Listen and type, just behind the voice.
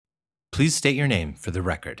Please state your name for the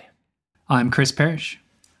record. I'm Chris Parrish.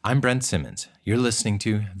 I'm Brent Simmons. You're listening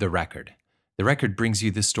to The Record. The Record brings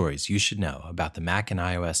you the stories you should know about the Mac and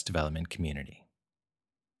iOS development community.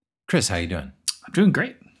 Chris, how you doing? I'm doing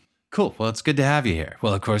great. Cool. Well, it's good to have you here.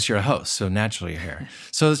 Well, of course, you're a host, so naturally you're here.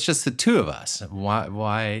 So it's just the two of us.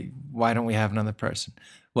 Why don't we have another person?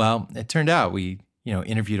 Well, it turned out we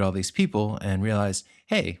interviewed all these people and realized,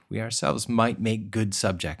 hey, we ourselves might make good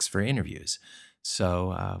subjects for interviews.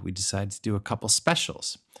 So we decided to do a couple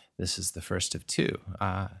specials. This is the first of two.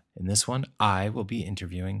 In this one, I will be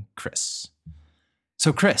interviewing Chris.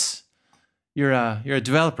 So, Chris, you're a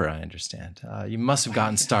developer, I understand. You must have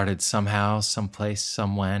gotten started somehow, someplace,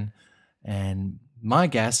 somewhen. And my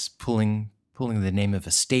guess, pulling the name of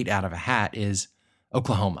a state out of a hat, is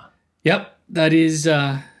Oklahoma. Yep, that is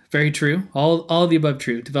very true. All of the above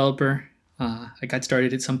true. Developer. I got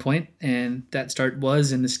started at some point, and that start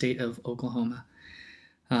was in the state of Oklahoma.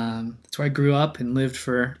 That's where I grew up and lived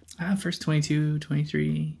for first 22,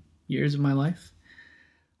 23 years of my life.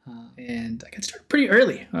 And I got started pretty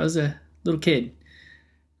early. I was a little kid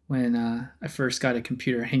when I first got a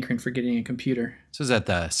computer, hankering for getting a computer. So is that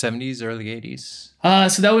the 70s, early 80s?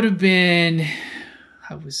 So that would have been,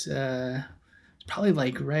 I was probably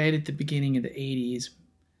like right at the beginning of the 80s.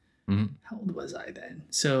 Mm-hmm. How old was I then?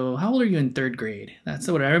 So how old are you in third grade? That's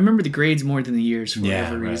what I remember, the grades more than the years for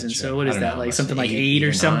whatever reason. Sure. So what is that, like something like 8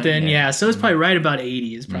 or something? Yeah. So it's probably right about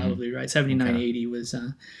 80 is probably right. 79, okay. 80 was,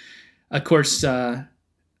 of course, my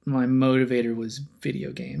motivator was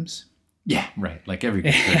video games. Yeah, right. Like every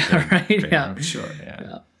right. Yeah, I'm sure.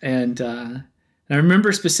 Yeah. And I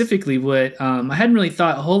remember specifically what I hadn't really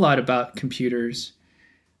thought a whole lot about computers,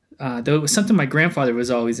 though it was something my grandfather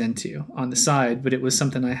was always into on the side, but it was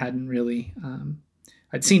something I hadn't really.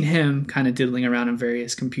 I'd seen him kind of diddling around on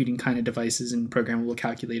various computing kind of devices and programmable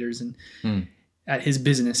calculators, and at his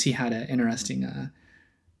business he had an interesting,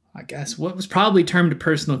 I guess, what was probably termed a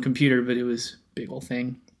personal computer, but it was a big old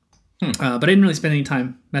thing. But I didn't really spend any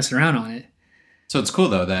time messing around on it. So it's cool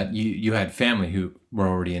though that you had family who were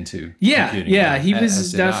already into computing. Yeah, he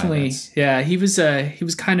was definitely he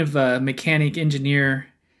was kind of a mechanic engineer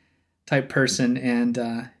type person,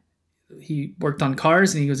 and he worked on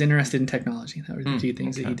cars and he was interested in technology. That were the two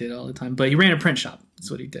things that he did all the time. But he ran a print shop. That's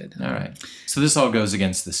what he did. All right. So this all goes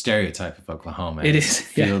against the stereotype of Oklahoma. It is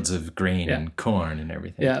fields of grain and corn and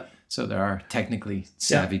everything. Yeah. So there are technically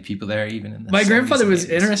savvy people there, even in the My 70s grandfather was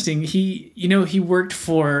 80s. interesting. He worked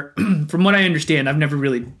for, from what I understand, I've never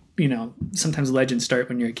really, sometimes legends start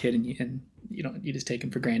when you're a kid and you just take them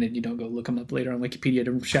for granted and you don't go look them up later on Wikipedia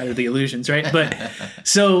to shatter the illusions, right? But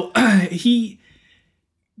so he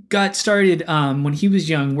got started when he was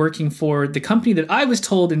young working for the company that I was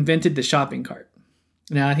told invented the shopping cart.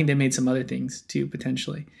 Now, I think they made some other things too,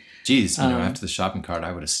 potentially. Geez, after the shopping cart,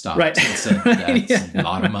 I would have stopped. Right. That's a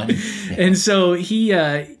lot of money. Yeah. And so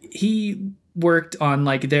he worked on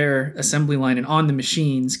like their assembly line and on the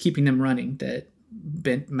machines, keeping them running that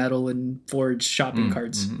bent metal and forged shopping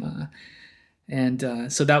carts.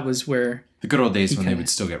 So that was where the good old days when they would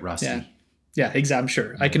still get rusty. Yeah, exactly. I'm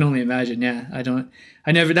sure. I can only imagine. Yeah,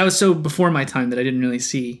 that was so before my time that I didn't really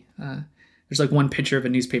see. There's like one picture of a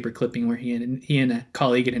newspaper clipping where he and a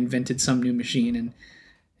colleague had invented some new machine, and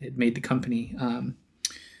it made the company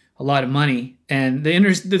a lot of money. And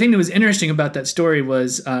the thing that was interesting about that story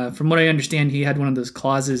was, from what I understand, he had one of those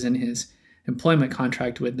clauses in his employment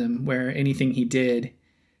contract with them where anything he did,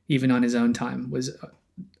 even on his own time, was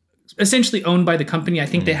essentially owned by the company. I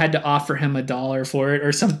think they had to offer him $1 for it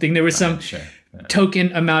or something. There was some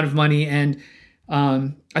token amount of money, and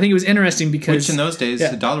I think it was interesting because... Which in those days,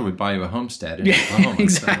 $1 would buy you a homestead in Oklahoma.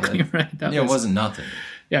 Exactly, so right. It wasn't nothing.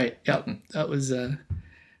 Yeah, that was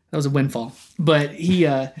a windfall. But he,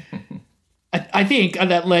 I think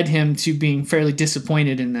that led him to being fairly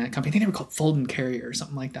disappointed in that company. I think they were called Fold & Carrier or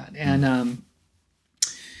something like that. And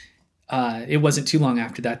it wasn't too long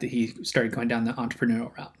after that he started going down the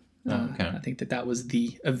entrepreneurial route. I think that was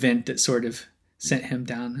the event that sort of sent him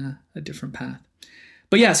down a different path.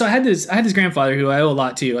 But yeah, so I had this grandfather who I owe a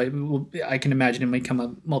lot to. I can imagine it might come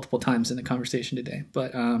up multiple times in the conversation today.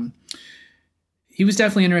 But he was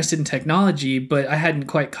definitely interested in technology, but I hadn't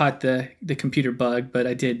quite caught the computer bug. But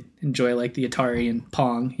I did enjoy like the Atari and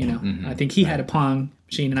Pong. I think he had a Pong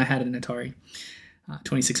machine and I had an Atari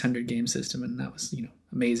 2600 game system, and that was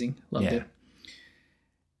amazing. Loved it.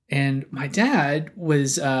 And my dad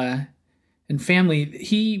was in family.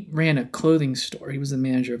 He ran a clothing store. He was the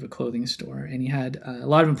manager of a clothing store, and he had a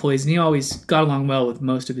lot of employees, and he always got along well with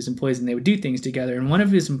most of his employees, and they would do things together. And one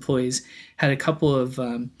of his employees had a couple of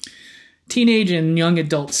teenage and young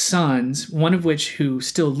adult sons, one of which who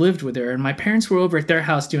still lived with her. And my parents were over at their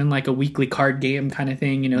house doing like a weekly card game kind of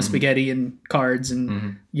thing, spaghetti and cards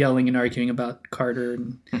and yelling and arguing about Carter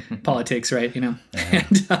and politics, right? And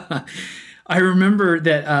I remember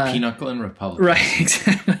that Pinochle and Republic. Right,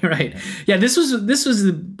 exactly right. Yeah, this was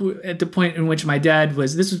at the point in which my dad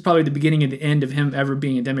was. This was probably the beginning of the end of him ever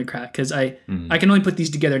being a Democrat, because I can only put these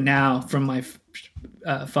together now from my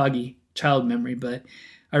foggy child memory, but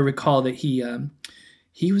I recall that he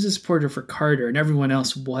was a supporter for Carter and everyone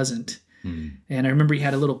else wasn't. And I remember he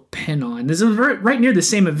had a little pin on. This is right near the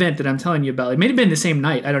same event that I'm telling you about. It may have been the same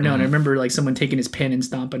night. I don't know. And I remember like someone taking his pin and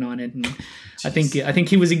stomping on it. And I think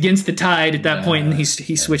he was against the tide at that point, and he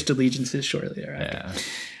switched allegiances shortly thereafter.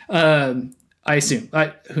 Yeah. I assume.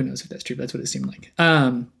 Who knows if that's true? But that's what it seemed like.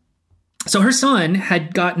 So her son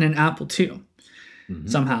had gotten an Apple II.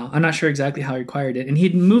 Somehow, I'm not sure exactly how he acquired it, and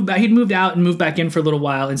he'd moved out and moved back in for a little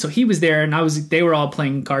while, and so he was there, and they were all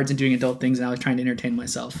playing cards and doing adult things, and I was trying to entertain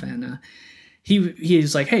myself, and he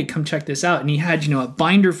was like, "Hey, come check this out," and he had a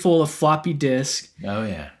binder full of floppy disk. Oh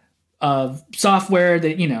yeah. Of software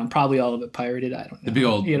that probably all of it pirated. I don't know. The big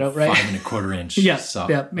old right? 5 1/4 inch.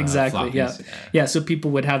 Exactly. Yeah. So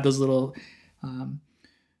people would have those little.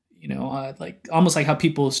 Like almost like how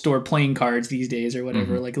people store playing cards these days or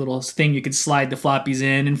whatever, like a little thing you could slide the floppies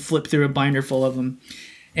in and flip through a binder full of them.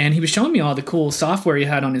 And he was showing me all the cool software he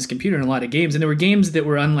had on his computer and a lot of games. And there were games that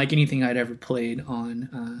were unlike anything I'd ever played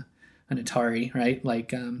on an Atari, right?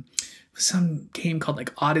 Like some game called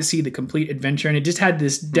like Odyssey, The Complete Adventure. And it just had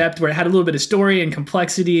this depth where it had a little bit of story and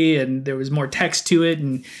complexity, and there was more text to it.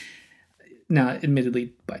 And now,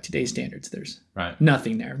 admittedly, by today's standards, there's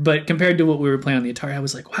nothing there. But compared to what we were playing on the Atari, I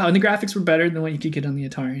was like, wow. And the graphics were better than what you could get on the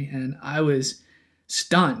Atari. And I was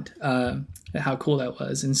stunned at how cool that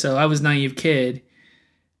was. And so I was a naive kid.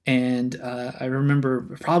 And I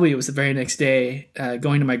remember probably it was the very next day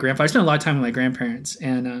going to my grandfather. I spent a lot of time with my grandparents.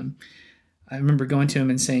 And I remember going to him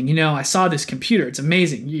and saying, I saw this computer. It's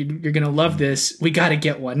amazing. You're going to love this. We got to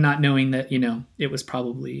get one. Not knowing that, it was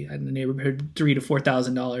probably in the neighborhood $3,000 to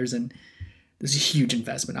 $4,000. And this is a huge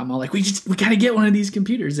investment. I'm all like, we got to get one of these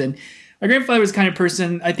computers. And my grandfather was the kind of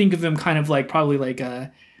person, I think of him kind of like probably like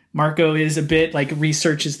Marco is a bit, like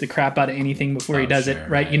researches the crap out of anything before he does it,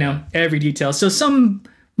 right? Every detail. So some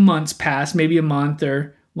months passed, maybe a month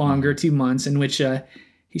or longer, 2 months, in which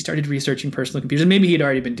he started researching personal computers. And maybe he'd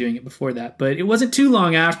already been doing it before that, but it wasn't too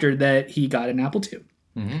long after that he got an Apple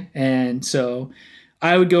II. And so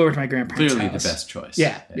I would go over to my grandparents' Clearly house. The best choice.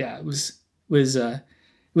 Yeah. It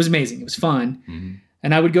was amazing. It was fun.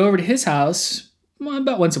 And I would go over to his house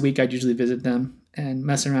about once a week. I'd usually visit them and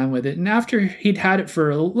mess around with it. And after he'd had it for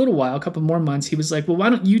a little while, a couple more months, he was like, well, why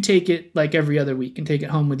don't you take it like every other week and take it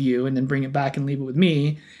home with you and then bring it back and leave it with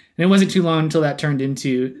me? And it wasn't too long until that turned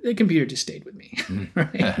into the computer just stayed with me.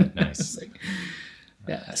 Right? Nice.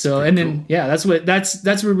 So, and then, cool.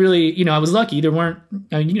 That's where really, I was lucky. There weren't,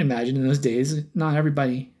 you can imagine in those days, not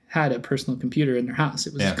everybody had a personal computer in their house.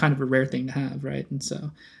 It was kind of a rare thing to have, right? And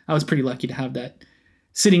so I was pretty lucky to have that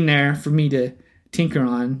sitting there for me to tinker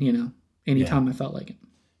on, anytime I felt like it.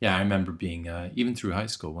 Yeah, I remember being, even through high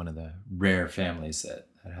school, one of the rare families that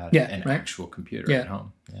had an actual computer at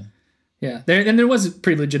home. Yeah. There was a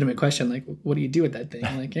pretty legitimate question, like, what do you do with that thing?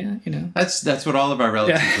 Like, That's what all of our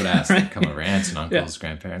relatives would ask. They'd come over, aunts and uncles,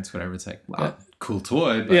 grandparents, whatever. It's like, wow, cool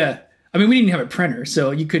toy. But... I mean, we didn't have a printer,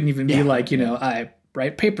 so you couldn't even be like, I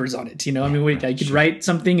write papers on it. I could write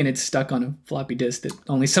something and it's stuck on a floppy disk that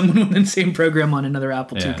only someone with the same program on another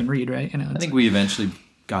Apple II can read, right? I think we eventually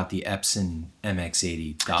got the Epson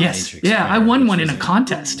MX80 dot matrix. Printer, I won one in a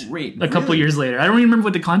contest a couple years later. I don't even remember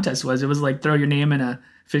what the contest was. It was like throw your name in a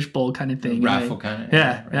fishbowl kind of thing. Raffle kind of.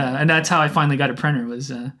 Yeah. And that's how I finally got a printer.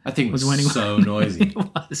 I think it was winning so noisy. It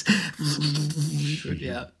was.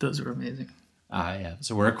 Yeah, those were amazing. It's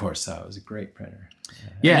a workhorse though. It was a great printer.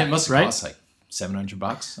 Yeah, and it must have cost like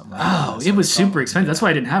 $700. Something like that. It was super expensive. That's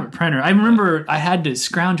why I didn't have a printer. I remember I had to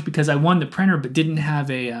scrounge because I won the printer but didn't have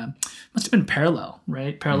a must have been parallel,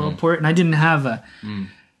 right? Parallel port, and I didn't have a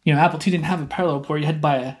Apple II didn't have a parallel port. You had to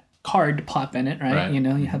buy a card to plop in it, right?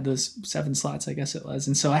 You had those 7 slots, I guess it was,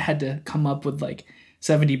 and so I had to come up with like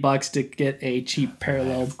 $70 to get a cheap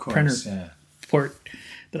parallel printer port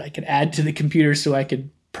that I could add to the computer so I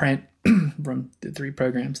could print from the 3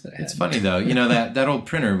 programs that I had. It's funny though, that old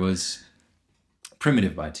printer was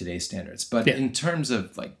primitive by today's standards, but in terms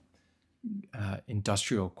of like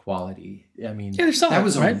industrial quality, I mean, solid, that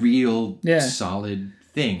was a right? real solid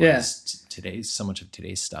thing. So much of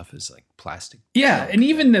today's stuff is like plastic. Yeah, and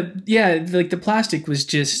even the plastic was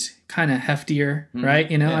just kind of heftier,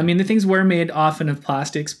 right? I mean, the things were made often of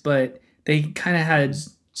plastics, but they kind of had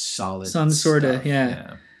solid some sort stuff.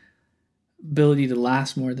 of ability to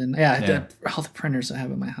last more than all the printers I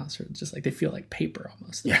have in my house are just like they feel like paper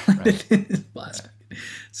almost. Yeah, like the thin plastic.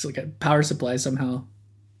 It's like a power supply somehow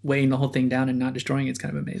weighing the whole thing down and not destroying it's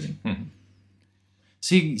kind of amazing. Mm-hmm.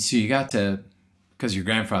 So you got to, because your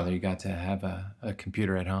grandfather, you got to have a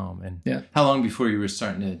computer at home. And how long before you were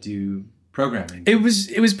starting to do programming? It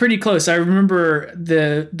was pretty close. I remember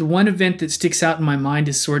the one event that sticks out in my mind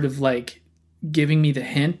is sort of like giving me the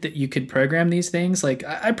hint that you could program these things. Like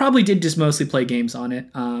I probably did just mostly play games on it.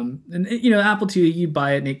 And Apple II, you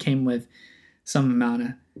buy it and it came with some amount of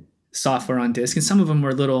software on disk, and some of them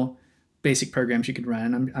were little basic programs you could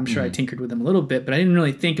run. I'm sure I tinkered with them a little bit, but I didn't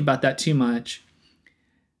really think about that too much.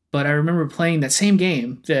 But I remember playing that same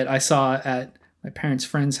game that I saw at my parents'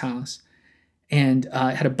 friend's house, and it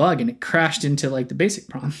had a bug and it crashed into like the basic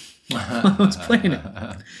prom while I was playing it.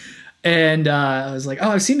 And I was like,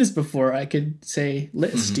 oh, I've seen this before. I could say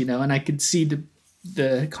list, and I could see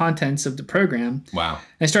the contents of the program. Wow.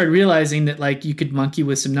 And I started realizing that like you could monkey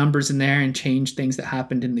with some numbers in there and change things that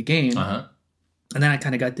happened in the game. And then I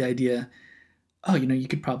kind of got the idea, oh, you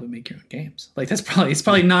could probably make your own games. Like it's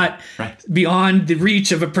probably not beyond the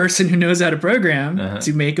reach of a person who knows how to program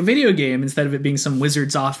to make a video game instead of it being some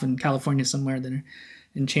wizards off in California somewhere that are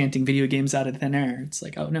enchanting video games out of thin air. It's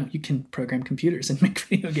like, oh no, you can program computers and make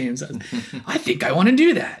video games. I think I want to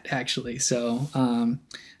do that actually. So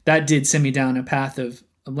that did send me down a path of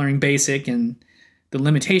learning BASIC and the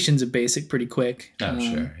limitations of BASIC pretty quick. Oh,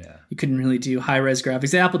 sure, yeah. You couldn't really do high-res graphics.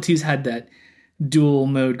 The Apple IIs had that dual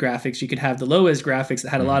mode graphics. You could have the low-res graphics that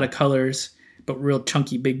had a lot of colors, but real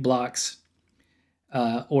chunky big blocks.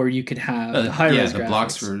 Or you could have the high-res graphics. The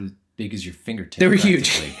blocks were big as your fingertip. They were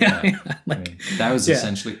huge. That was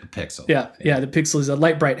essentially a pixel. Yeah. The pixels,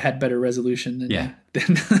 Light Bright had better resolution than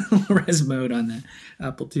res mode on the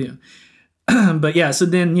Apple II. But yeah, so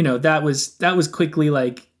then, that was quickly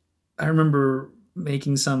like, I remember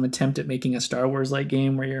making some attempt at making a Star Wars like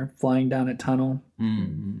game where you're flying down a tunnel,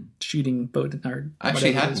 shooting boat or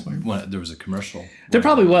actually there was a commercial. There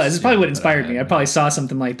probably was. It's probably what inspired me. I probably saw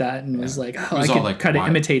something like that and was like, oh, I could kind of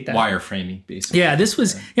imitate that. Wireframing, basically. Yeah, this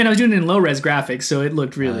was, I was doing it in low res graphics, so it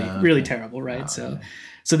looked really terrible, right? So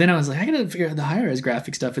then I was like, I gotta figure out the high res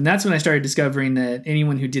graphic stuff, and that's when I started discovering that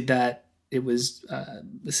anyone who did that, it was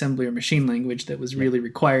assembly or machine language that was really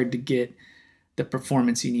required to get the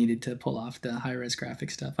performance you needed to pull off the high-res graphic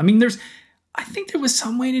stuff. I mean, I think there was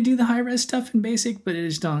some way to do the high-res stuff in BASIC, but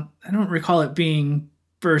I don't recall it being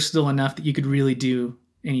versatile enough that you could really do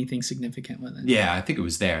anything significant with it. Yeah, I think it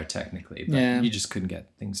was there technically, but you just couldn't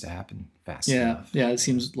get things to happen fast enough. Yeah, it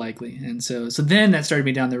seems likely. And so then that started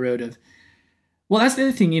me down the road of, well, that's the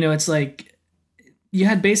other thing, it's like you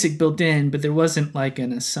had BASIC built in, but there wasn't like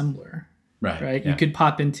an assembler, right? Yeah. You could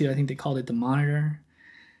pop into, I think they called it the monitor,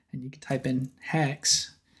 and you could type in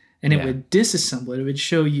hex, and it would disassemble it. It would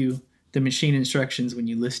show you the machine instructions when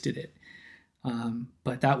you listed it.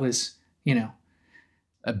 But that was,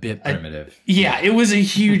 a bit primitive. It was a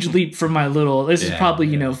huge leap from my little. This is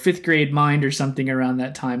probably fifth grade mind or something around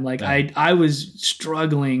that time. Like I was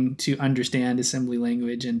struggling to understand assembly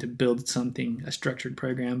language and to build a structured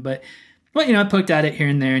program. But I poked at it here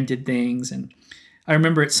and there and did things. And I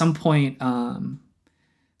remember at some point.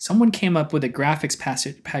 Someone came up with a graphics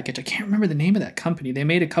package. I can't remember the name of that company. They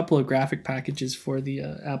made a couple of graphic packages for the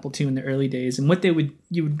Apple II in the early days. And what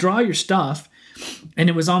you would draw your stuff, and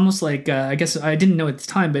it was almost like, I guess I didn't know at the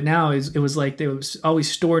time, but now it was like they was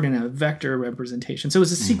always stored in a vector representation. So it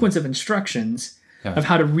was a sequence of instructions of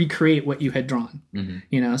how to recreate what you had drawn.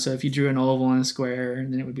 So if you drew an oval and a square,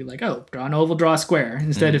 and then it would be like, oh, draw an oval, draw a square,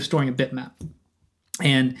 instead of storing a bitmap.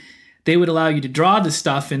 And they would allow you to draw the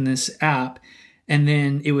stuff in this app, and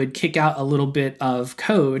then it would kick out a little bit of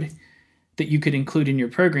code that you could include in your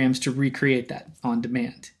programs to recreate that on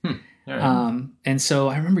demand. Right. And so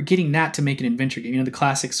I remember getting that to make an adventure game. The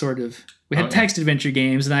classic sort of, we had text adventure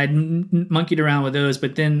games, and I'd monkeyed around with those,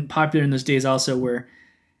 but then popular in those days also were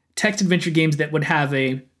text adventure games that would have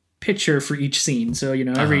a picture for each scene. So,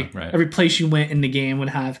 every place you went in the game would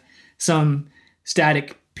have some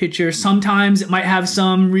static picture. Sometimes it might have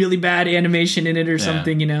some really bad animation in it or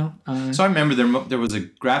something, So I remember there was a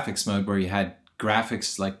graphics mode where you had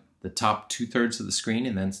graphics like the top 2/3 of the screen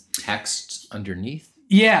and then text underneath.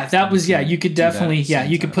 Yeah, that was, you could definitely,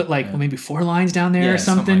 you could put maybe 4 lines down there or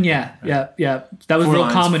something. Like that. That was 4 real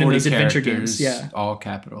lines, common in those adventure games. Yeah. All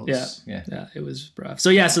capitals. Yeah, it was rough.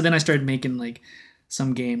 So so then I started making like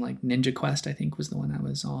some game like Ninja Quest, I think was the one I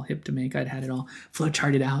was all hip to make. I'd had it all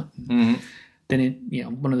flowcharted out. then it,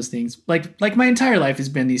 one of those things like my entire life has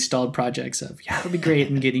been these stalled projects of, it'll be great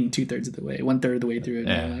and getting 2/3 of the way, 1/3 of the way through it.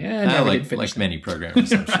 Yeah. Never did finish like many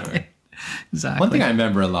programmers, I'm sure. Right. Exactly. One thing I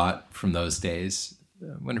remember a lot from those days,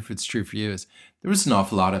 I wonder if it's true for you, is there was an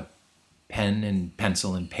awful lot of pen and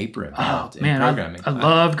pencil and paper involved in programming. I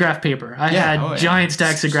love graph paper. I had giant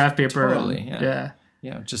stacks of graph paper. Totally, yeah.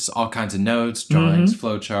 Just all kinds of notes, drawings,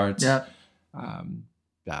 flowcharts,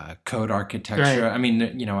 code architecture. Right. I mean,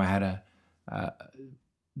 I had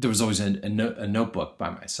there was always a notebook by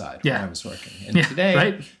my side when I was working. And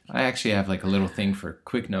today, I actually have like a little thing for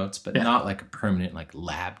quick notes, but not like a permanent like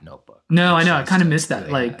lab notebook. No, I know. I kind of miss that.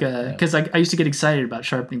 Because I used to get excited about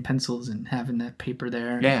sharpening pencils and having that paper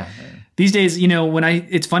there. Yeah. These days,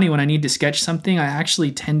 it's funny, when I need to sketch something, I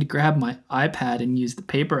actually tend to grab my iPad and use the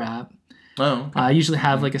paper app. Oh, okay. I usually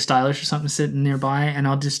have like a stylus or something sitting nearby, and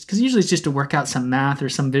I'll because usually it's just to work out some math or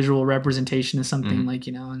some visual representation of something,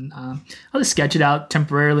 and I'll just sketch it out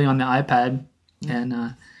temporarily on the iPad,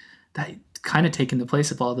 and that kind of taken the place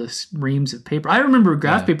of all those reams of paper. I remember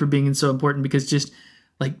graph paper being so important because just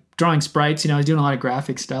like drawing sprites, I was doing a lot of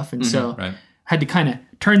graphic stuff, and so I had to kind of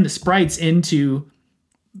turn the sprites into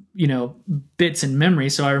bits in memory.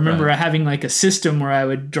 So I remember having like a system where I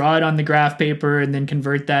would draw it on the graph paper and then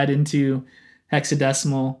convert that into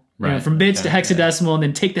hexadecimal, from bits to hexadecimal, and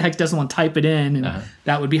then take the hexadecimal and type it in. And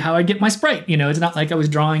that would be how I get my sprite. It's not like I was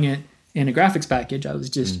drawing it in a graphics package. I was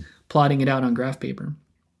just plotting it out on graph paper.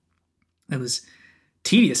 It was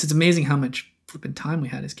tedious. It's amazing how much flipping time we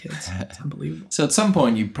had as kids. It's unbelievable. So at some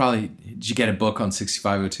point did you get a book on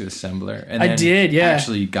 6502 assembler? And I did, yeah.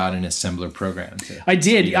 Actually you got an assembler program too. I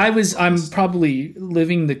did. I'm probably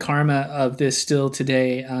living the karma of this still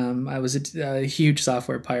today. I was a huge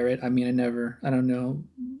software pirate. I mean, I don't know,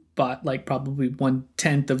 bought like probably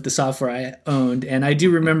 1/10 of the software I owned. And I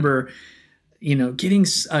do remember, getting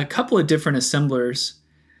a couple of different assemblers.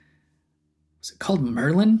 Was it called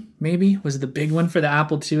Merlin, maybe? Was the big one for the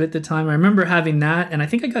Apple II at the time. I remember having that, and I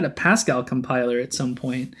think I got a Pascal compiler at some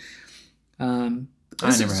point. I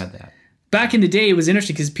never had that. Back in the day, it was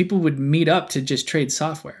interesting because people would meet up to just trade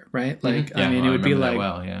software, right? Like, it would be like,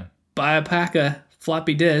 buy a pack of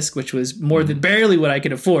floppy disk, which was more than barely what I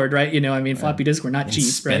could afford, right? Floppy disks were not cheap,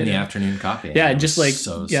 spend the afternoon copying. Yeah, just like,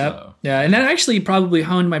 slow. Yeah, and that actually probably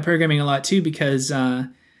honed my programming a lot too, because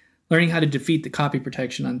learning how to defeat the copy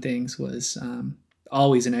protection on things was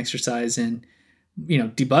always an exercise in,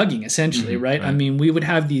 debugging essentially, right? I mean, we would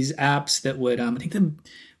have these apps that would, I think one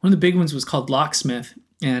of the big ones was called Locksmith,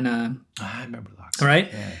 and I remember Locksmith, right?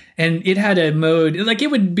 Yeah. And it had a mode, like it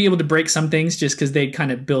would be able to break some things just because they'd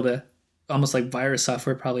kind of build almost like virus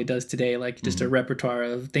software probably does today, like just a repertoire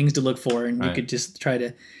of things to look for, and you could just try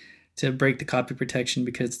to break the copy protection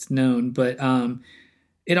because it's known, but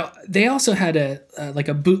they also had a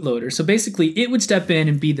bootloader. So basically it would step in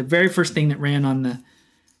and be the very first thing that ran on the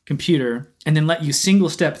computer and then let you single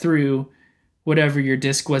step through whatever your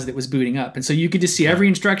disk was that was booting up. And so you could just see every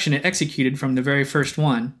instruction it executed from the very first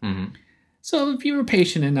one. Mm-hmm. So if you were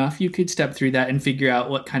patient enough, you could step through that and figure out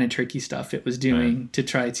what kind of tricky stuff it was doing to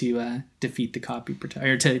try to defeat the copy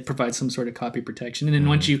or to provide some sort of copy protection. And then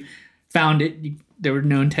once you found it, there were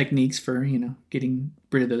known techniques for, getting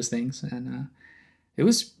rid of those things. And it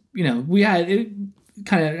was, we had it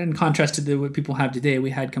kind of in contrast to what people have today. We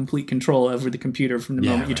had complete control over the computer from the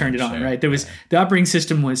moment you turned it on, right? There was the operating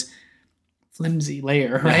system was flimsy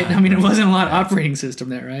layer, right? I mean, it wasn't a lot of operating system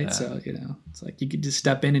there, right? Yeah. So, it's like you could just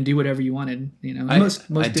step in and do whatever you wanted,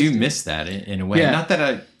 I do miss that in a way. Yeah. Not that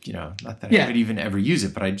I would even ever use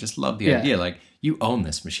it, but I just love the idea. Like, you own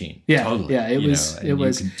this machine. Yeah. Totally. Yeah,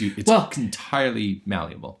 it's entirely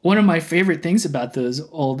malleable. One of my favorite things about those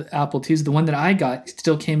old Apple IIs, the one that I got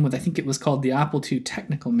still came with, I think it was called the Apple II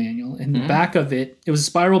Technical Manual. And the back of it was a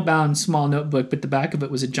spiral bound small notebook, but the back of it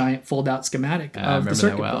was a giant fold out schematic of the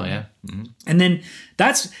circuit board. Yeah. Mm-hmm. And then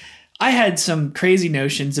I had some crazy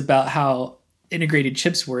notions about how integrated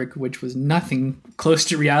chips work, which was nothing close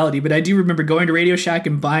to reality. But I do remember going to Radio Shack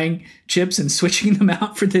and buying chips and switching them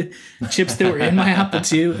out for the chips that were in my Apple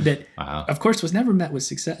II that, of course, was never met with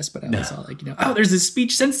success. But I was all like, there's this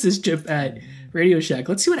speech synthesis chip at Radio Shack.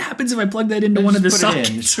 Let's see what happens if I plug that into one of the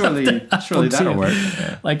sockets. Surely that'll work.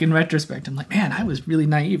 Yeah. Like, in retrospect, I'm like, man, I was really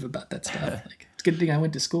naive about that stuff. Like, it's a good thing I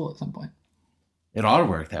went to school at some point. It ought to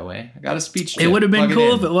work that way. I got a speech chip. It would have been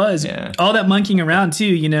cool if it was. Yeah. All that monkeying around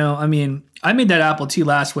too, I mean, I made that Apple II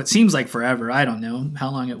last what seems like forever. I don't know how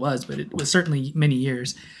long it was, but it was certainly many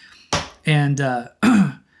years. And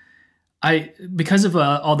because of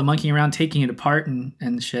all the monkeying around, taking it apart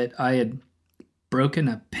and shit, I had broken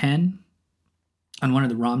a pen on one of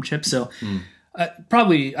the ROM chips. So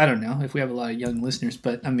Probably, I don't know if we have a lot of young listeners,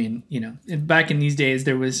 but I mean, back in these days,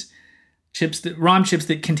 there was ROM chips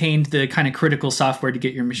that contained the kind of critical software to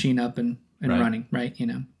get your machine up and running, right?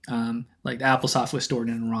 Like the AppleSoft was stored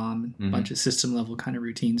in a ROM, and a bunch of system level kind of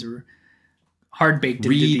routines were hard baked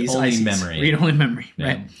into these read-only memory,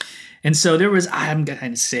 right? Yeah. And so there was, I'm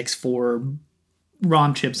kind of 4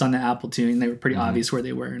 ROM chips on the Apple II, and they were pretty obvious where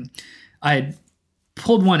they were. And I had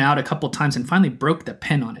pulled one out a couple of times and finally broke the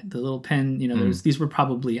pen on it. The little pen, these were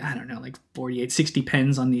probably, I don't know, like 48, 60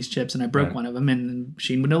 pens on these chips, and I broke one of them, and the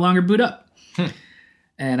machine would no longer boot up.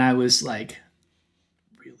 And I was like,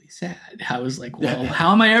 really sad. I was like, well,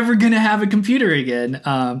 how am I ever going to have a computer again?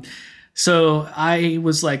 So I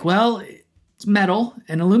was like, well, it's metal,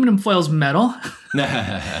 and aluminum foil is metal.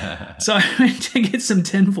 So I went to get some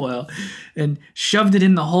tin foil and shoved it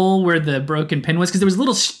in the hole where the broken pin was, because there was a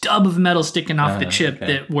little stub of metal sticking off the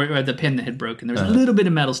chip where the pin that had broken. There was a little bit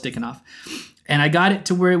of metal sticking off. And I got it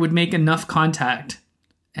to where it would make enough contact,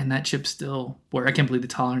 and that chip still worked. I can't believe the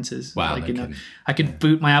tolerances. Wow. I could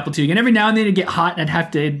boot my Apple II again. Every now and then it'd get hot, and I'd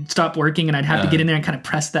have to stop working, and I'd have to get in there and kind of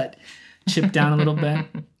press that chip down a little bit.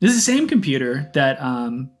 This is the same computer that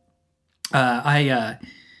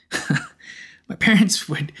my parents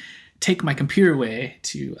would take my computer away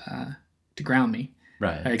to ground me.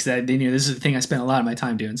 Right. Because they knew this is the thing I spent a lot of my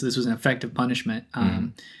time doing. So this was an effective punishment.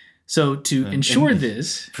 So to ensure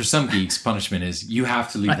this, for some geeks, punishment is you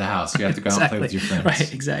have to leave the house. You have to go out and play with your friends.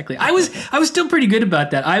 Right. Exactly. I was still pretty good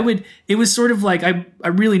about that. It was sort of like, I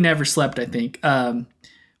really never slept, I think.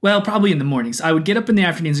 Well, probably in the mornings. I would get up in the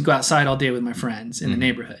afternoons and go outside all day with my friends in the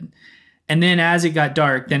neighborhood. And then as it got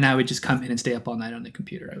dark, then I would just come in and stay up all night on the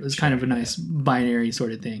computer. It was kind of a nice binary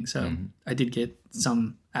sort of thing. So I did get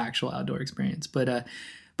some actual outdoor experience, but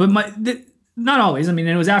not always. I mean,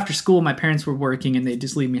 it was after school. My parents were working, and they'd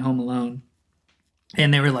just leave me home alone.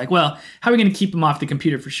 And they were like, well, how are we going to keep them off the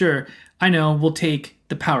computer for sure? I know, we'll take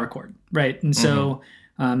the power cord, right? And so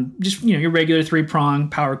just, your regular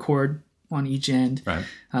 3-prong power cord on each end. Right.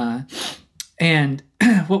 And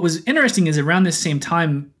what was interesting is around this same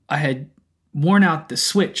time, I had worn out the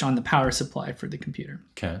switch on the power supply for the computer.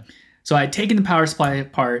 Okay. So I had taken the power supply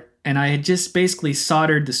apart, and I had just basically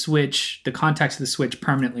soldered the contacts of the switch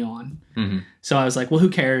permanently on. So I was like, well, who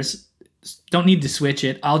cares? Don't need to switch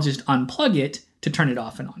it. I'll just unplug it to turn it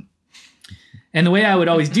off and on. And the way I would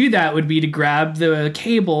always do that would be to grab the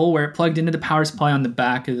cable where it plugged into the power supply on the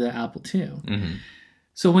back of the Apple II.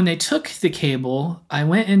 So when they took the cable, I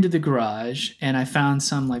went into the garage, and I found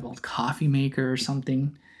some like old coffee maker or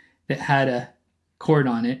something that had a cord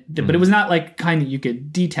on it, but it was not like kind that you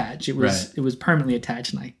could detach. It was permanently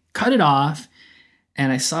attached, and I cut it off,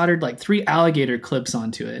 and I soldered like 3 alligator clips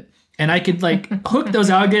onto it, and I could like hook those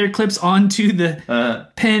alligator clips onto the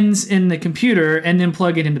pins in the computer and then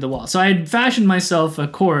plug it into the wall. So I had fashioned myself a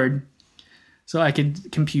cord so I could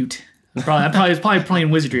compute. I was probably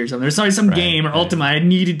playing Wizardry or something. There's probably some game or Ultima I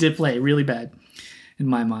needed to play really bad. In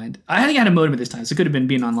my mind, I think I had a modem at this time, so it could have been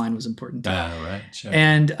being online was important too. Right, sure.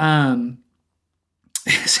 And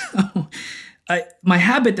so my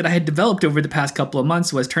habit that I had developed over the past couple of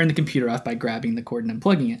months was turn the computer off by grabbing the cord and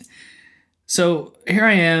unplugging it. So here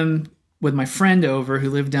I am with my friend over who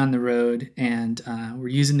lived down the road, and we're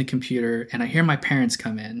using the computer, and I hear my parents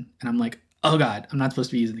come in, and I'm like, oh God, I'm not supposed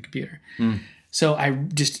to be using the computer. So I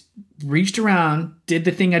just reached around, did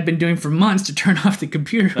the thing I'd been doing for months to turn off the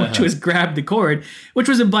computer, which was grab the cord, which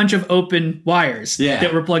was a bunch of open wires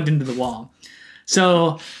that were plugged into the wall.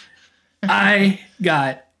 So I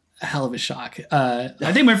got a hell of a shock. I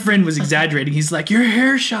think my friend was exaggerating. He's like, your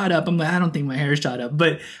hair shot up. I'm like, I don't think my hair shot up.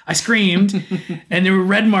 But I screamed, and there were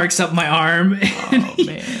red marks up my arm.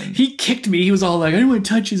 Man. He kicked me. He was all like, I didn't want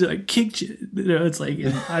to touch you, so I kicked you. It's like,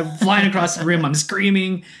 I'm flying across the room. I'm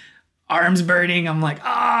screaming. Arms burning. I'm like,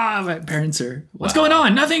 my parents are, what's going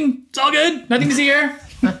on? Nothing. It's all good. Nothing to see here.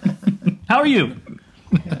 How are you?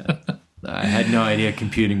 I had no idea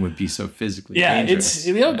computing would be so physically dangerous.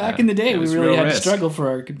 It's, back in the day, we really had to struggle for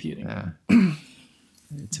our computing. Yeah.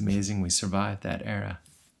 It's amazing we survived that era.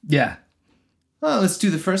 Yeah. Well, let's do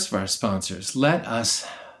the first of our sponsors. Let us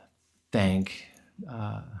thank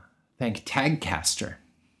Tagcaster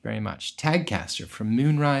very much. Tagcaster from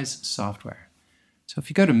Moonrise Software. So if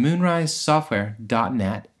you go to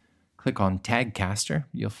moonrisesoftware.net, click on Tagcaster,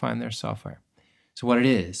 you'll find their software. So what it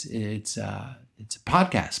is, it's a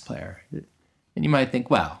podcast player. And you might think,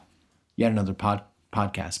 well, yet another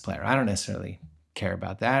podcast player. I don't necessarily care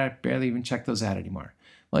about that. I barely even check those out anymore.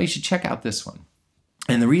 Well, you should check out this one.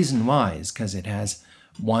 And the reason why is because it has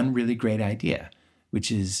one really great idea,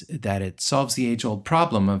 which is that it solves the age-old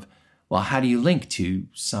problem of, well, how do you link to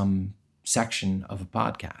some section of a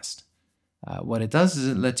podcast? what it does is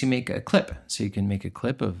it lets you make a clip. So you can make a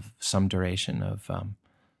clip of some duration of,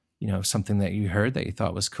 something that you heard that you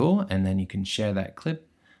thought was cool. And then you can share that clip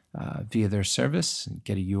via their service,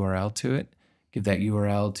 get a URL to it, give that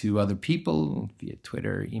URL to other people via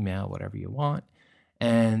Twitter, email, whatever you want.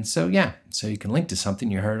 And so you can link to something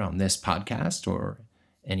you heard on this podcast or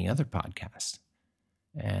any other podcast.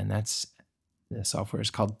 And the software is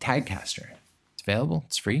called Tagcaster. It's available.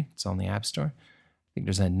 It's free. It's on the App Store. I think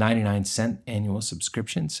there's a 99-cent annual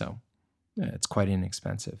subscription, so it's quite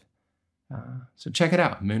inexpensive. So check it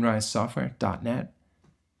out, moonrisesoftware.net.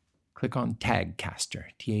 Click on Tagcaster,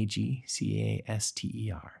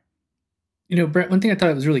 Tagcaster. Brett, one thing I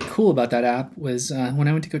thought was really cool about that app was when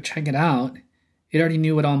I went to go check it out, it already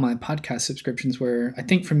knew what all my podcast subscriptions were, I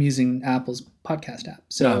think from using Apple's podcast app.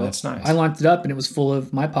 So that's nice. I launched it up and it was full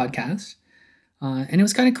of my podcasts. And it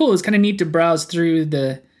was kind of cool. It was kind of neat to browse through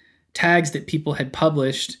the tags that people had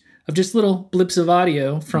published of just little blips of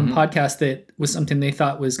audio from podcasts that was something they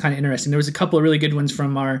thought was kind of interesting. There was a couple of really good ones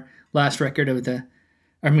from our last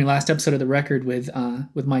episode of the record with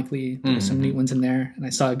Mike Lee. There was some neat ones in there. And I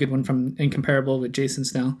saw a good one from Incomparable with Jason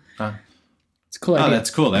Snell. It's a cool idea. Oh, that's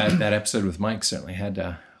cool. That episode with Mike certainly had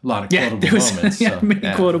a lot of quotable moments.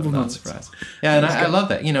 Many quotable moments. Surprised. Yeah, and I love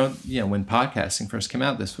that. When podcasting first came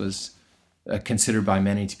out, this was considered by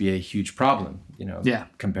many to be a huge problem,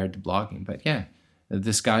 compared to blogging. But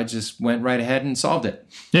this guy just went right ahead and solved it.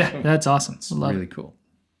 Yeah, that's awesome. It's really cool.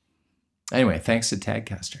 Anyway, thanks to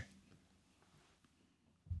Tagcaster.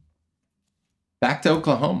 Back to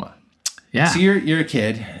Oklahoma. Yeah. So you're a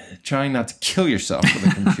kid trying not to kill yourself with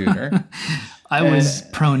a computer. I was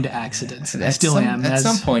prone to accidents. I still am. At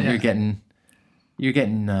some point, you're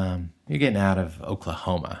getting out of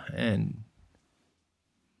Oklahoma and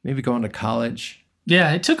maybe going to college.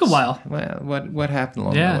 Yeah, it took a while. Well, what happened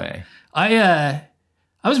along the way?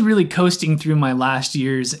 I was really coasting through my last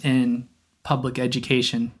years in public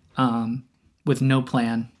education with no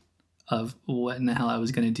plan of what in the hell I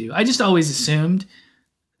was going to do. I just always assumed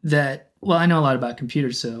that, I know a lot about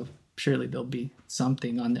computers, so surely there'll be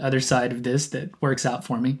something on the other side of this that works out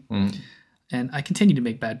for me. And I continue to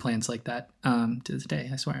make bad plans like that to this day,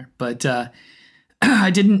 I swear. But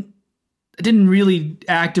I didn't really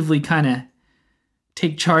actively kind of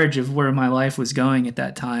take charge of where my life was going at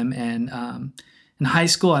that time. And in high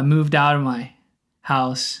school, I moved out of my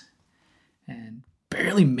house and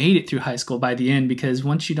barely made it through high school by the end, because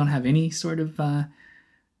once you don't have any sort of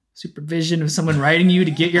supervision of someone writing you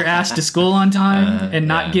to get your ass to school on time and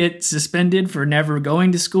not get suspended for never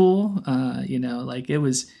going to school, it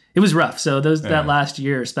was rough. So that last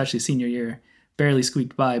year, especially senior year, barely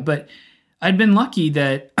squeaked by. But I'd been lucky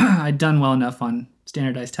that I'd done well enough on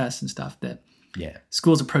standardized tests and stuff that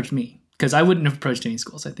schools approached me, because I wouldn't have approached any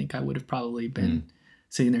schools. I think I would have probably been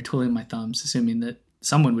sitting there twiddling my thumbs, assuming that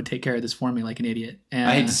someone would take care of this for me like an idiot. And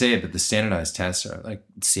I hate to say it, but the standardized tests are like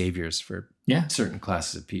saviors for certain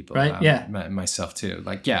classes of people. Right? Myself too.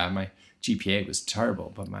 My GPA was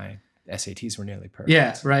terrible, but my SATs were nearly perfect.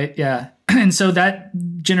 Yeah, right. Yeah. And so that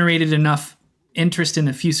generated enough interest in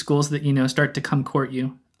a few schools that, start to come court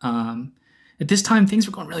you. At this time, things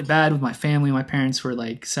were going really bad with my family. My parents were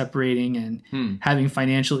separating and having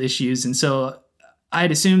financial issues. And so I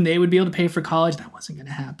had assumed they would be able to pay for college. That wasn't going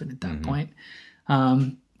to happen at that point.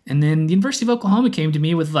 And then the University of Oklahoma came to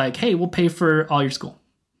me with hey, we'll pay for all your school.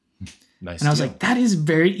 Nice. And I was like, that is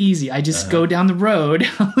very easy. I just go down the road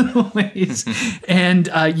a little ways and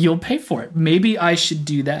you'll pay for it. Maybe I should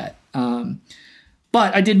do that.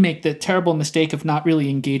 But I did make the terrible mistake of not really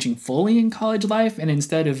engaging fully in college life. And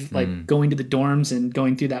instead of going to the dorms and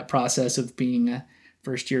going through that process of being a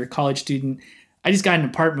first year college student, I just got an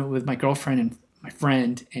apartment with my girlfriend and my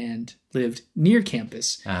friend and lived near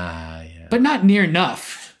campus. But not near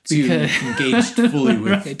enough. So you engaged fully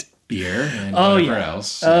with beer and whatever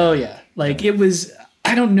else. Oh, yeah. It was,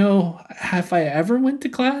 I don't know if I ever went to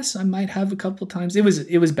class. I might have a couple times. It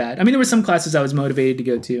was bad. I mean, there were some classes I was motivated to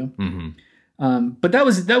go to. But that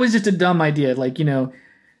was just a dumb idea.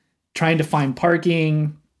 Trying to find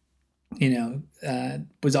parking,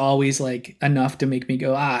 was always enough to make me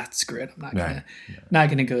go, screw it. I'm not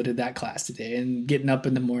gonna go to that class today. And getting up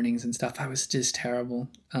in the mornings and stuff, I was just terrible.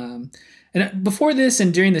 And before this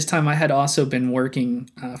and during this time, I had also been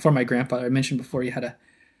working for my grandfather. I mentioned before he had a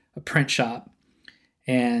print shop,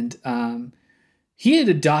 and he had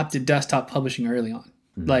adopted desktop publishing early on.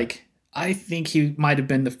 I think he might have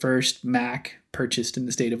been the first Mac purchased in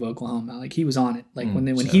the state of Oklahoma. He was on it.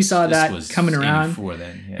 When he saw that coming around.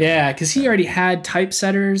 Then, because he already had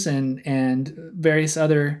typesetters and various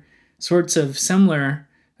other sorts of similar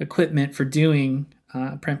equipment for doing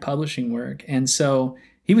print publishing work. And so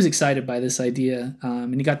he was excited by this idea,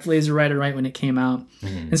 and he got the laser writer right when it came out.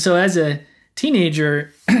 And so as a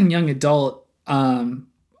teenager and young adult,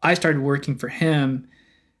 I started working for him,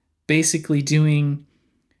 basically doing,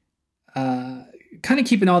 kind of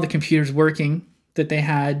keeping all the computers working that they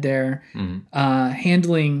had there,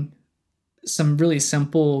 handling some really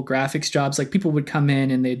simple graphics jobs. Like people would come in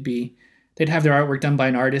and they'd have their artwork done by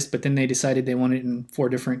an artist, but then they decided they wanted it in 4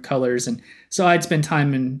 different colors. And so I'd spend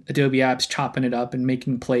time in Adobe Apps chopping it up and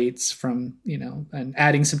making plates from, and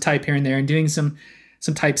adding some type here and there and doing some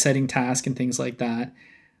typesetting tasks and things like that.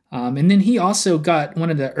 And then he also got one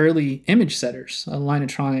of the early image setters, a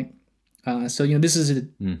Linotronic. So, this is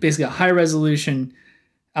basically a high resolution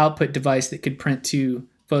output device that could print to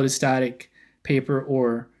photostatic paper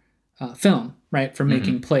or film, right, for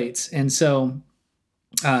making plates. And so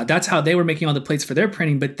that's how they were making all the plates for their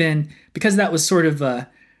printing. But then because that was sort of a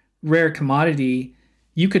rare commodity,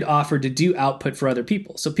 you could offer to do output for other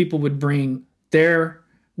people. So people would bring their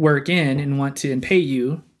work in and pay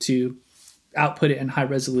you to output it in high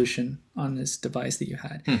resolution on this device that you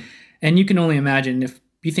had. And you can only imagine, if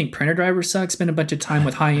you think printer drivers suck, spend a bunch of time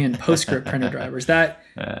with high-end PostScript printer drivers. That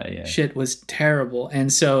shit was terrible.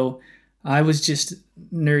 And so I was just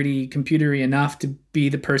nerdy, computery enough to be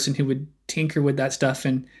the person who would tinker with that stuff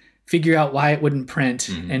and figure out why it wouldn't print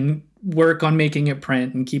and work on making it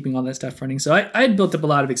print and keeping all that stuff running. So I had built up a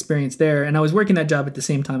lot of experience there, and I was working that job at the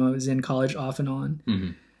same time I was in college off and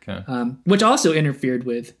on, which also interfered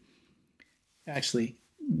with actually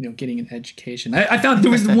getting an education. I found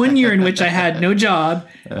there was 1 year in which I had no job,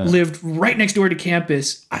 lived right next door to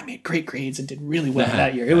campus. I made great grades and did really well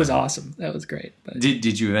that year. It was awesome. That was great. But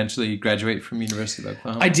Did you eventually graduate from University of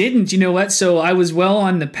Oklahoma? I didn't. You know what? So I was well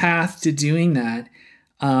on the path to doing that.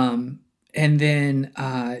 And then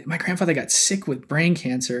my grandfather got sick with brain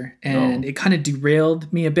cancer, and it kind of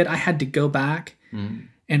derailed me a bit. I had to go back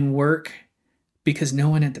and work because no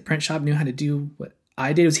one at the print shop knew how to do what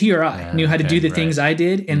I did. It was he or I knew how to do the things I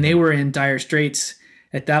did, and they were in dire straits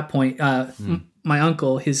at that point. My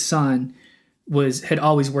uncle, his son, had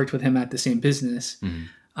always worked with him at the same business,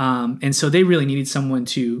 and so they really needed someone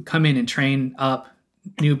to come in and train up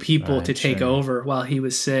new people to take over while he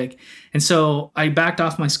was sick. And so I backed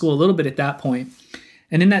off my school a little bit at that point.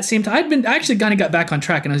 And in that same time, I actually kind of got back on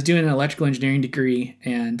track, and I was doing an electrical engineering degree,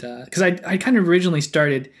 and because I kind of originally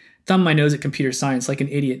thumbed my nose at computer science like an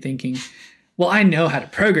idiot, thinking, well, I know how to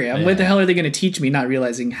program. What the hell are they going to teach me? Not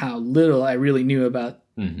realizing how little I really knew about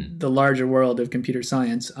the larger world of computer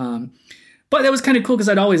science. But that was kind of cool because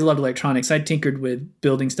I'd always loved electronics. I'd tinkered with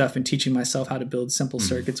building stuff and teaching myself how to build simple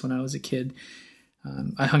circuits when I was a kid.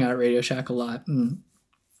 I hung out at Radio Shack a lot.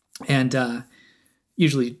 And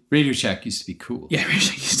usually... Radio Shack used to be cool. Yeah, Radio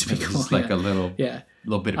Shack used to be cool. It was like a little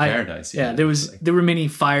bit of paradise. There were many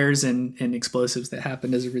fires and explosives that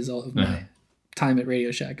happened as a result of my time at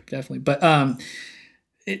Radio Shack, definitely. But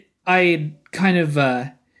I kind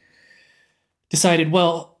of decided,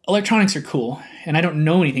 well, electronics are cool, and I don't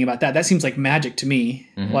know anything about that. That seems like magic to me,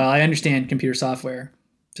 while I understand computer software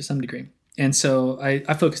to some degree. And so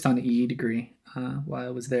I focused on the EE degree while I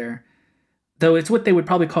was there. Though it's what they would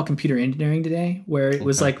probably call computer engineering today, where it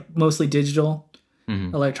was like mostly digital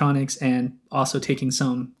electronics and also taking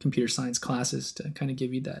some computer science classes to kind of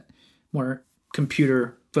give you that more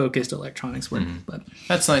computer-focused electronics work. But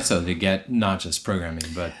that's nice, though, to get not just programming,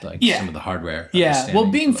 but like some of the hardware. Yeah, well,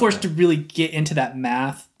 being forced to really get into that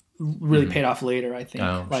math really paid off later, I think.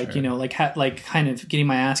 Like kind of getting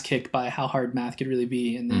my ass kicked by how hard math could really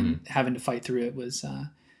be, and then having to fight through it was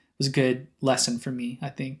a good lesson for me, I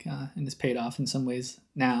think, and it's paid off in some ways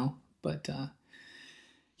now. But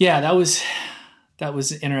that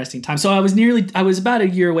was an interesting time. So I was about a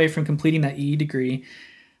year away from completing that EE degree.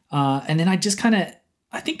 And then I just I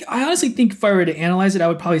honestly think if I were to analyze it, I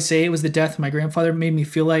would probably say it was the death of my grandfather made me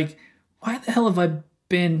feel like, why the hell have I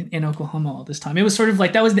been in Oklahoma all this time? It was sort of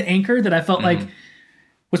like, that was the anchor that I felt like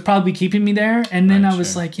was probably keeping me there. And then I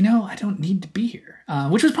was like, I don't need to be here,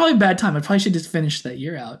 which was probably a bad time. I probably should just finish that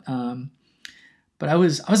year out. But I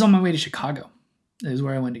was on my way to Chicago. Is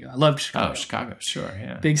where I wanted to go. I loved Chicago. Oh, Chicago, sure,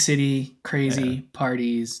 yeah. Big city, crazy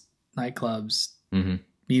parties, nightclubs,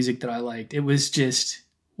 music that I liked. It was just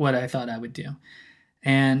what I thought I would do.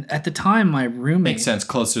 And at the time, my roommate... Makes sense,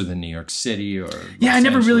 closer than New York City or I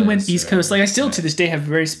never really went East Coast. Like, I still to this day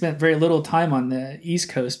have spent very little time on the East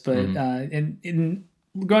Coast, but in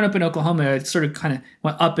growing up in Oklahoma, I sort of kind of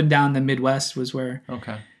went up and down the Midwest was where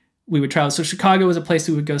we would travel. So Chicago was a place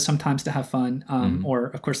we would go sometimes to have fun, or,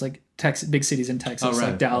 of course, like Texas, big cities in Texas,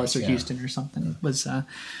 like Dallas or Houston or something, was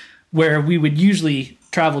where we would usually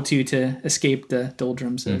travel to escape the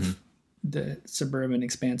doldrums of the suburban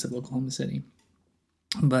expanse of Oklahoma City.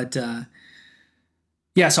 But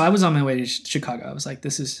yeah, so I was on my way to Chicago. I was like,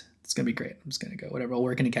 it's going to be great. I'm just going to go, whatever. I'll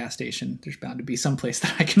work in a gas station. There's bound to be some place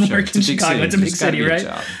that I can work in Chicago. It's a big city, right?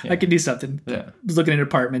 Yeah. I can do something. Yeah. I was looking at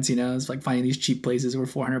apartments, it's like finding these cheap places where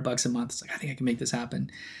 $400 a month. It's like, I think I can make this happen.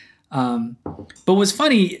 But what's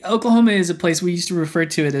funny, Oklahoma is a place we used to refer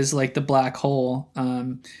to it as like the black hole.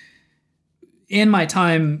 In my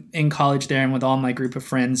time in college there and with all my group of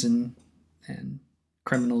friends and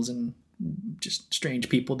criminals and just strange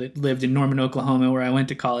people that lived in Norman, Oklahoma, where I went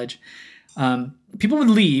to college, people would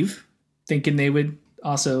leave thinking they would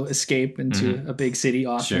also escape into a big city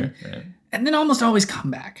often. Sure, right. And then almost always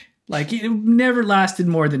come back. Like it never lasted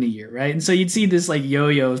more than a year, right? And so you'd see this like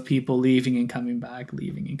yo-yo of people leaving and coming back,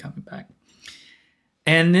 leaving and coming back.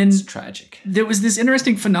 And then it's tragic. There was this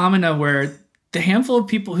interesting phenomena where the handful of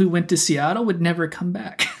people who went to Seattle would never come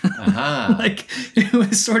back. Uh-huh. Like it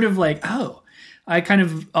was sort of like, oh, I kind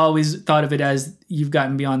of always thought of it as you've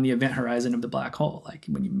gotten beyond the event horizon of the black hole. Like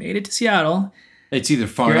when you made it to Seattle, it's either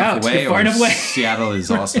far enough away or Seattle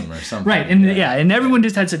is awesome or something. Right. And and everyone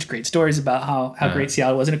just had such great stories about how great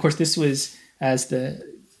Seattle was. And of course, this was as the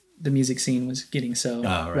music scene was getting so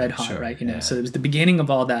red hot, right? So it was the beginning of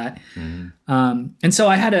all that. Mm-hmm. And so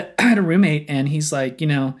I had a roommate, and he's like,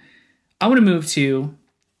 I want to move to,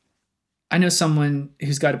 I know someone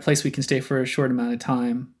who's got a place we can stay for a short amount of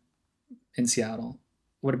time in Seattle.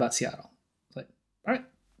 What about Seattle? Like, all right,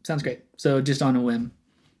 sounds great. So just on a whim,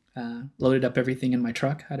 loaded up everything in my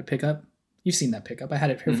truck, had a pickup. You've seen that pickup. I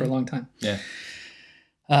had it here for a long time. Yeah.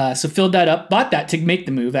 So filled that up, bought that to make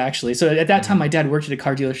the move, actually. So at that time, my dad worked at a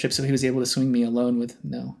car dealership, so he was able to swing me alone with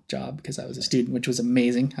no job because I was a student, which was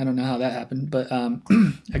amazing. I don't know how that happened, but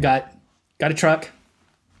I got a truck,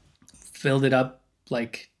 filled it up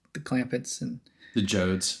like the Clampetts and the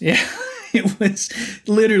Jodes. Yeah, it was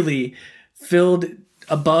literally filled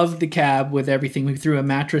above the cab with everything. We threw a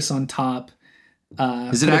mattress on top.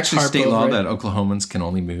 Is it actually state law that Oklahomans can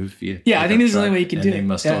only move via? Yeah, I think this is the only way you can do it. They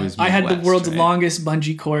must always move I had west, the world's right? longest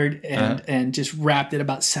bungee cord and just wrapped it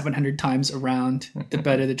about 700 times around the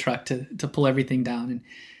bed of the truck to pull everything down.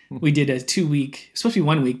 And we did a 2-week, supposed to be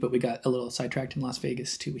 1 week, but we got a little sidetracked in Las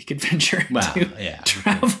Vegas 2-week adventure to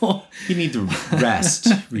travel. You need to rest,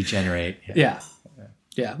 regenerate.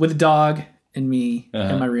 Yeah, with a dog and me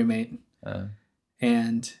and my roommate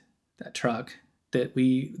and that truck.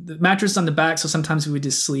 The mattress on the back, so sometimes we would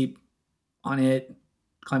just sleep on it,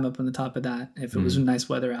 climb up on the top of that if it was nice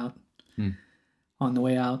weather out on the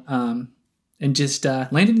way out, and just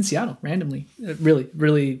landed in Seattle randomly. Really,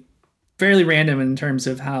 really fairly random in terms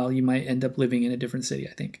of how you might end up living in a different city,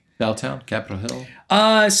 I think. Belltown, Capitol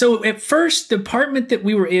Hill? So at first, the apartment that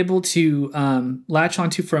we were able to latch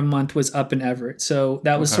onto for a month was up in Everett. So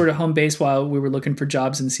that was sort of home base while we were looking for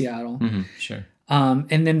jobs in Seattle. Mm-hmm, sure.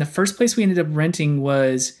 And then the first place we ended up renting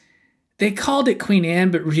was, they called it Queen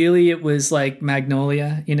Anne, but really it was like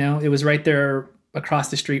Magnolia, it was right there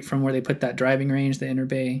across the street from where they put that driving range, the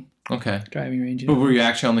Interbay driving range. But were you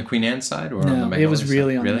actually on the Queen Anne side or on the Magnolia it was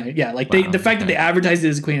really side? on the, yeah. Like the fact that they advertised it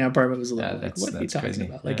as a Queen Anne apartment was a little like, what are you talking crazy.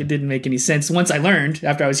 about? Like it didn't make any sense. Once I learned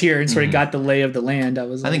after I was here and sort of got the lay of the land, I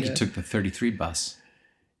was I think you took the 33 bus.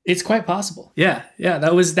 It's quite possible. Yeah.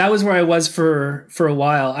 That was where I was for a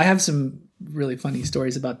while. I have some really funny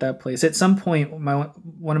stories about that place. At some point,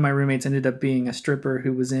 one of my roommates ended up being a stripper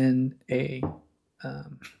who was in a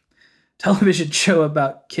television show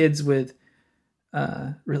about kids with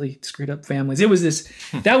really screwed up families. It was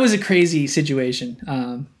that was a crazy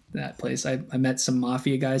situation. That place, I met some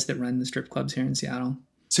mafia guys that run the strip clubs here in Seattle.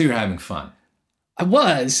 So you're having fun. I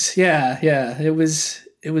was, yeah.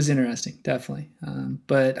 It was interesting, definitely.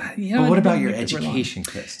 But what about your education,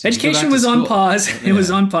 Chris? Education was on pause. It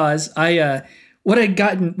was on pause. What I'd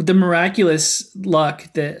gotten, the miraculous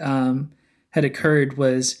luck that had occurred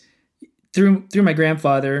was through my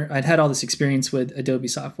grandfather. I'd had all this experience with Adobe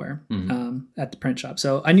software at the print shop,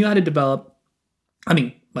 so I knew how to develop.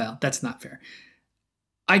 That's not fair.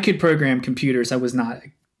 I could program computers. I was not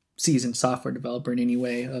a seasoned software developer in any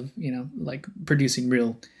way of like producing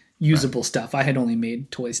real usable stuff. I had only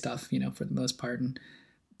made toy stuff, for the most part, and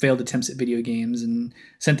failed attempts at video games and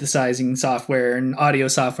synthesizing software and audio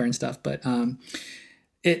software and stuff. But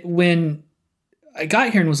when I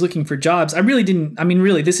got here and was looking for jobs, I really didn't.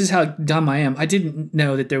 Really, this is how dumb I am. I didn't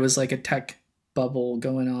know that there was like a tech bubble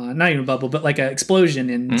going on. Not even a bubble, but like an explosion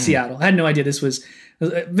in Seattle. I had no idea this was.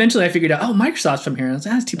 Eventually, I figured out, Microsoft's from here. And I was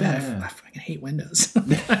like, that's too bad. I fucking hate Windows.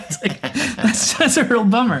 That's a real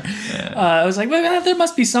bummer. Yeah. I was like, well, there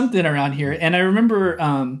must be something around here. And I remember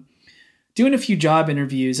doing a few job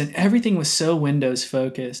interviews, and everything was so Windows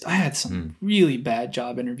focused. I had some really bad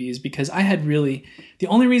job interviews because the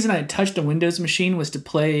only reason I had touched a Windows machine was to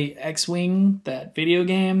play X-Wing, that video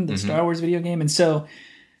game, the Star Wars video game. And so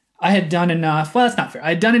I had done enough. Well, that's not fair. I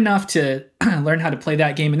had done enough to learn how to play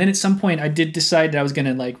that game. And then at some point I did decide that I was going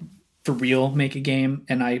to like for real make a game,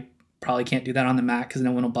 and I probably can't do that on the Mac because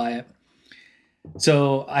no one will buy it.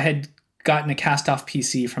 So I had gotten a cast-off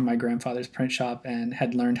PC from my grandfather's print shop and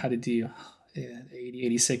had learned how to do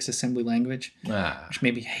 86 assembly language, which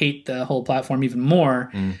made me hate the whole platform even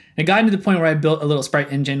more. It got into the point where I built a little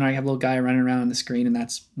sprite engine where I have a little guy running around on the screen, and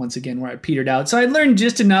that's once again where I petered out. So I learned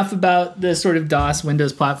just enough about the sort of DOS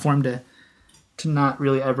Windows platform to not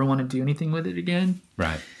really ever want to do anything with it again.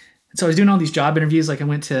 Right. So I was doing all these job interviews. Like I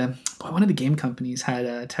went to one of the game companies had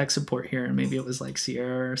a tech support here, and maybe it was like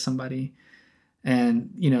Sierra or somebody. And,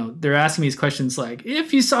 you know, they're asking me these questions like,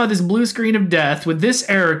 if you saw this blue screen of death with this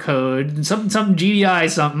error code and something GDI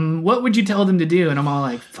something, what would you tell them to do? And I'm all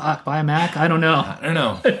like, fuck, buy a Mac? I don't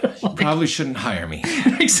know. You probably shouldn't hire me.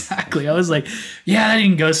 Exactly. I was like, yeah, that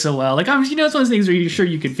didn't go so well. Like, it's one of those things where you're sure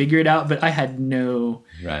you could figure it out, but I had no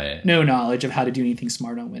knowledge of how to do anything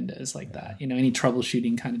smart on Windows like that. You know, any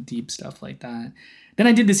troubleshooting kind of deep stuff like that. Then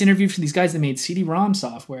I did this interview for these guys that made CD-ROM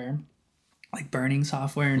software, like burning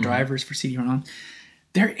software and drivers for CD-ROM.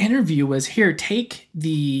 Their interview was, here, take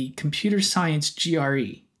the computer science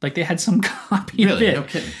GRE. Like they had some copy of it. No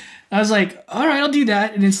kidding. I was like, all right, I'll do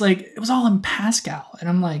that. And it's like, it was all in Pascal. And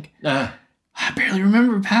I'm like, I barely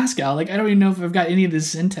remember Pascal. Like, I don't even know if I've got any of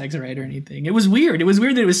this syntax right or anything. It was weird. It was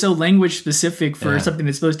weird that it was so language specific for something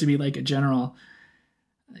that's supposed to be like a general,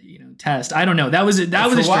 test. I don't know. That was a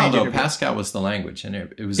strange interview. Pascal was the language, and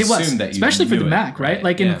it was assumed that you especially for the knew Mac, right? Right?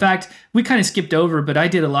 Like in fact, we kind of skipped over, but I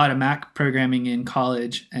did a lot of Mac programming in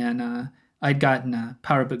college, and I'd gotten a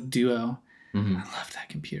PowerBook Duo. I loved that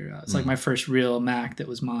computer. It was like my first real Mac that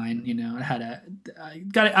was mine. You know, I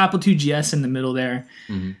got an Apple II GS in the middle there,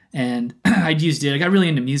 and I'd used it. I got really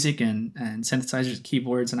into music and synthesizers and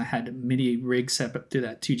keyboards, and I had a MIDI rig set up through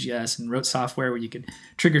that 2GS and wrote software where you could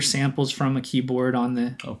trigger samples from a keyboard on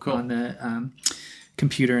the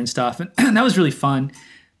computer and stuff, and that was really fun.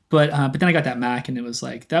 But then I got that Mac, and it was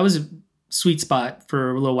like that was a sweet spot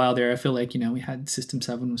for a little while there. I feel like, we had System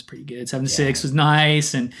 7 was pretty good. 7.6 was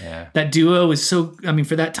nice. And that Duo was so,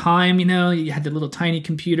 for that time, you had the little tiny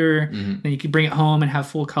computer and you could bring it home and have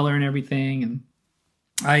full color and everything. And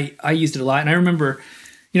I used it a lot. And I remember,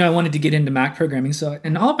 I wanted to get into Mac programming.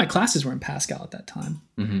 And all of my classes were in Pascal at that time.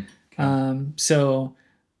 So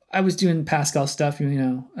I was doing Pascal stuff,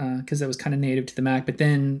 because that was kind of native to the Mac. But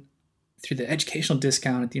then through the educational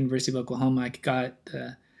discount at the University of Oklahoma, I got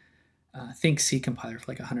the Think C compiler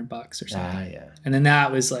for like $100 or something. And then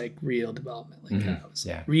that was like real development. Like I was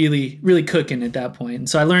really, really cooking at that point. And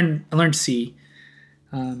so I learned C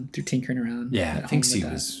through tinkering around. Yeah, Think C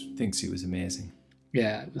was amazing.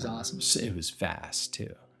 Yeah, it was awesome. It was fast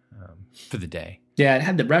too, for the day. Yeah, it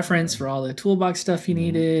had the reference for all the toolbox stuff you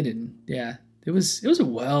needed, and it was a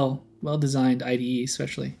well designed IDE,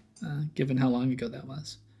 especially given how long ago that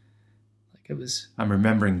was. Like it was. I'm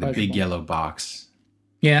remembering the big yellow box.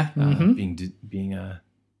 Yeah, being or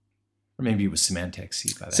maybe it was Symantec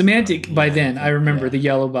C by that Semantic point. by then. I remember the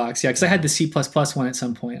yellow box. Yeah, because I had the C++ one at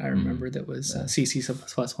some point. I remember that was C++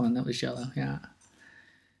 one that was yellow.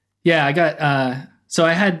 Yeah. I got so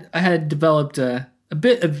I had developed a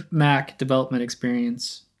bit of Mac development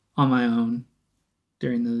experience on my own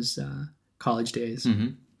during those college days,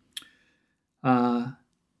 and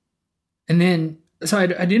then. So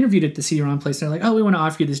I'd interviewed at the CD-ROM place, and they're like, "Oh, we want to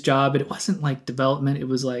offer you this job," but it wasn't like development. It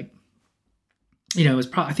was like, it was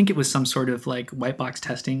I think it was some sort of like white box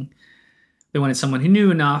testing. They wanted someone who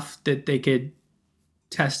knew enough that they could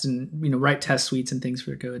test and write test suites and things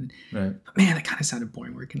for code. Right. But man, it kind of sounded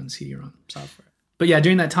boring working on CD-ROM software. But yeah,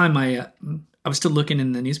 during that time, I was still looking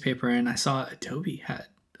in the newspaper, and I saw Adobe had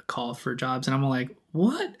a call for jobs, and I'm like,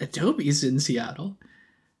 "What? Adobe's in Seattle?"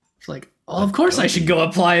 It's like, oh, of course I should go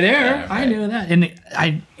apply there. Yeah, right. I knew that. And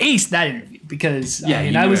I aced that interview because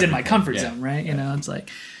I was in my comfort zone, right? It's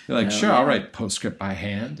like... You're like, sure, I'll write PostScript by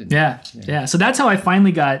hand. And, yeah. So that's how I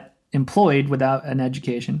finally got employed without an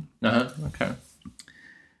education. Okay.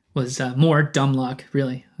 Was more dumb luck,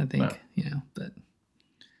 really, I think. But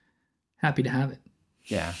happy to have it.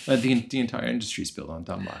 Yeah. The entire industry is built on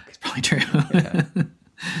dumb luck. It's probably true.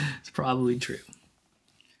 It's probably true.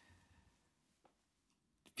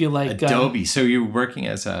 Feel like Adobe. So you're working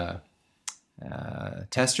as a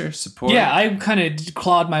tester, support? Yeah, I kind of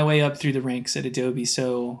clawed my way up through the ranks at Adobe.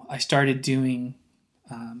 So I started doing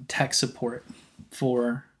tech support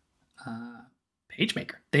for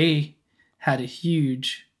PageMaker. They had a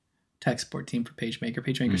huge tech support team for PageMaker.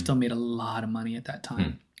 PageMaker still made a lot of money at that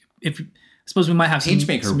time. I suppose we might have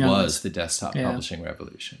PageMaker was the desktop publishing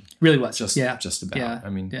revolution. Really was. Just about. Yeah. I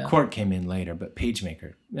mean, Quark came in later, but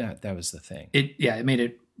PageMaker, that was the thing. It made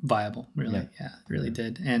it viable, really. Yeah, it really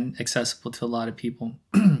did. And accessible to a lot of people.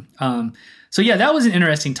 So yeah, that was an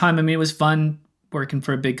interesting time. I mean, it was fun working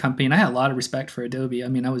for a big company, and I had a lot of respect for Adobe. I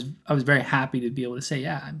mean, I was very happy to be able to say,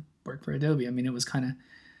 yeah, I work for Adobe. I mean, it was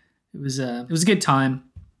a good time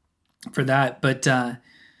for that, but I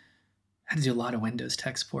had to do a lot of Windows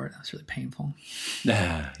tech support. That was really painful.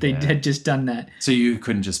 They had just done that. So you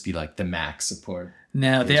couldn't just be like the Mac support.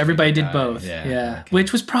 No, everybody did both. Yeah. Okay.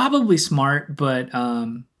 Which was probably smart, but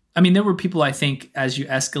I mean, there were people, I think, as you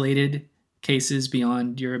escalated cases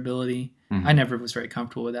beyond your ability. I never was very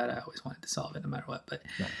comfortable with that. I always wanted to solve it no matter what. But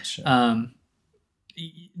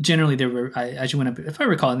generally, there were, as you went up, if I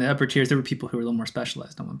recall, in the upper tiers, there were people who were a little more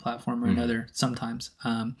specialized on one platform or another sometimes.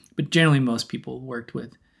 But generally, most people worked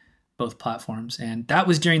with both platforms. And that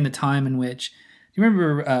was during the time in which, do you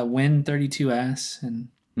remember Win32s? And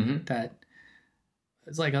that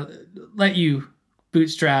it's like let you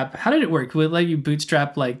bootstrap. How did it work? Would it let you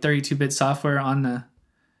bootstrap like 32-bit software on the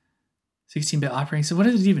 16-bit operating system? What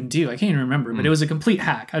did it even do? I can't even remember, but it was a complete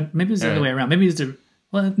hack. Maybe it was the other way around. Maybe it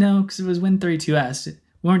was no, because it was Win32s. We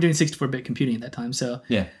weren't doing 64-bit computing at that time, so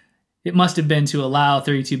it must have been to allow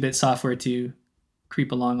 32-bit software to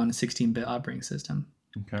creep along on a 16-bit operating system.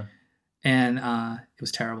 Okay. And it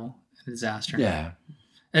was terrible, a disaster. Yeah.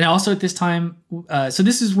 And also at this time, so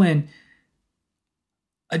this is when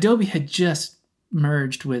Adobe had just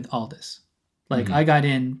merged with Aldus. Like I got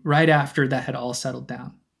in right after that had all settled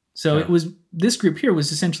down. So it was, this group here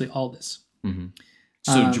was essentially Aldus.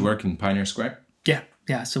 So did you work in Pioneer Square?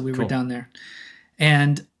 Yeah. So we were down there.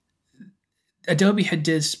 And Adobe had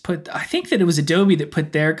just I think that it was Adobe that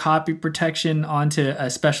put their copy protection onto a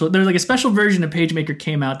special, there's like a special version of PageMaker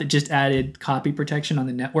came out that just added copy protection on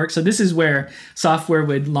the network. So this is where software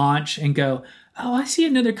would launch and go, oh, I see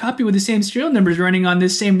another copy with the same serial numbers running on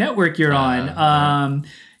this same network you're on.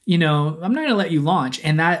 You know, I'm not going to let you launch.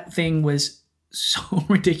 And that thing was so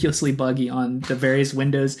ridiculously buggy on the various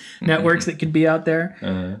Windows networks that could be out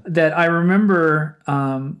there that I remember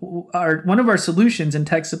one of our solutions in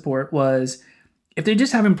tech support was, if they're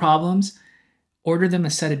just having problems, order them a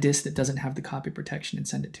set of disks that doesn't have the copy protection and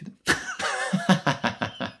send it to them.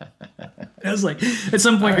 I was like, at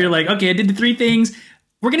some point you're like, okay, I did the 3 things.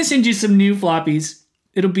 We're going to send you some new floppies.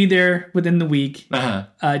 It'll be there within the week.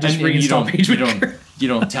 Just reinstall PageMaker. You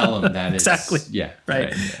don't tell them that exactly. It's... Yeah.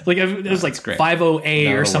 Right. Like it was like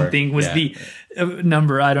 50A or something was the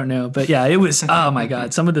number. I don't know. But yeah, it was, oh my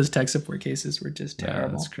God. Some of those tech support cases were just terrible. Yeah,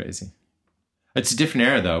 that's crazy. It's a different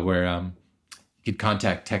era though, where you could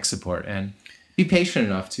contact tech support and be patient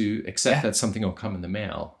enough to accept that something will come in the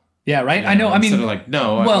mail. Yeah, right. I know. I mean, instead of like,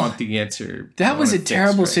 no, I want the answer. That was a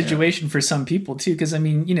terrible situation for some people too, because I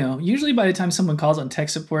mean, you know, usually by the time someone calls on tech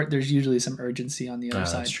support, there's usually some urgency on the other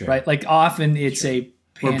side, right? Like often it's a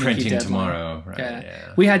we're printing deadline. Tomorrow, right?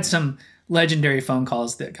 Yeah. We had some legendary phone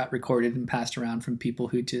calls that got recorded and passed around from people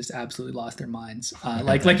who just absolutely lost their minds.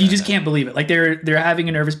 Like you just can't believe it. Like they're having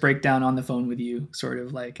a nervous breakdown on the phone with you, sort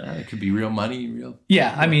of like. It could be real money, real.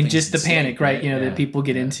 Yeah, I mean, just the panic, right? You know, that people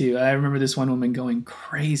get into. I remember this one woman going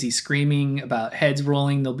crazy, screaming about heads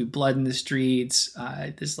rolling. There'll be blood in the streets.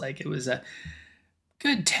 It was a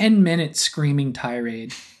good 10-minute screaming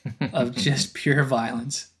tirade of just pure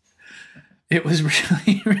violence. It was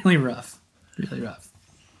really, really rough. Really rough.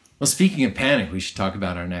 Well, speaking of panic, we should talk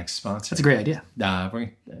about our next sponsor. That's a great idea.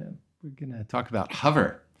 We're going to talk about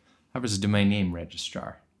Hover. Hover's a domain name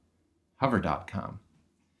registrar, hover.com.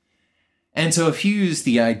 And so if you use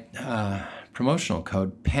the promotional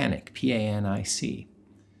code PANIC, P-A-N-I-C,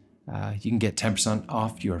 you can get 10%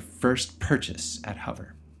 off your first purchase at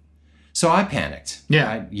Hover. So I panicked.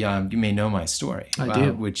 Yeah. You may know my story. I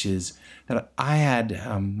do. Which is that I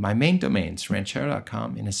had my main domains,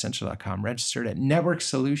 ranchero.com and essential.com, registered at Network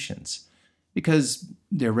Solutions because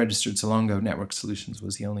they're registered so long ago. Network Solutions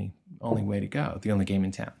was the only way to go, the only game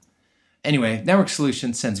in town. Anyway, Network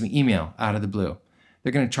Solutions sends me email out of the blue.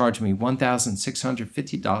 They're going to charge me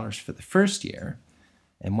 $1,650 for the first year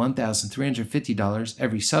and $1,350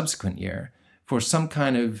 every subsequent year for some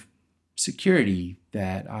kind of security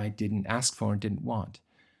that I didn't ask for and didn't want.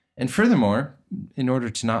 And furthermore, in order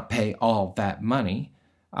to not pay all that money,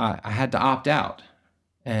 I had to opt out.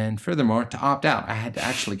 And furthermore, to opt out, I had to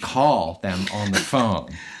actually call them on the phone.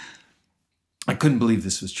 I couldn't believe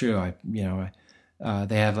this was true. They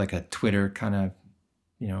have like a Twitter kind of,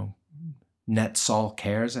 NetSol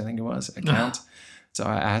Cares, I think it was, account. So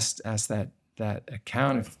I asked that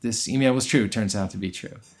account if this email was true. It turns out to be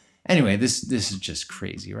true. Anyway, this is just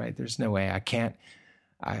crazy, right? There's no way I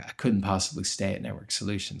couldn't possibly stay at Network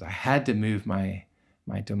Solutions. I had to move my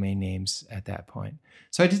domain names at that point.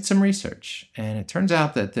 So I did some research, and it turns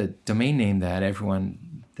out that the domain name that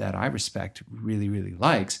everyone that I respect really, really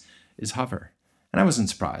likes is Hover. And I wasn't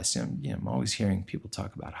surprised. I'm always hearing people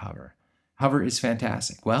talk about Hover. Hover is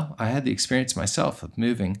fantastic. Well, I had the experience myself of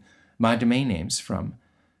moving my domain names from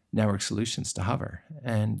Network Solutions to Hover.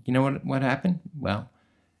 And you know what happened? Well,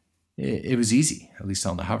 it was easy, at least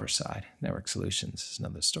on the Hover side. Network Solutions is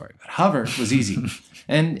another story. But Hover was easy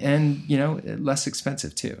and less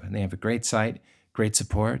expensive too. And they have a great site, great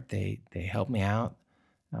support. They help me out.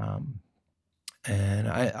 And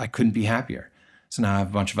I couldn't be happier. So now I have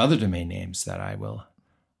a bunch of other domain names that I will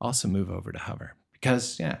also move over to Hover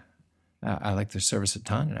because, I like their service a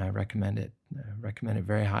ton, and I recommend it.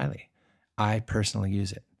 Very highly. I personally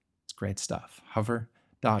use it. It's great stuff.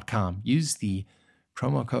 Hover.com. Use the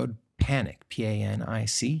promo code PANIC,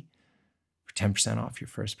 PANIC, for 10% off your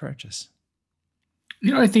first purchase.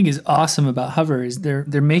 You know what I think is awesome about Hover is they're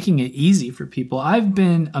making it easy for people. I've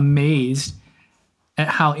been amazed at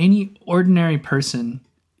how any ordinary person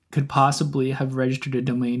could possibly have registered a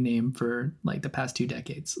domain name for like the past 2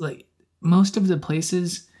 decades. Like most of the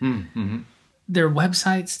places, their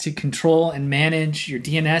websites to control and manage your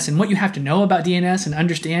DNS and what you have to know about DNS and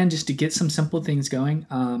understand just to get some simple things going.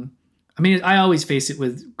 I always face it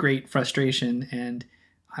with great frustration, and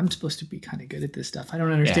I'm supposed to be kind of good at this stuff. I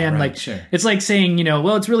don't understand. Yeah, right, sure. It's like saying,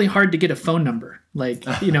 it's really hard to get a phone number. Like,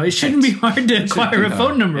 it shouldn't be hard to acquire a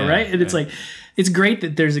phone number, right? And it's like, it's great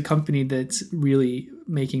that there's a company that's really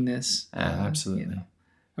making this absolutely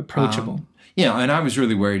approachable. And I was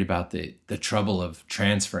really worried about the trouble of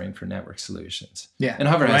transferring for Network Solutions. Yeah. And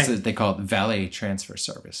Hover has they call it valet transfer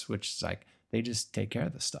service, which is like they just take care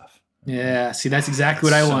of the stuff. Yeah, see, that's exactly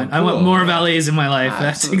what I want. Cool. I want more valets in my life.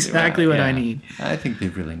 Absolutely, that's exactly what I need. I think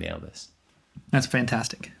they've really nailed this. That's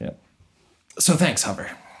fantastic. Yeah. So thanks, Hover.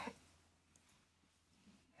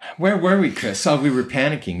 Where were we, Chris? Oh, we were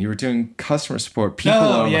panicking. You were doing customer support. People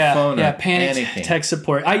on the phone are panicking. Tech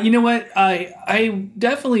support. You know what? I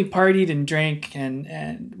definitely partied and drank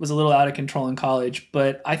and was a little out of control in college,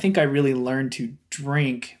 but I think I really learned to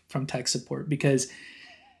drink from tech support because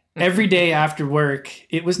every day after work,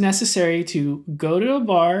 it was necessary to go to a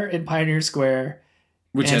bar in Pioneer Square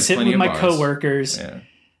and sit with my coworkers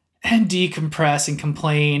and decompress and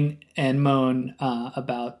complain and moan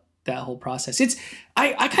about that whole process.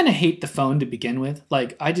 I kind of hate the phone to begin with.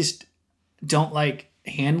 Like, I just don't like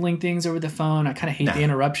handling things over the phone. I kind of hate the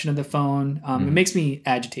interruption of the phone. It makes me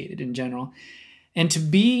agitated in general. And to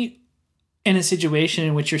be in a situation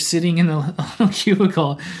in which you're sitting in a little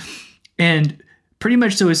cubicle and pretty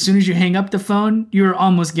much so as soon as you hang up the phone, you're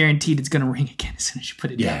almost guaranteed it's going to ring again as soon as you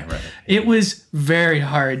put it down. Right. It was very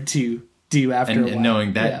hard to do after a while. And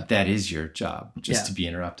knowing that that is your job, just to be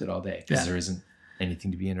interrupted all day because there isn't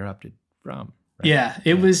anything to be interrupted from. Right? Yeah,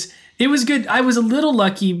 it was good. I was a little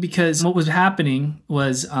lucky because what was happening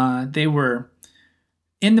was they were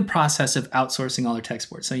in the process of outsourcing all their tech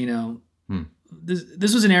support. So,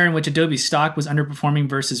 this was an era in which Adobe stock was underperforming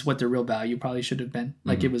versus what their real value probably should have been.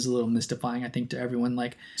 Like it was a little mystifying, I think, to everyone.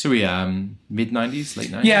 Like, so we mid-90s,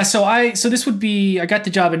 late 90s? Yeah, so this would be, I got the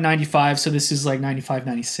job in 95, so this is like 95,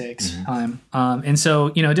 96 time. And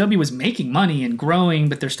so, Adobe was making money and growing,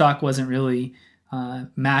 but their stock wasn't really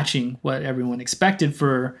matching what everyone expected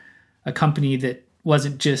for a company that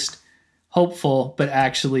wasn't just hopeful, but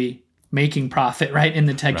actually making profit, right, in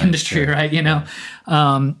the tech industry, sure. Right,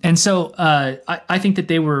 and so I think that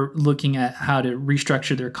they were looking at how to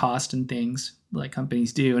restructure their cost and things like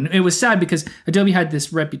companies do, and it was sad because Adobe had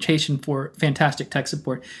this reputation for fantastic tech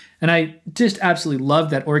support, and I just absolutely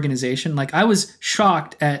loved that organization. Like, I was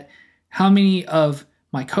shocked at how many of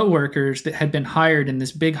my coworkers that had been hired in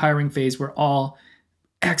this big hiring phase were all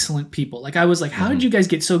excellent people. Like, I was like, how did you guys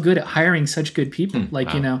get so good at hiring such good people?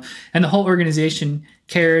 And the whole organization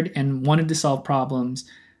cared and wanted to solve problems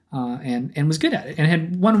and was good at it and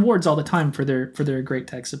had won awards all the time for their great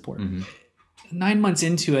tech support. 9 months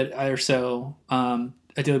into it or so,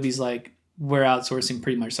 Adobe's like, we're outsourcing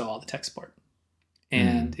pretty much all the tech support.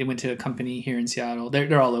 And it went to a company here in Seattle.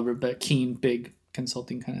 They're all over, but Keen, big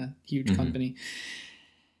consulting kind of huge company.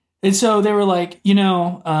 And so they were like,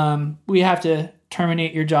 we have to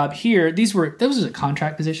terminate your job here. This was a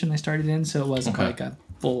contract position I started in, so it wasn't like a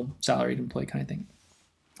full salaried employee kind of thing.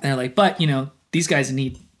 And they're like, but these guys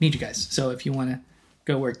need you guys. So if you want to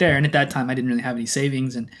go work there. And at that time I didn't really have any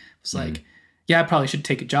savings and was like, I probably should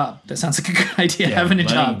take a job. That sounds like a good idea, having a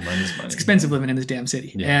job. Money. It's expensive living in this damn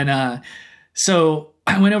city. Yeah. And so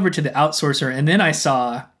I went over to the outsourcer, and then I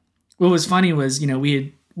saw what was funny was,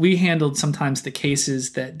 we we handled sometimes the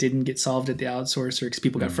cases that didn't get solved at the outsourcer because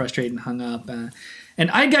people got frustrated and hung up.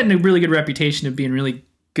 And I'd gotten a really good reputation of being really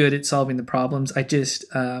good at solving the problems. I just,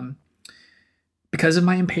 because of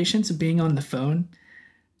my impatience of being on the phone,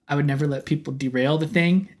 I would never let people derail the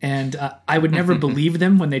thing. And I would never believe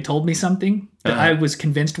them when they told me something that I was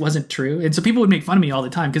convinced wasn't true. And so people would make fun of me all the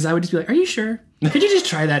time because I would just be like, are you sure? Could you just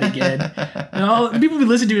try that again? And people would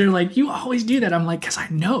listen to it and they're like, you always do that. I'm like, because I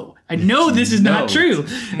know this is not true.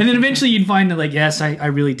 And then eventually you'd find that like, yes, I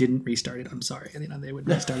really didn't restart it. I'm sorry. And, they would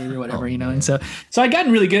restart it or whatever, And so I'd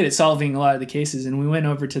gotten really good at solving a lot of the cases. And we went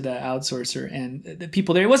over to the outsourcer, and the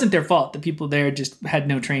people there, it wasn't their fault. The people there just had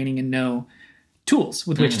no training and no tools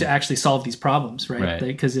with which to actually solve these problems, right?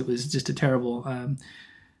 Because it was just a terrible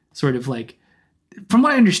sort of like, from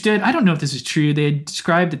what I understood, I don't know if this is true, they had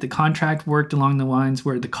described that the contract worked along the lines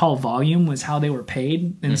where the call volume was how they were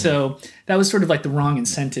paid. And so that was sort of like the wrong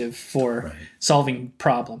incentive for solving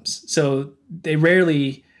problems. So they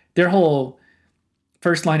rarely, their whole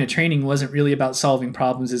first line of training wasn't really about solving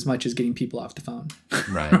problems as much as getting people off the phone.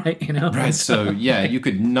 Right. Right. So you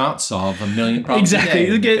could not solve a million problems. Exactly.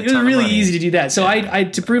 It was really easy to do that. So I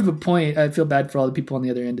to prove a point, I feel bad for all the people on the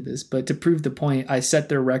other end of this, but to prove the point, I set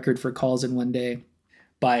their record for calls in one day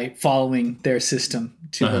by following their system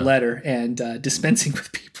to the letter and dispensing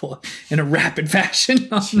with people in a rapid fashion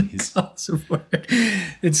on the call support.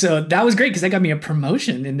 And so that was great because that got me a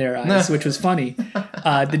promotion in their eyes, which was funny.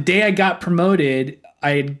 The day I got promoted,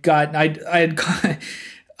 I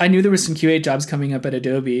knew there was some QA jobs coming up at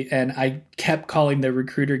Adobe, and I kept calling the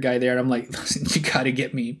recruiter guy there, and I'm like, listen, you got to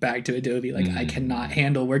get me back to Adobe. Like, I cannot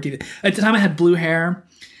handle working. At the time, I had blue hair,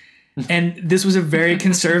 and this was a very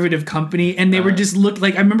conservative company, and they were just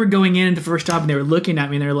I remember going in the first job, and they were looking at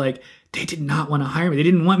me, and they're like, they did not want to hire me. They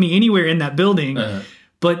didn't want me anywhere in that building.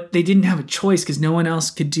 But they didn't have a choice because no one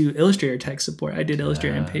else could do Illustrator tech support. I did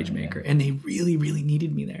Illustrator and PageMaker, and they really, really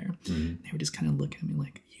needed me there. They were just kind of looking at me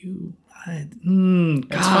like, you, God.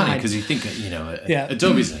 It's funny because you think,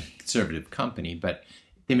 Adobe's a conservative company, but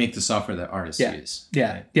they make the software that artists use.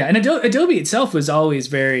 Yeah. And Adobe itself was always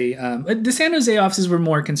very, the San Jose offices were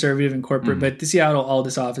more conservative and corporate, but the Seattle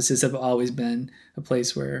Aldous offices have always been a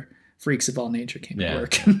place where freaks of all nature came to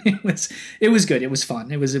work. It was good. It was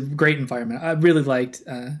fun. It was a great environment. I really liked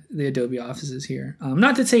the Adobe offices here.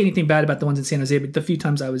 Not to say anything bad about the ones in San Jose, but the few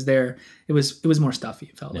times I was there, it was more stuffy.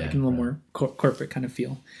 It felt like and a little more corporate kind of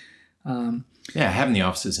feel. Having the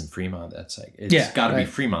offices in Fremont, that's like it's got to be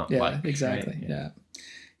Fremont-like. Yeah, exactly. Right?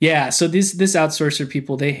 Yeah. So this outsourcer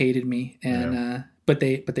people, they hated me, and but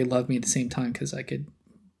they loved me at the same time because I could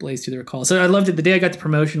blaze through their calls. So I loved it. The day I got the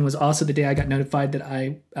promotion was also the day I got notified that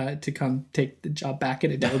I to come take the job back at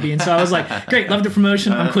Adobe. And so I was like, great, love the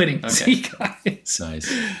promotion. I'm quitting. Okay. See you guys.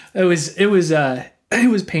 Nice. It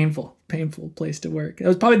was painful place to work. It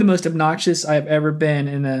was probably the most obnoxious I've ever been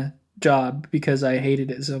in a job because I hated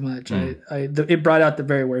it so much. It brought out the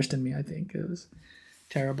very worst in me. I think it was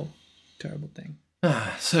terrible thing.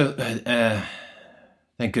 So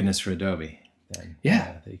thank goodness for Adobe. Then.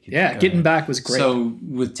 Getting back was great. So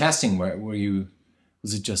with testing,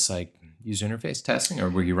 was it just like user interface testing, or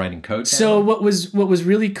were you writing code? So what was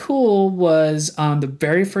really cool was the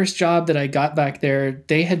very first job that I got back there,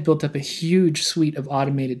 they had built up a huge suite of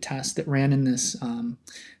automated tests that ran in this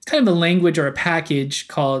it's kind of a language or a package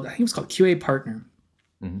called, I think it was called QA Partner.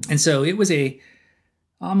 And so it was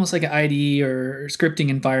almost like an IDE or scripting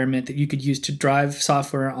environment that you could use to drive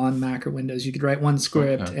software on Mac or Windows. You could write one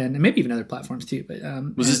script and maybe even other platforms too. But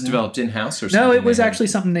was this developed in-house or something? No, it was actually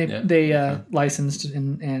something they licensed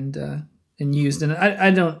and used. And I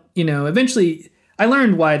don't, eventually I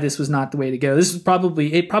learned why this was not the way to go. This was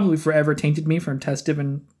probably forever tainted me from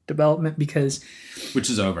test-driven development because... Which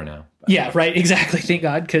is over now. Yeah, right. Exactly. Thank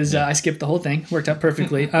God, because I skipped the whole thing. Worked out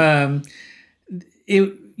perfectly.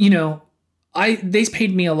 They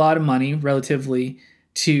paid me a lot of money relatively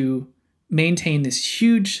to maintain this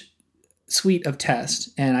huge suite of tests,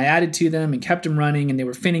 and I added to them and kept them running, and they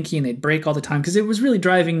were finicky and they'd break all the time because it was really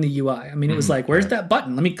driving the UI. I mean, it was like, where's that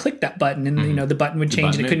button? Let me click that button, and the button would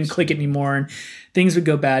change and I couldn't click it anymore, and things would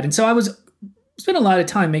go bad. And so I spent a lot of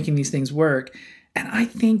time making these things work, and I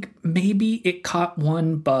think maybe it caught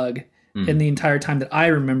one bug in the entire time that I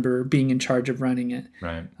remember being in charge of running it.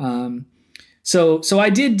 Right. So I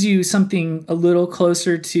did do something a little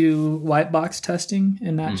closer to white box testing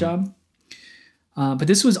in that job. But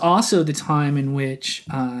this was also the time in which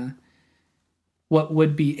what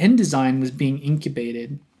would be InDesign was being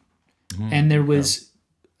incubated. And there was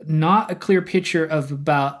not a clear picture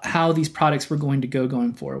about how these products were going to go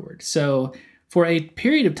going forward. So for a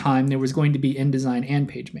period of time, there was going to be InDesign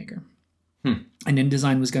and PageMaker. And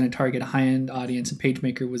InDesign was going to target a high-end audience, and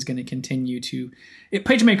PageMaker was going to continue to...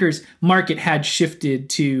 PageMaker's market had shifted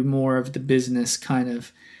to more of the business kind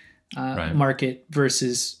of market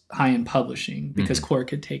versus high-end publishing, because Quark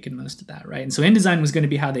had taken most of that, right? And so InDesign was going to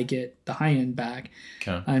be how they get the high-end back.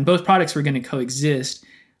 Okay. And both products were going to coexist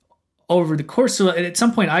over the course. So at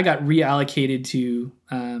some point, I got reallocated to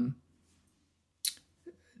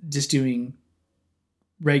just doing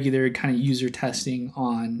regular kind of user testing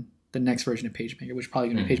on the next version of PageMaker, which is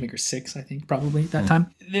probably going to be PageMaker 6, I think, probably at that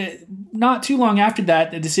time. Not too long after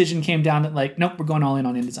that, the decision came down that like, nope, we're going all in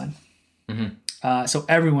on InDesign. So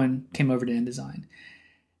everyone came over to InDesign.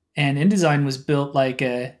 And InDesign was built like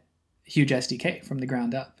a huge SDK from the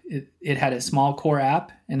ground up. It had a small core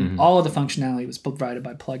app, and all of the functionality was provided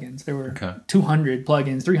by plugins. There were 200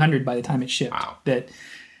 plugins, 300 by the time it shipped that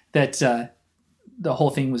the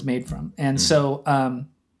whole thing was made from. And so...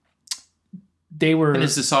 they were. And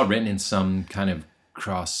is this all written in some kind of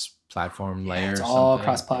cross-platform layer? It's or all something?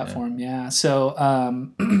 cross-platform, yeah. So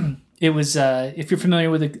it was, if you're familiar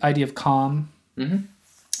with the idea of COM,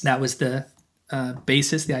 that was the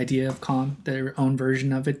basis, the idea of COM, their own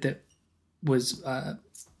version of it that was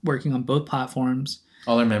working on both platforms.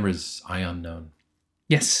 All I remember is ION.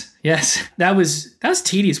 Yes. That was a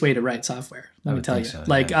tedious way to write software. Let me tell you. So,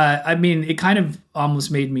 I mean, it kind of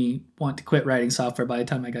almost made me want to quit writing software by the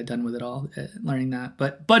time I got done with it all, learning that.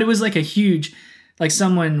 But it was like a huge, like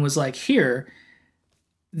someone was like, here,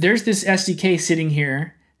 there's this SDK sitting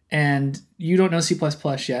here, and you don't know C++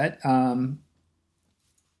 yet. No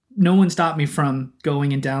one stopped me from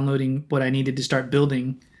going and downloading what I needed to start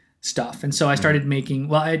building stuff. And so I started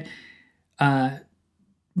making, I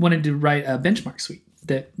wanted to write a benchmark suite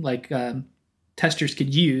that like testers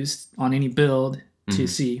could use on any build to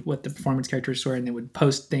see what the performance characteristics were, and they would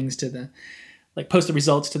post things to post the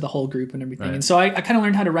results to the whole group and everything. Right. And so I kind of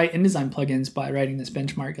learned how to write InDesign plugins by writing this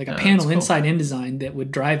benchmark, like a panel inside InDesign that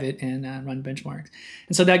would drive it and run benchmarks.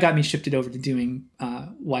 And so that got me shifted over to doing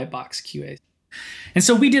white box QA. And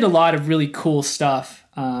so we did a lot of really cool stuff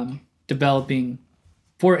developing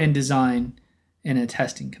for InDesign in a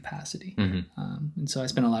testing capacity. And so I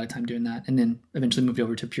spent a lot of time doing that, and then eventually moved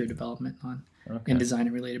over to pure development on InDesign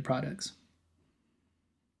and related products.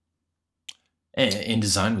 And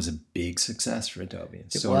InDesign was a big success for Adobe.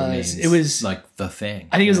 It was like the thing.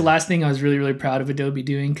 I think it was the last thing I was really, really proud of Adobe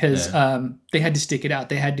doing, because they had to stick it out.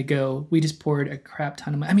 They had to go, we just poured a crap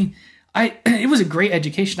ton of money. I mean, it was a great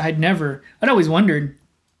education. I'd always wondered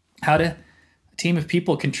how to... team of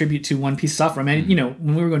people contribute to one piece of software. I mean,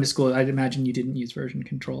 when we were going to school, I'd imagine you didn't use version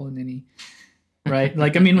control in any, right?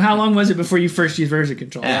 Like, I mean, how long was it before you first used version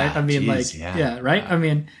control, right? I mean, right? I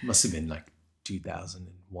mean... must have been like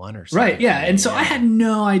 2001 or something. Right, yeah. And so I had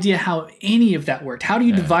no idea how any of that worked. How do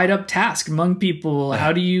you divide up tasks among people?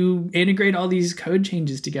 How do you integrate all these code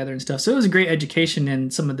changes together and stuff? So it was a great education in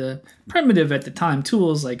some of the primitive at the time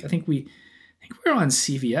tools. Like, I think we were on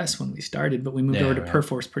CVS when we started, but we moved over to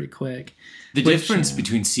Perforce pretty quick. The difference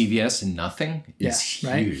between CVS and nothing is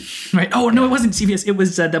huge. Right. Oh, no, it wasn't CVS. It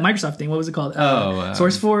was the Microsoft thing. What was it called?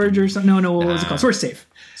 SourceForge or something? No, what was it called? SourceSafe.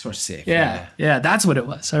 SourceSafe. Yeah, that's what it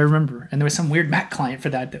was. I remember. And there was some weird Mac client for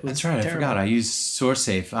that was That's right. Terrible. I forgot. I used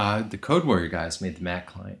SourceSafe. The Code Warrior guys made the Mac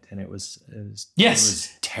client, and it was terrible.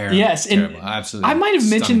 Yes, terrible. Absolutely. I might have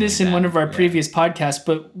mentioned this in one of our previous podcasts,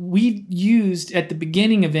 but we used, at the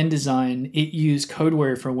beginning of InDesign, it used Code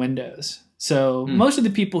Warrior for Windows. So most of the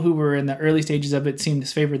people who were in the early stages of it seemed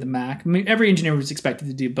to favor the Mac. I mean, every engineer was expected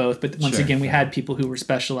to do both, but once again, we had people who were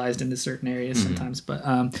specialized into certain areas sometimes. But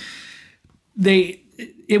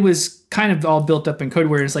it was kind of all built up in Code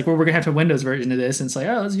Warrior. It's like, well, we're going to have a Windows version of this. And it's like,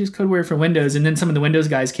 oh, let's use Code Warrior for Windows. And then some of the Windows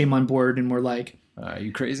guys came on board and were like, are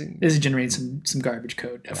you crazy? This is generating some garbage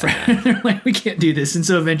code. They're like, we can't do this. And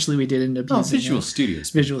so eventually we did end up using Visual Studio is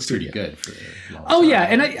pretty good for a long time. Yeah.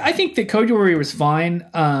 And I think that Code Warrior was fine.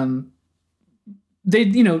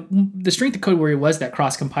 The strength of Code Warrior was that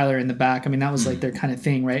cross compiler in the back. I mean, that was like their kind of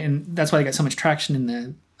thing, right? And that's why they got so much traction in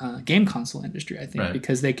the game console industry, I think,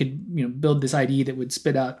 because they could build this IDE that would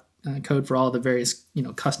spit out code for all the various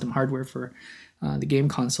custom hardware for the game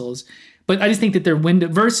consoles. But I just think that their window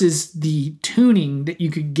versus the tuning that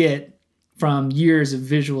you could get from years of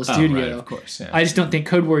Visual Studio. Of course, yeah. I just don't think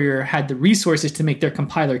Code Warrior had the resources to make their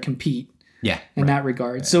compiler compete. In that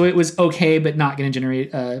regard. So it was okay, but not going to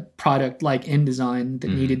generate a product like InDesign that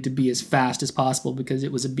needed to be as fast as possible because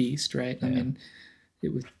it was a beast, right? I mean,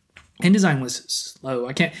 InDesign was slow.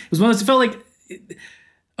 It was one of those, it felt like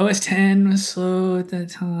OS 10 was slow at that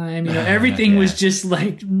time. Everything was just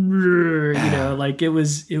like, like it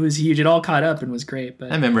was huge. It all caught up and was great.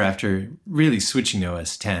 But I remember after really switching to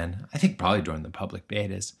OS 10, I think probably during the public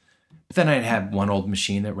betas, But then I'd have one old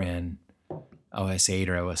machine that ran OS 8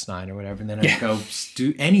 or OS 9 or whatever, and then I'd go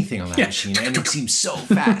do anything on that machine, and it seemed so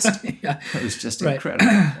fast. It was just incredible.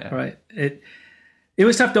 Right. It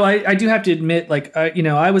was tough, though. I do have to admit, like,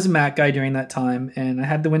 I was a Mac guy during that time, and I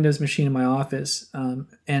had the Windows machine in my office,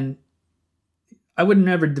 and I would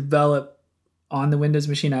never develop on the Windows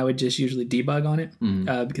machine. I would just usually debug on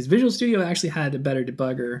it because Visual Studio actually had a better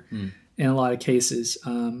debugger in a lot of cases.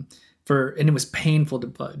 And it was painful to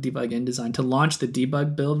debug InDesign. To launch the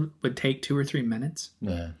debug build would take 2 or 3 minutes.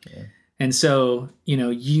 Yeah. And so,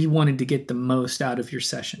 you wanted to get the most out of your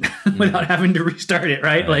session without having to restart it,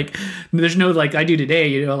 right? Like, there's no, like I do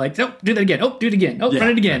today, like, oh, do that again. Oh, do it again. Oh, run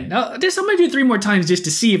it again. Oh, I'm going to do it 3 more times just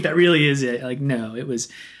to see if that really is it. Like, no, it was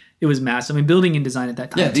massive. I mean, building InDesign at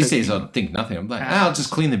that time. Yeah, these days I'll think nothing. I'm like, I'll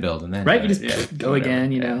just clean the build and then. Right? You just go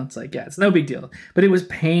again, It's like, it's no big deal. But it was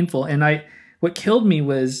painful. And what killed me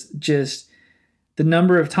was just the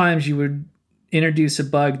number of times you would introduce a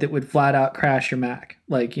bug that would flat out crash your Mac.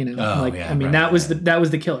 Like, that was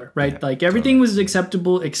the killer, right? Yeah, like everything was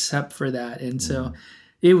acceptable except for that. And so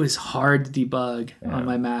it was hard to debug on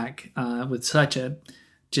my Mac with such a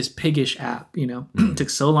just piggish app, It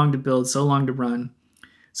took so long to build, so long to run.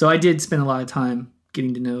 So I did spend a lot of time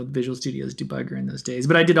getting to know Visual Studio's debugger in those days.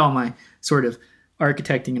 But I did all my sort of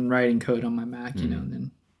architecting and writing code on my Mac, and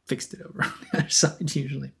then fixed it over on the other side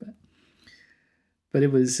usually. But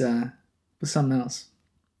it was something else.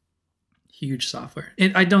 Huge software.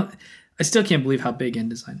 And I still can't believe how big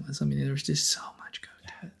InDesign was. I mean, there was just so much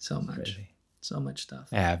code, so much stuff.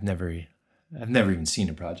 Yeah, I've never even seen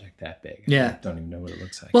a project that big. Yeah, I don't even know what it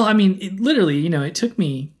looks like. Well, I mean, it literally, it took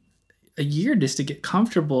me a year just to get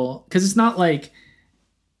comfortable because it's not like,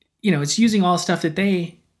 it's using all stuff that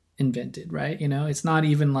they invented, right? It's not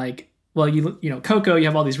even like, well, Cocoa, you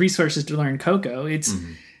have all these resources to learn Cocoa. It's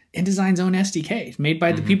InDesign's own SDK made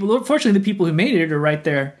by the people. Fortunately, the people who made it are right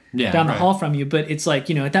there down the hall from you. But it's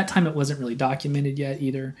like, at that time it wasn't really documented yet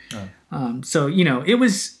either. So, it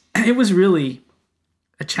was really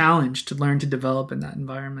a challenge to learn to develop in that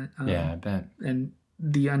environment. I bet. And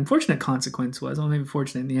the unfortunate consequence was, well, maybe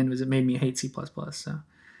fortunate in the end, was it made me hate C++. So,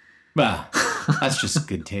 well, that's just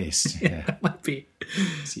good taste. Yeah, it might be.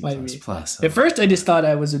 C++. At first, I just thought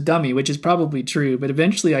I was a dummy, which is probably true. But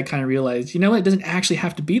eventually, I kind of realized, it doesn't actually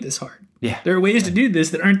have to be this hard. Yeah, there are ways to do this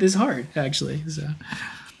that aren't this hard, actually. So,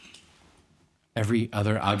 every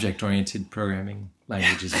other object-oriented programming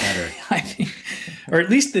language is better. I think, or at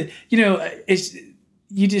least it's.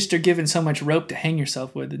 You just are given so much rope to hang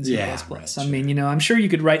yourself with in C++. Right, I mean, I'm sure you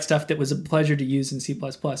could write stuff that was a pleasure to use in C++,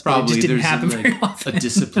 but it just didn't happen very often. A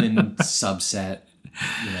discipline subset,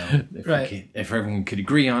 if everyone could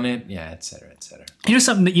agree on it, et cetera, et cetera.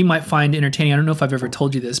 Something that you might find entertaining. I don't know if I've ever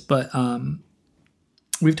told you this, but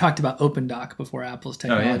we've talked about OpenDoc before, Apple's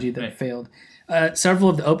technology that failed. Several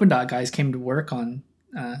of the OpenDoc guys came to work on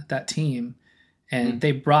that team. And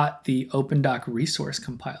they brought the OpenDoc resource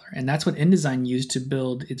compiler. And that's what InDesign used to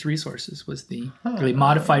build its resources, was the really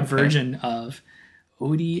modified version of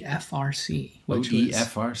ODFRC.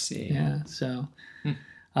 ODFRC. So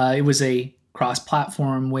it was a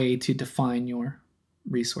cross-platform way to define your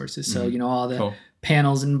resources. So, all the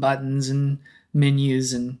panels and buttons and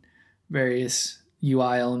menus and various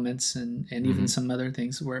UI elements and even some other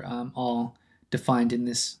things were all defined in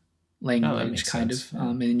this language kind of,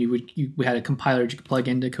 and we had a compiler you could plug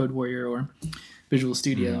into CodeWarrior or Visual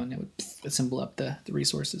Studio, and it would assemble up the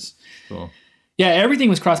resources. Cool. Yeah, everything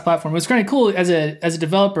was cross-platform. It was kind of cool as a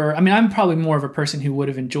developer. I mean, I'm probably more of a person who would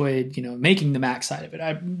have enjoyed, making the Mac side of it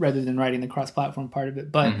rather than writing the cross-platform part of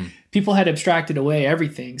it. But people had abstracted away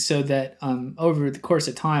everything so that over the course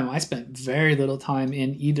of time, I spent very little time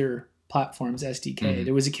in either platform's SDK.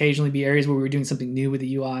 There was occasionally be areas where we were doing something new with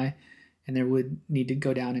the UI, and there would need to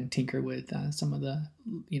go down and tinker with some of the,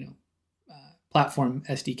 platform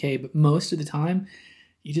SDK. But most of the time,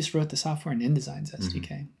 you just wrote the software in InDesign's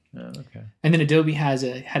SDK. Oh, okay. And then Adobe had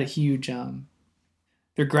a huge,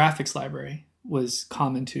 their graphics library was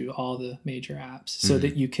common to all the major apps, so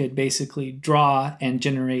that you could basically draw and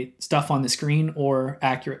generate stuff on the screen or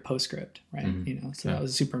accurate PostScript, right? So that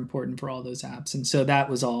was super important for all those apps. And so that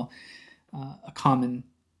was all a common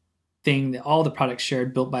thing that all the products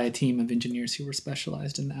shared, built by a team of engineers who were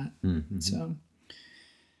specialized in that. So,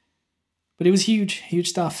 but it was huge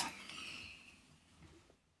stuff.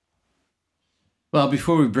 Well,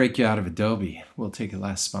 before we break you out of Adobe, we'll take a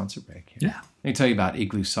last sponsor break here. Yeah. Let me tell you about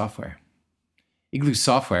Igloo Software. Igloo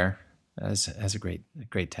Software has a great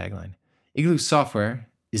tagline. Igloo Software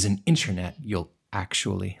is an intranet you'll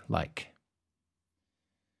actually like.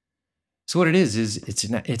 So what it is it's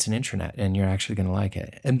an intranet, and you're actually going to like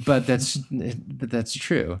it. But that's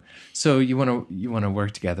true. So you want to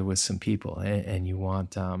work together with some people, and you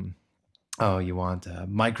want micro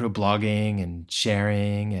blogging and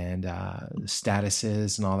sharing and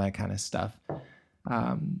statuses and all that kind of stuff.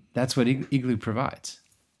 That's what Igloo provides,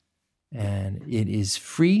 and it is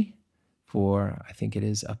free for, I think it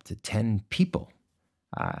is up to 10 people,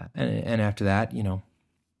 and after that, you can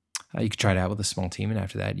try it out with a small team, and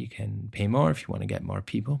after that, you can pay more if you want to get more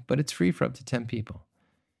people. But it's free for up to 10 people.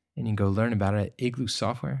 And you can go learn about it at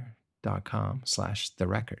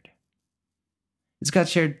igloosoftware.com/therecord. It's got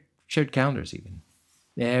shared calendars even.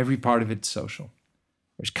 Every part of it's social.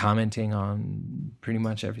 There's commenting on pretty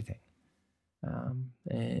much everything.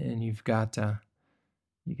 And you got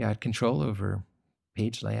control over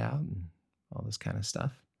page layout and all this kind of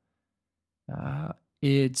stuff.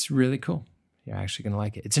 It's really cool. You're actually going to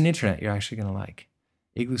like it. It's an intranet you're actually going to like.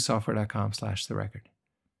 igloosoftware.com/therecord.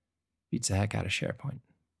 Beats the heck out of SharePoint.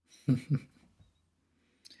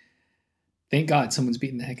 Thank God someone's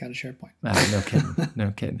beating the heck out of SharePoint. No kidding.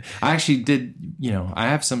 No kidding. I actually did, I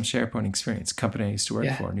have some SharePoint experience. Company I used to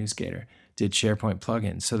work for, Newsgator, did SharePoint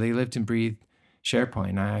plugins. So they lived and breathed SharePoint,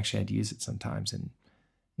 and I actually had to use it sometimes. And,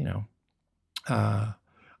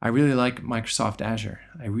 I really like Microsoft Azure.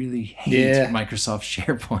 I really hate Microsoft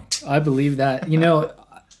SharePoint. I believe that.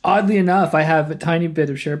 Oddly enough, I have a tiny bit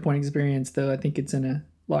of SharePoint experience, though I think it's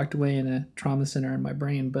locked away in a trauma center in my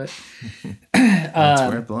brain. But that's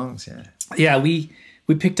where it belongs. Yeah. Yeah, we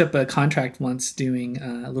picked up a contract once doing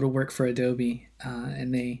a little work for Adobe,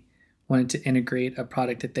 and they wanted to integrate a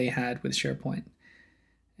product that they had with SharePoint,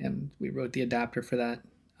 and we wrote the adapter for that.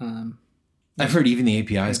 I've heard even the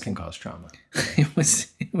APIs can cause trauma. It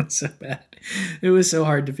was so bad. It was so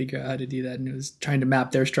hard to figure out how to do that, and it was trying to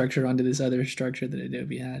map their structure onto this other structure that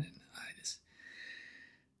Adobe had. And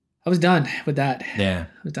I was done with that. Yeah,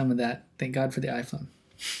 I was done with that. Thank God for the iPhone.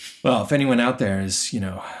 Well, if anyone out there is,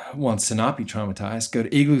 wants to not be traumatized, go to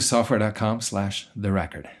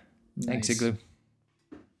igloosoftware.com/therecord. Nice. Thanks, Igloo.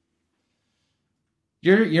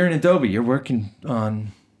 You're in Adobe. You're working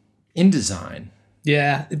on InDesign.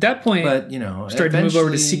 Yeah, at that point, but started to move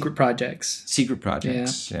over to secret projects. Secret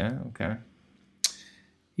projects, yeah, okay.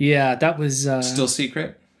 Yeah, that was still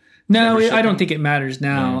secret. No, I don't think it matters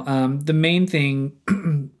now. Yeah. The main thing,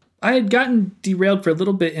 I had gotten derailed for a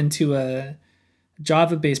little bit into a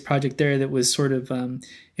Java-based project there that was sort of,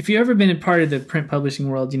 if you've ever been a part of the print publishing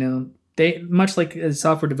world, they, much like as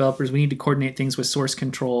software developers, we need to coordinate things with source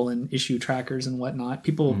control and issue trackers and whatnot.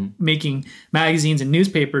 People making magazines and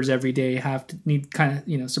newspapers every day need kind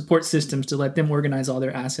of, support systems to let them organize all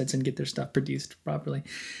their assets and get their stuff produced properly.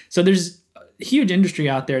 So there's a huge industry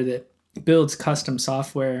out there that builds custom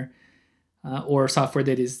software or software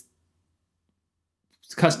that is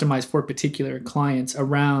customized for particular clients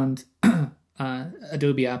around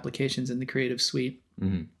Adobe applications in the Creative Suite.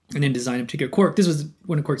 Mm-hmm. And InDesign in particular. Quark, this was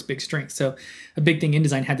one of Quark's big strengths. So a big thing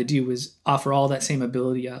InDesign had to do was offer all that same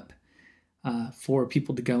ability up for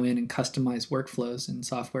people to go in and customize workflows and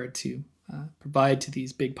software to provide to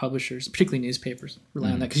these big publishers, particularly newspapers,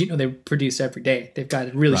 rely on that because they produce every day. They've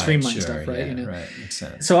got to really streamline stuff, right? Yeah, right, makes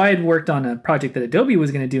sense. So I had worked on a project that Adobe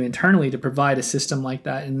was going to do internally to provide a system like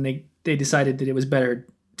that, and they decided that it was better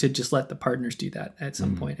to just let the partners do that at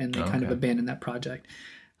some point, and they kind of abandoned that project.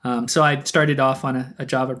 So I started off on a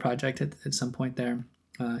Java project at some point there,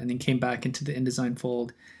 and then came back into the InDesign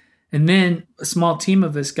fold. And then a small team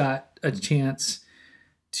of us got a chance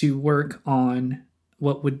to work on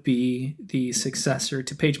what would be the successor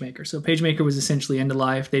to PageMaker. So PageMaker was essentially end of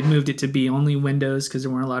life. They'd moved it to be only Windows because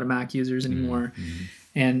there weren't a lot of Mac users anymore. Mm-hmm.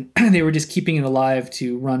 And they were just keeping it alive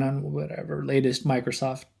to run on whatever latest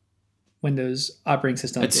Microsoft Windows operating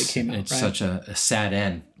system that came out. It's such a sad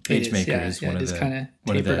end. PageMaker is one of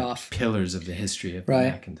the pillars of the history of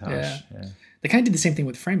Macintosh. Yeah. Yeah. They kind of did the same thing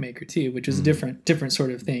with FrameMaker too, which was a different sort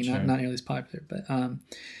of thing, not nearly as popular. But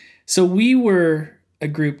so we were a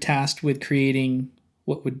group tasked with creating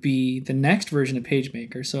what would be the next version of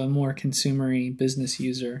PageMaker, so a more consumery business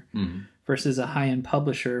user versus a high-end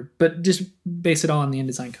publisher, but just base it all on the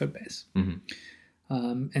InDesign code base.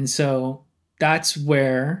 Mm-hmm. And so that's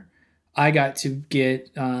where I got to get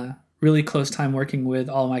really close time working with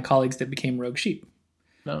all my colleagues that became Rogue Sheep.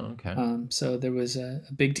 Oh, okay. So there was a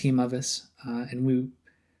big team of us, and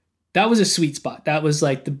that was a sweet spot. That was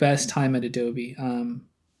like the best time at Adobe.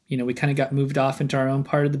 We kind of got moved off into our own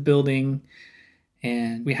part of the building,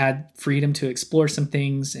 and we had freedom to explore some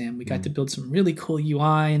things, and we got to build some really cool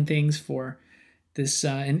UI and things for this,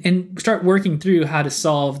 and start working through how to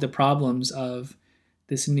solve the problems of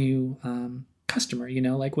this new customer.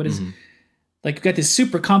 Like what is like we've got this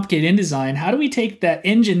super complicated InDesign. How do we take that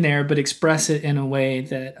engine there, but express it in a way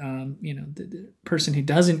that, the person who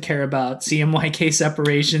doesn't care about CMYK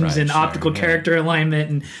separations and optical character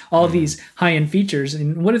alignment and all these high-end features,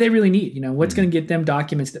 and what do they really need? What's going to get them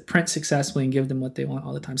documents that print successfully and give them what they want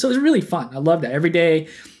all the time? So it was really fun. I loved that. Every day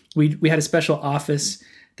we had a special office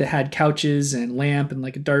that had couches and lamp and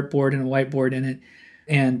like a dartboard and a whiteboard in it.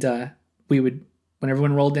 And we would, when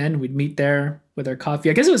everyone rolled in, we'd meet there with our coffee.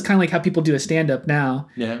 I guess it was kind of like how people do a stand-up now.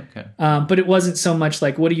 Yeah, okay. But it wasn't so much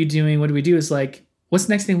like, what are you doing? What do we do? It's like, what's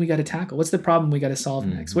the next thing we got to tackle? What's the problem we got to solve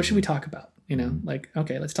next? What should we talk about? Like,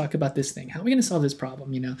 okay, let's talk about this thing. How are we going to solve this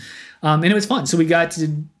problem? And it was fun. So we got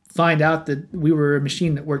to find out that we were a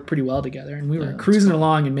machine that worked pretty well together, and we were cruising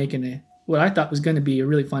along and making what I thought was going to be a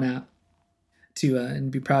really fun app to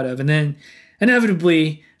and be proud of. And then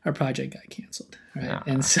inevitably our project got canceled. Right. Yeah.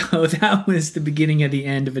 And so that was the beginning of the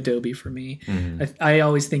end of Adobe for me. I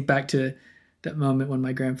always think back to that moment when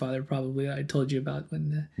my grandfather, probably I told you about,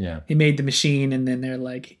 when he made the machine, and then they're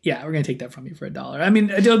like, yeah, we're going to take that from you for $1. I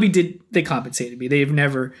mean, Adobe they compensated me. They've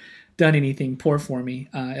never done anything poor for me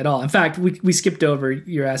at all. In fact, we skipped over,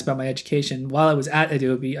 you asked about my education. While I was at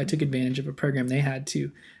Adobe, I took advantage of a program they had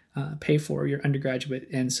to pay for your undergraduate.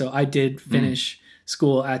 And so I did finish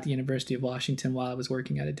school at the University of Washington while I was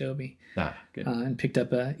working at Adobe, good. And picked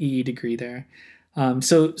up a EE degree there.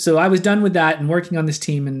 So I was done with that and working on this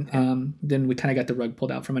team, and then we kind of got the rug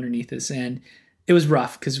pulled out from underneath us, and it was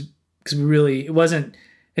rough because it wasn't,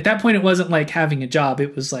 at that point, it wasn't like having a job.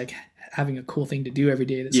 It was like having a cool thing to do every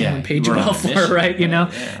day that someone paid you well for, right?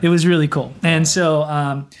 It was really cool. And so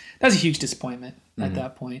that was a huge disappointment at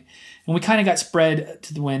that point. And we kind of got spread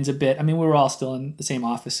to the winds a bit. I mean, we were all still in the same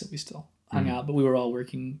office that we still hung out, but we were all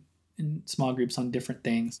working in small groups on different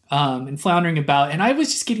things, and floundering about. And I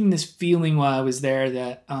was just getting this feeling while I was there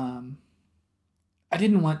that I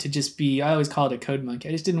didn't want to just be, I always call it a code monkey.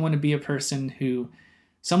 I just didn't want to be a person who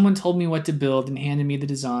someone told me what to build and handed me the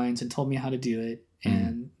designs and told me how to do it.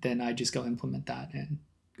 And then I just go implement that and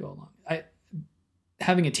go along.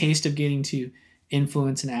 Having a taste of getting to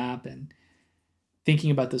influence an app and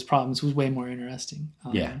thinking about those problems was way more interesting.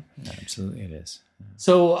 Absolutely it is.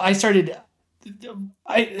 So I started,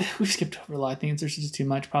 we skipped over a lot of things. There's just too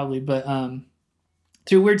much probably, but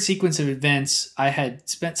through a weird sequence of events, I had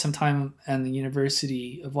spent some time on the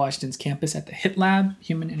University of Washington's campus at the HIT Lab,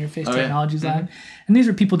 Human Interface Technologies Lab. And these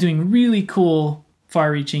were people doing really cool,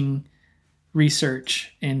 far-reaching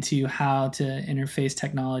research into how to interface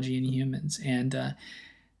technology and humans. And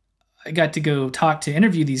I got to go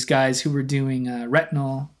interview these guys who were doing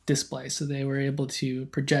retinal displays. So they were able to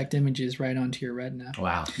project images right onto your retina.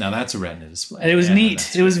 Wow. Now that's a retina display. And it was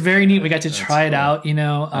neat. It was very neat. We got to try it out, and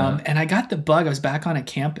I got the bug. I was back on a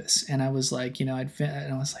campus, and I was like, I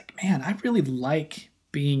was like, man, I really like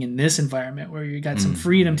being in this environment where you got some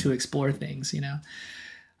freedom to explore things,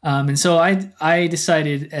 And so I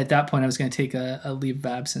decided at that point I was going to take a leave of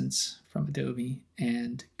absence from Adobe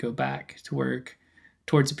and go back to work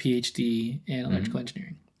towards a PhD in electrical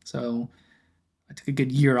engineering. So I took a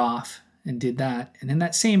good year off and did that. And in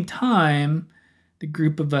that same time, the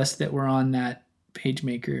group of us that were on that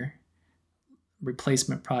PageMaker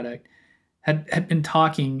replacement product had been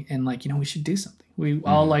talking and like, we should do something. We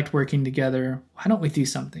all liked working together. Why don't we do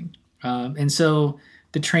something? And so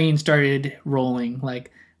the train started rolling.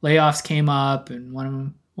 Like layoffs came up, and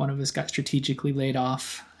one of us got strategically laid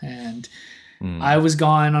off, and I was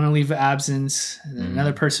gone on a leave of absence, and then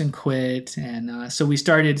another person quit. And so we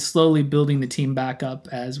started slowly building the team back up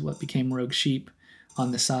as what became Rogue Sheep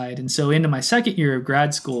on the side. And so into my second year of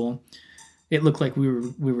grad school, it looked like we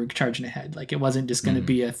were charging ahead. Like it wasn't just going to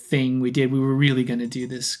be a thing we did. We were really going to do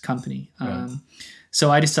this company. Right.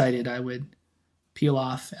 So I decided I would peel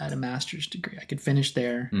off at a master's degree. I could finish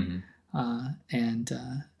there and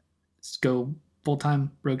go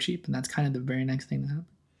full-time Rogue Sheep. And that's kind of the very next thing that happened.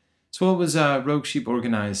 So what was Rogue Sheep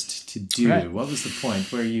organized to do? Right. What was the point?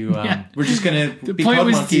 Where you were just going to be code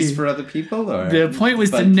monkeys for other people? Or? The point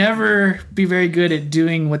was to never be very good at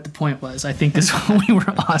doing what the point was. I think that's what we were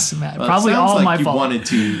awesome at. Well, probably all like my you fault.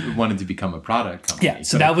 wanted to become a product company. Yeah,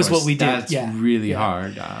 so that was what we did. That's really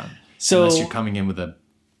hard. Unless you're coming in with a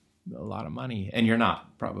lot of money, and you're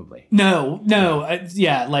not probably. No.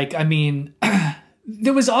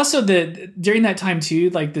 There was also during that time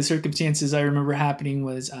too, like the circumstances I remember happening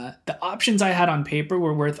was the options I had on paper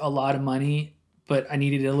were worth a lot of money, but I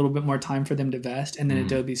needed a little bit more time for them to vest. And then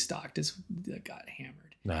Adobe's stock just got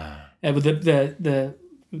hammered with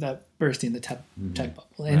the bursting the tech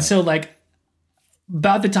bubble. And so like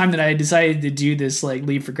about the time that I decided to do this, like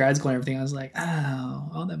leave for grad school and everything, I was like, oh,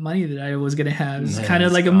 all that money that I was going to have is kind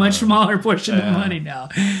of like a much smaller portion of money now.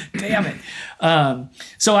 Damn it.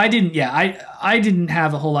 So I didn't, I didn't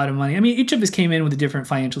have a whole lot of money. I mean, each of us came in with a different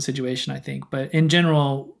financial situation, I think, but in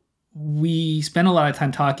general, we spent a lot of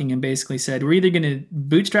time talking and basically said, we're either going to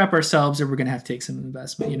bootstrap ourselves or we're going to have to take some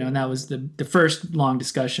investment, and that was the first long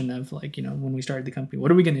discussion of like, when we started the company, what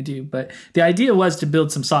are we going to do? But the idea was to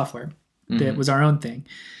build some software that was our own thing.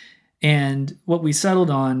 And what we settled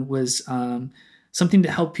on was something to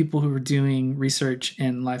help people who were doing research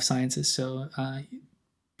in life sciences. So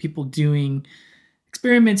people doing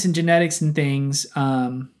experiments in genetics and things,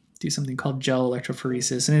 do something called gel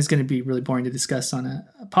electrophoresis. And it's going to be really boring to discuss on a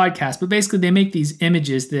podcast. But basically, they make these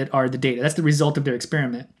images that are the data. That's the result of their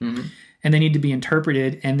experiment. And they need to be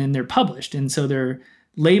interpreted, and then they're published. And so they're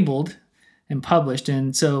labeled and published.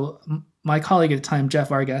 And so my colleague at the time, Jeff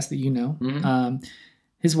Vargas, that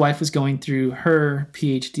his wife was going through her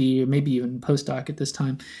PhD, or maybe even postdoc at this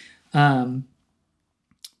time,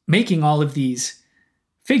 making all of these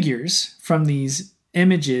figures from these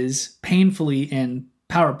images painfully in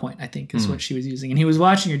PowerPoint, I think is what she was using. And he was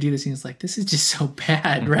watching her do this, and he was like, this is just so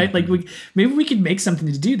bad, right? Like, maybe we could make something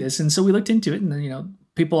to do this. And so we looked into it, and then,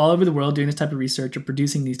 people all over the world doing this type of research are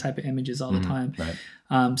producing these type of images all the time.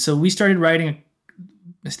 Right. So we started writing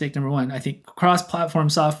mistake number one, I think, cross-platform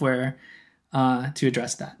software to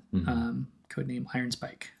address that. Codename Iron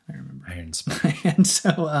Spike, I remember. Iron Spike. And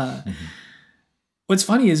so what's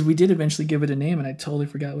funny is we did eventually give it a name, and I totally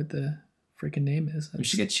forgot what the freaking name is. We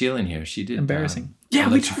should get Sheila in here. She did. Embarrassing. Yeah,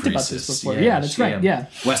 we talked about this before. Yeah, that's right. Yeah.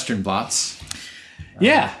 Western blots.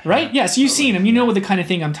 Yeah, right? Yeah, so you've seen them. You know what the kind of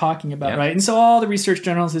thing I'm talking about, right? And so all the research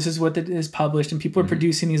journals, this is what is published, and people are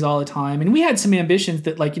producing these all the time. And we had some ambitions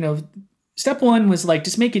that, like, step one was like,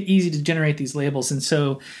 just make it easy to generate these labels. And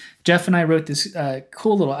so Jeff and I wrote this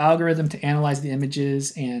cool little algorithm to analyze the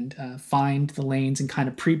images and find the lanes and kind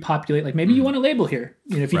of pre-populate, like, maybe you want a label here.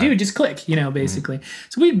 If you do, just click, basically.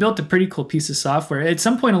 So we built a pretty cool piece of software. At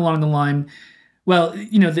some point along the line, well,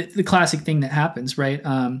 the classic thing that happens, right?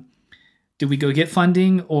 Do we go get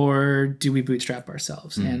funding, or do we bootstrap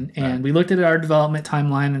ourselves? And we looked at our development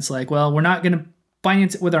timeline, and it's like, well, we're not going to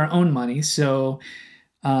finance it with our own money. So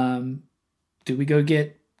do we go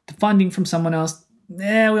get the funding from someone else?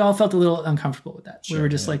 We all felt a little uncomfortable with that. We were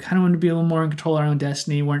just like, kind of want to be a little more in control of our own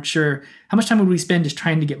destiny. Weren't sure how much time would we spend just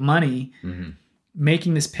trying to get money,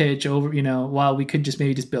 making this pitch over, while we could just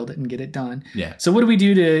maybe just build it and get it done. Yeah. So what do we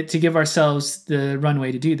do to give ourselves the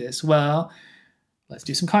runway to do this? Well, let's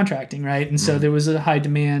do some contracting, right? And so there was a high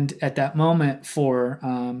demand at that moment for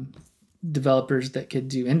developers that could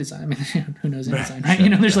do InDesign. I mean, who knows InDesign,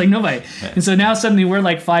 right? There's like nobody. And so now suddenly we're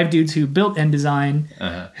like 5 dudes who built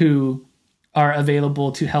InDesign who are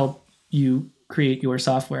available to help you create your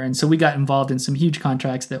software. And so we got involved in some huge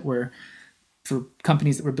contracts that were for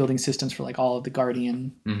companies that were building systems for like all of the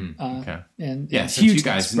Guardian. And so you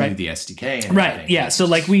guys knew the SDK. And right. Yeah. So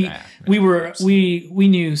like we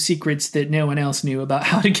knew secrets that no one else knew about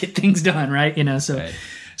how to get things done. Right.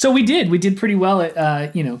 So we did pretty well at,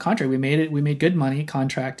 contract. We made good money at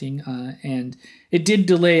contracting, and it did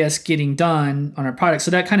delay us getting done on our product.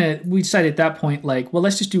 So that we decided at that point, like, well,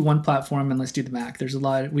 let's just do one platform and let's do the Mac. There's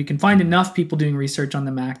we can find enough people doing research on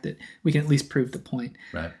the Mac that we can at least prove the point.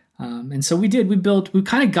 Right. And so we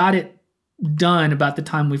kind of got it done about the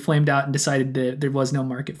time we flamed out and decided that there was no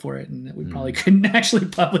market for it and that we probably couldn't actually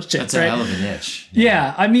publish it. That's a hell of a niche.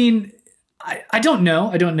 Yeah. I mean, I don't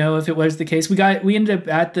know. I don't know if it was the case. We ended up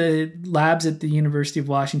at the labs at the University of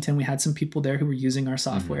Washington. We had some people there who were using our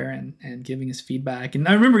software and giving us feedback. And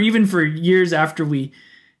I remember even for years after we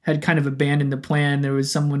had kind of abandoned the plan, there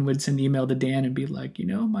was someone would send email to Dan and be like,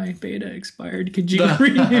 my beta expired. Could you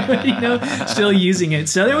renew it? Still using it.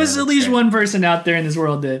 So there was at least one person out there in this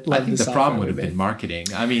world that loved the software. I think the problem would have been marketing.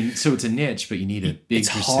 I mean, so it's a niche, but you need a big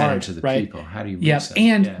percentage of the people. How do you reach them?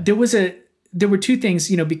 And there were two things,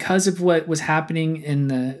 because of what was happening in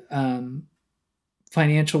the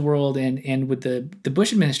financial world and with the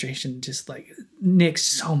Bush administration, just like nixed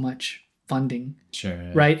so much funding.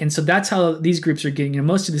 Sure. Right. And so that's how these groups are getting,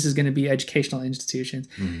 most of this is going to be educational institutions.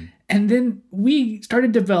 And then we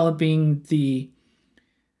started developing the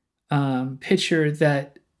picture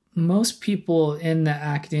that most people in the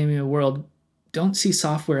academia world don't see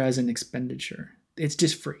software as an expenditure. It's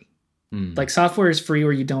just free. Like software is free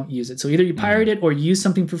or you don't use it. So either you pirate it or use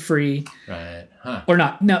something for free, right? Or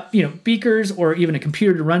not. No, beakers or even a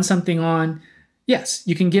computer to run something on. Yes,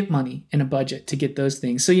 you can get money and a budget to get those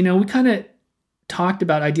things. So we kind of talked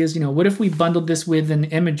about ideas, what if we bundled this with an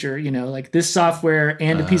imager, like this software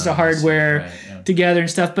and a piece of hardware together and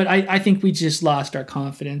stuff. But I think we just lost our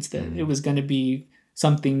confidence that it was going to be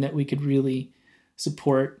something that we could really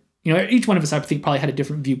support. Each one of us, I think, probably had a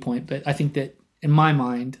different viewpoint, but I think that in my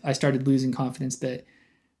mind, I started losing confidence that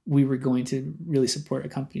we were going to really support a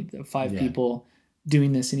company of 5 people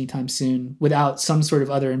doing this anytime soon without some sort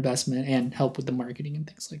of other investment and help with the marketing and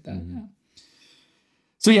things like that. Mm-hmm.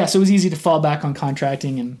 So it was easy to fall back on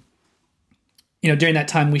contracting. And, during that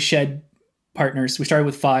time we shed partners. We started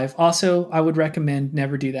with 5. Also, I would recommend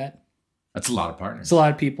never do that. That's a lot of partners. It's a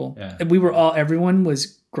lot of people. Yeah. Everyone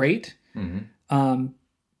was great. Mm-hmm.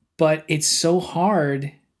 But it's so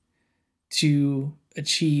hard to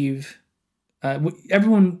achieve.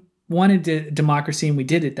 Everyone wanted democracy and we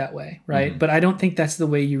did it that way. Right. Mm-hmm. But I don't think that's the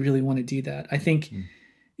way you really want to do that. I think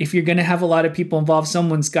if you're going to have a lot of people involved,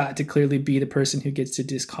 someone's got to clearly be the person who gets to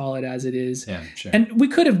just call it as it is. Yeah, sure. And we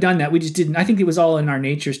could have done that. We just didn't. I think it was all in our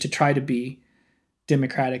natures to try to be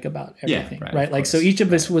democratic about everything. Yeah, right. Like, so each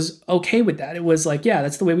of us was okay with that. It was like,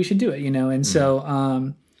 that's the way we should do it, And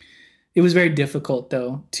so it was very difficult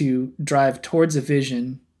though to drive towards a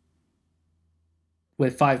vision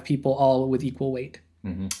with 5 people all with equal weight.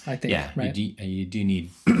 Mm-hmm. I think. Yeah, right? you do need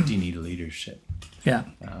leadership. Yeah.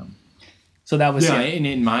 So that was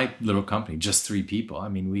in my little company, just 3 people. I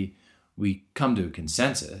mean, we come to a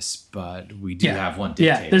consensus, but we do have one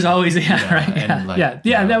dictator. Yeah, there's always right.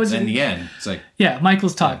 That was in the end. It's like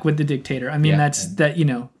Michael's talk with the dictator. I mean,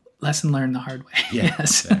 lesson learned the hard way. Yeah,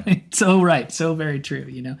 yes. Yeah. So right. So very true,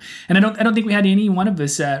 And I don't think we had any one of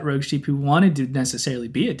us at Rogue Sheep who wanted to necessarily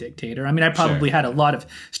be a dictator. I mean, I probably had a lot of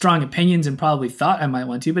strong opinions and probably thought I might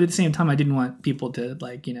want to, but at the same time I didn't want people to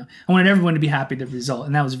I wanted everyone to be happy with the result,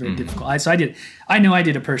 and that was very difficult. I know I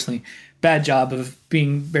did a personally bad job of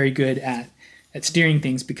being very good at steering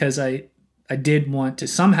things because I did want to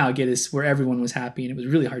somehow get us where everyone was happy, and it was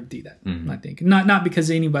really hard to do that. Mm-hmm. I think not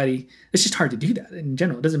because anybody. It's just hard to do that in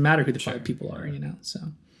general. It doesn't matter who the 5 people are, So,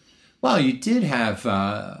 well, you did have,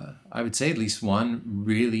 I would say, at least one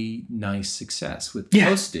really nice success with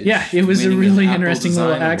Postage. Yeah, it was a really interesting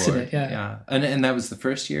little accident. Award. Yeah, and that was the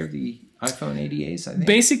first year of the iPhone 80As, I think.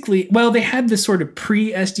 Basically, well, they had this sort of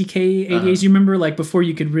pre-SDK 80As. You remember, like before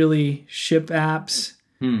you could really ship apps.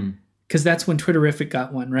 Because that's when Twitterific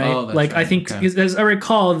got one, right? Oh, that's right. I think, as I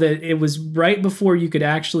recall, that it was right before you could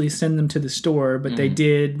actually send them to the store, but they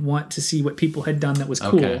did want to see what people had done that was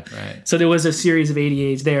cool. Okay, right. So there was a series of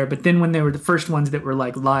 80As there, but then when they were the first ones that were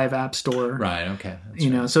like live App Store. Right, okay.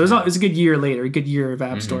 So it was a good year later. A good year of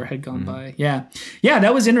App Store had gone by. Yeah. Yeah,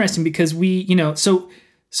 that was interesting because we,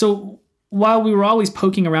 so while we were always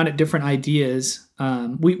poking around at different ideas,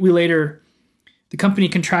 we later... The company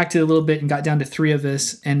contracted a little bit and got down to 3 of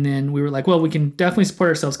us. And then we were like, well, we can definitely support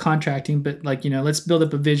ourselves contracting, but let's build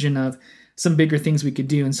up a vision of some bigger things we could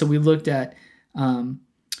do. And so we looked at,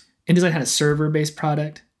 InDesign had a server-based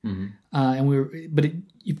product. And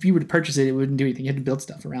if you were to purchase it, it wouldn't do anything. You had to build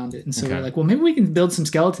stuff around it. And so we're like, well, maybe we can build some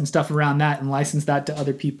skeleton stuff around that and license that to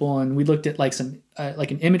other people. And we looked at like some,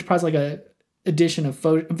 like an image process, like a edition of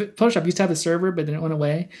Photoshop used to have a server, but then it went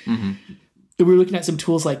away. Mm-hmm. So we were looking at some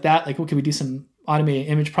tools like that. Like, could we do some automated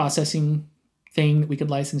image processing thing that we could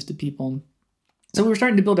license to people? So we were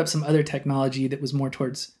starting to build up some other technology that was more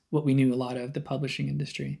towards what we knew a lot of, the publishing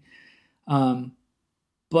industry.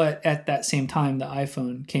 But at that same time, the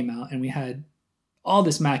iPhone came out and we had all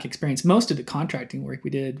this Mac experience. Most of the contracting work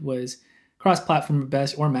we did was cross-platform at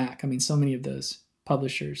best or Mac. I mean, so many of those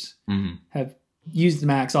publishers have used the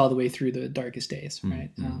Macs all the way through the darkest days,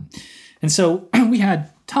 right? And so we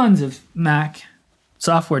had tons of Mac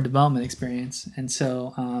software development experience. And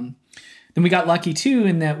so then we got lucky too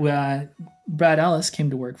in that Brad Ellis came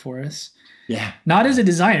to work for us. Yeah. Not as a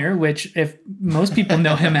designer, which if most people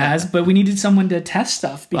know him as, but we needed someone to test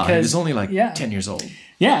stuff because he was only 10 years old.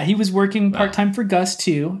 Yeah, he was working part-time for Gus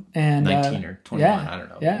too. And 19 or 21, I don't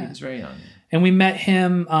know. Yeah. He was very young. And we met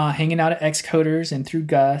him hanging out at Xcoders and through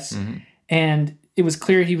Gus. Mm-hmm. And it was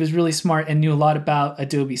clear he was really smart and knew a lot about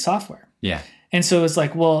Adobe software. Yeah. And so it's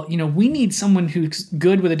like, well, we need someone who's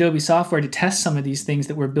good with Adobe software to test some of these things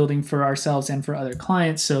that we're building for ourselves and for other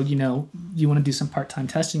clients. So, you want to do some part-time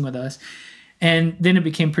testing with us. And then it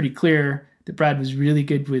became pretty clear that Brad was really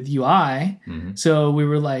good with UI. Mm-hmm. So we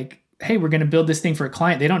were like, hey, we're going to build this thing for a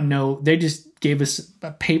client. They don't know. They just gave us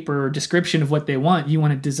a paper description of what they want. You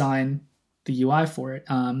want to design the UI for it.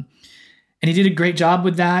 And he did a great job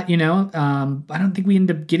with that, I don't think we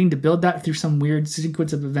ended up getting to build that through some weird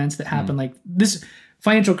sequence of events that happened, like this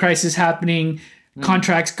financial crisis happening,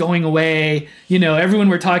 contracts going away. Everyone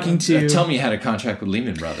we're talking to. Tell me you had a contract with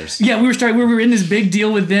Lehman Brothers. Yeah, we were in this big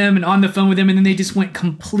deal with them and on the phone with them, and then they just went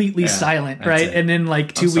completely silent, right? And then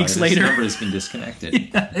like 2 weeks later, this number has been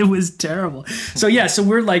disconnected. Yeah, it was terrible. So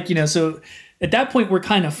we're like, so at that point we're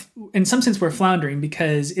kind of, in some sense, we're floundering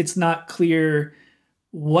because it's not clear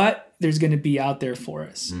what there's going to be out there for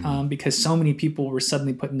us, because so many people were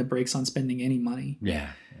suddenly putting the brakes on spending any money. Yeah.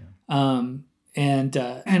 And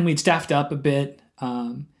we'd staffed up a bit,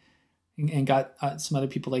 and got some other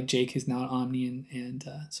people like Jake, who's now at Omni, and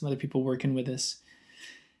some other people working with us.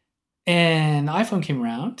 And the iPhone came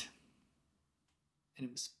around, and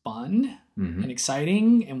it was fun and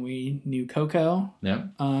exciting, and we knew Coco. Yeah.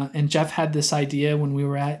 And Jeff had this idea when we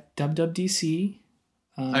were at WWDC.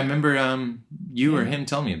 I remember you or him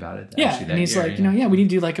telling me about it. Yeah, and he's like, we need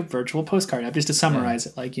to do like a virtual postcard app just to summarize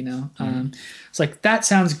it. Like, it's like, that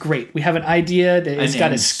sounds great. We have an idea that has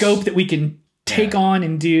got a scope that we can take on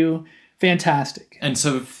and do. Fantastic. And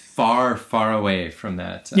so far away from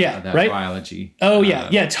that, that right? biology. Oh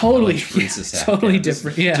yeah, totally. Totally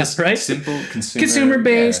different. Yeah, just right? Simple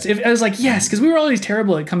consumer-based. I was like, yes, because we were always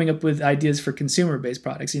terrible at coming up with ideas for consumer-based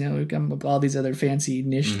products. We come up with all these other fancy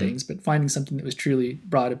niche things, but finding something that was truly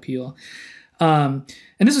broad appeal. And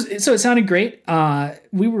so it sounded great.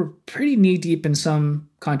 We were pretty knee deep in some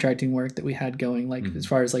contracting work that we had going, like as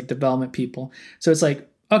far as like development people. So it's like,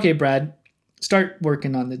 okay, Brad, start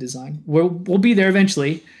working on the design. We'll be there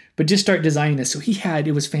eventually, but just start designing this. So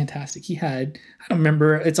it was fantastic. I don't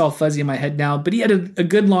remember, it's all fuzzy in my head now, but he had a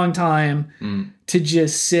good long time to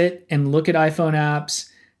just sit and look at iPhone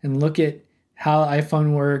apps and look at how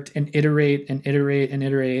iPhone worked and iterate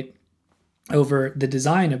over the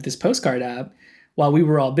design of this postcard app while we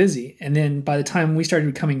were all busy. And then by the time we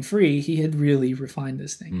started becoming free, he had really refined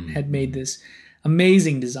this thing, had made this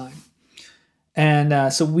amazing design.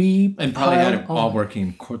 And so we probably had it all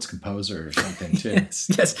working Quartz Composer or something too.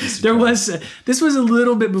 yes. There was. This was a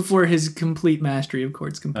little bit before his complete mastery of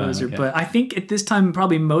Quartz Composer, but I think at this time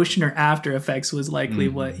probably Motion or After Effects was likely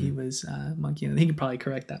what he was monkeying. He could probably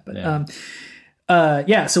correct that, but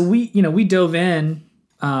So we dove in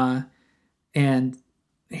and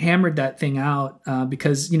hammered that thing out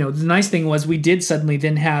because the nice thing was we did suddenly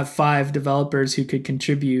then have 5 developers who could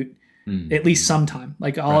contribute. At least sometime.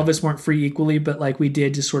 Like all of us weren't free equally, but like we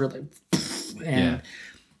did just sort of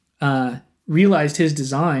like realized his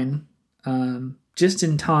design just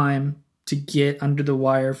in time to get under the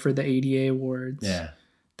wire for the ADA awards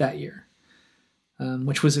that year,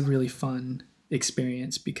 which was a really fun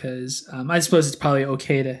experience because I suppose it's probably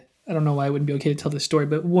okay to, I don't know why it wouldn't be okay to tell this story,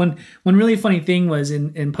 but one really funny thing was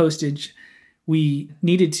in postage, we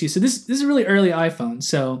needed to, so this is a really early iPhone.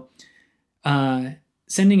 So,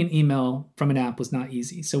 sending an email from an app was not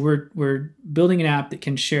easy. So we're building an app that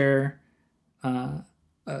can share a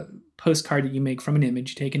postcard that you make from an image.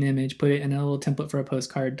 You take an image, put it in a little template for a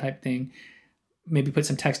postcard type thing, maybe put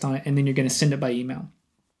some text on it, and then you're going to send it by email.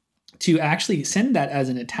 To actually send that as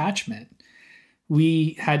an attachment,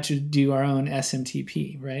 we had to do our own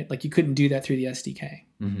SMTP, right? Like you couldn't do that through the SDK.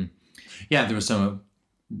 Mm-hmm. Yeah, there was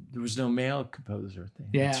no mail composer thing.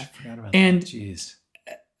 Yeah, I forgot about that. Jeez.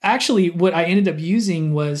 Actually, what I ended up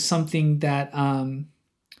using was something that Kyle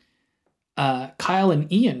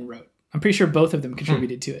and Ian wrote. I'm pretty sure both of them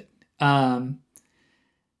contributed to it, and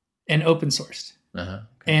open sourced. Okay.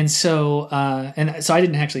 And so I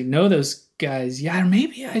didn't actually know those guys. Yeah,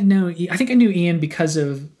 maybe I know. I think I knew Ian because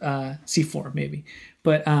of C4, maybe.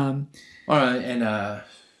 But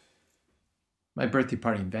my birthday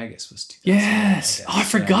party in Vegas was 2000. Yes. I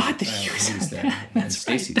forgot that he was there. That's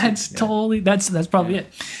right. That's probably it.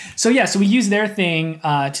 So we used their thing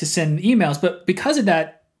to send emails, but because of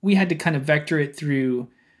that, we had to kind of vector it through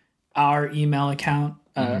our email account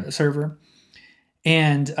server,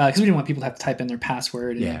 and because we didn't want people to have to type in their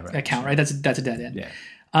password and account, right? That's a dead end.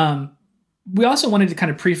 Yeah. We also wanted to kind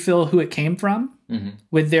of pre-fill who it came from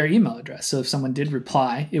with their email address. So if someone did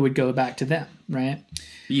reply, it would go back to them, right?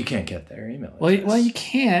 You can't get their email address. Well, you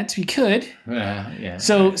can't. You could. Yeah.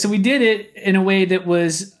 So we did it in a way that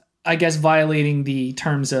was, I guess, violating the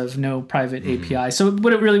terms of no private API. So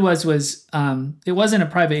what it really was it wasn't a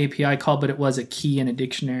private API call, but it was a key in a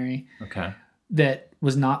dictionary that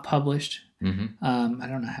was not published. I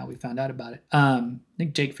don't know how we found out about it. I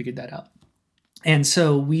think Jake figured that out. And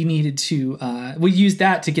so we needed to, we used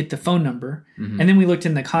that to get the phone number. And then we looked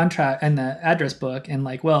in the contract and the address book and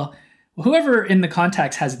like, well, whoever in the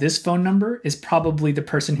contacts has this phone number is probably the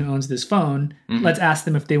person who owns this phone. Let's ask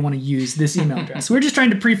them if they want to use this email address. We're just trying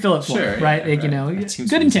to pre-fill it for them, right? Like,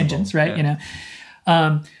 good intentions, right?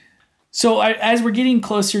 So as we're getting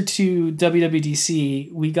closer to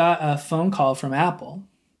WWDC, we got a phone call from Apple,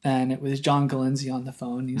 and it was John Galenzi on the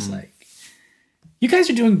phone. He's like, "You guys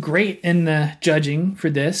are doing great in the judging for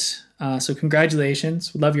this, so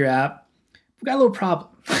congratulations. We love your app. We got a little problem.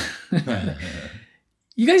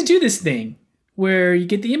 You guys do this thing where you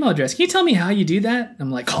get the email address. Can you tell me how you do that?"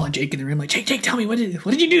 I'm like calling Jake in the room, like, Jake, tell me what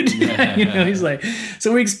did you do to that? You know, he's like,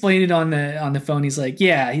 so we explained it on the phone. He's like,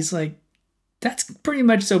 yeah. He's like, that's pretty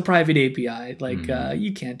much so private API. Like,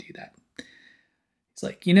 you can't do that. It's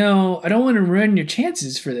like, I don't want to ruin your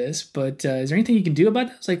chances for this, but is there anything you can do about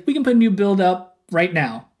that? It's like, we can put a new build up right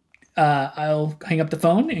now. I'll hang up the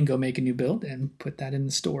phone and go make a new build and put that in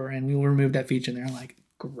the store, and we will remove that feature. And they're like,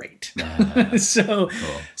 great. So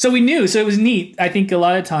we knew. So it was neat. I think a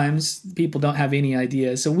lot of times people don't have any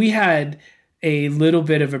idea. So we had a little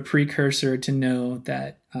bit of a precursor to know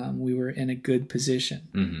that we were in a good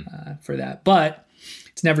position for that. But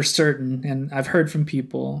it's never certain. And I've heard from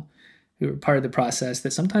people who were part of the process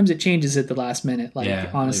that sometimes it changes at the last minute.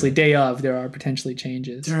 Like, honestly, day of, there are potentially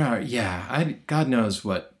changes. There are, God knows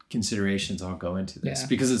what considerations all go into this,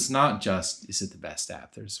 because it's not just, is it the best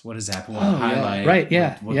app? There's, what does Apple want to highlight?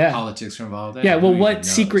 Right, what politics are involved in? Yeah, well, what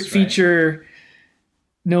secret feature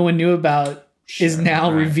no one knew about is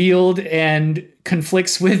now revealed and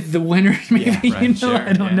conflicts with the winner, maybe,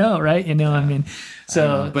 I don't know, right? I mean,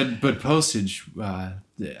 so. But Postage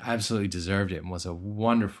absolutely deserved it and was a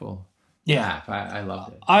wonderful app. I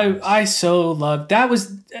loved it. I so loved, that was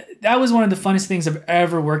one of the funnest things I've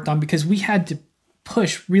ever worked on, because we had to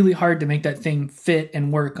push really hard to make that thing fit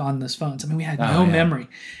and work on those phones. I mean, we had no memory,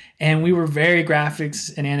 and we were very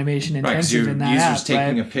graphics and animation intensive in that app.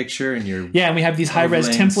 Taking a picture and you're and we have these high-res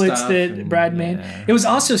templates that Brad made. It was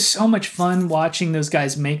also so much fun watching those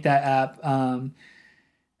guys make that app.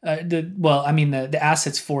 The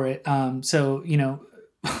assets for it. So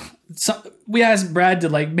we asked Brad to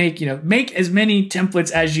make as many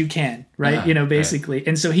templates as you can, right? Basically. Right.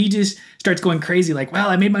 And so he just starts going crazy. Like, well,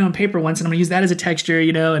 I made my own paper once and I'm gonna use that as a texture,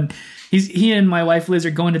 and he and my wife Liz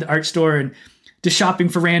are going to the art store and just shopping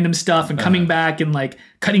for random stuff and coming back and like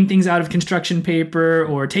cutting things out of construction paper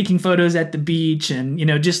or taking photos at the beach. And,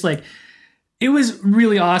 just like, it was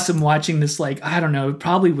really awesome watching this, like, I don't know, it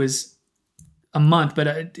probably was a month, but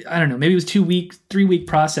I don't know, maybe it was 3-week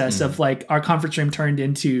process of like our conference room turned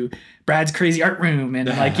into Brad's crazy art room. And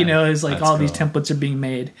like, it's like all these templates are being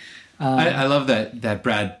made. I love that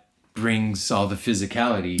Brad brings all the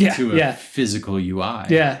physicality to a physical UI.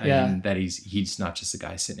 And that he's not just a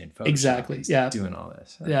guy sitting in Photoshop. Exactly. He's doing all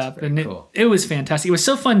this. That's very cool. It was fantastic. It was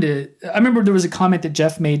so fun I remember there was a comment that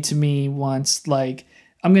Jeff made to me once, like,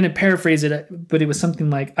 I'm going to paraphrase it, but it was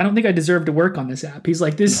something like, I don't think I deserve to work on this app. He's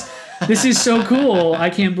like, this is so cool. I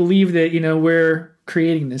can't believe that, we're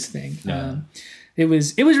creating this thing. It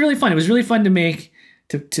was really fun. It was really fun to make,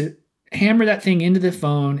 to hammer that thing into the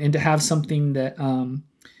phone and to have something that,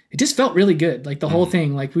 it just felt really good. Like the whole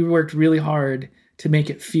thing, like we worked really hard to make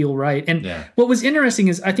it feel right. And what was interesting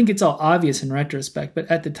is, I think it's all obvious in retrospect,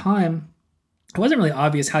 but at the time, it wasn't really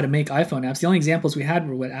obvious how to make iPhone apps. The only examples we had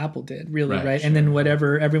were what Apple did, really, right? Sure. And then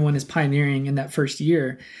whatever everyone is pioneering in that first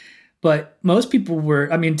year. But most people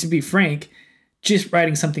were, I mean, to be frank, just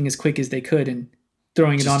writing something as quick as they could and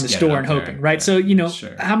throwing it on the store and hoping, right? So,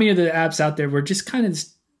 how many of the apps out there were just kind of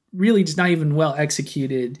really just not even well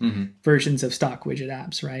executed versions of stock widget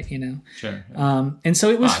apps, right? Sure. And so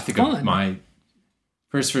it was fun. My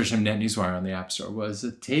first version of NetNewsWire on the App Store was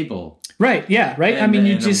a table. Right. Yeah. Right. And,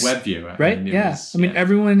 a web view. Right.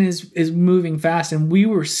 Everyone is moving fast, and we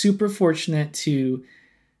were super fortunate to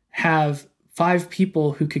have 5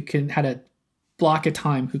 people who had a block of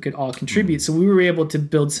time who could all contribute. So we were able to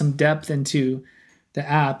build some depth into the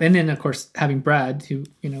app, and then of course having Brad, who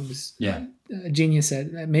was a genius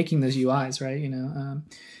at making those UIs, right?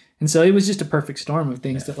 And so it was just a perfect storm of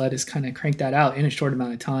things that let us kind of crank that out in a short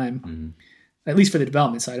amount of time. At least for the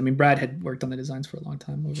development side. I mean, Brad had worked on the designs for a long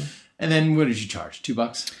time over. And then what did you charge?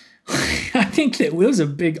 $2? I think that it was a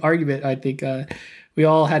big argument. I think we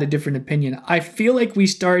all had a different opinion. I feel like we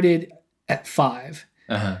started at 5.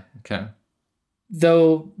 Okay.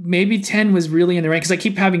 Though maybe 10 was really in the range, because I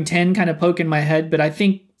keep having 10 kind of poke in my head, but I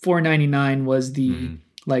think $4.99 was the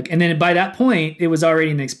and then by that point it was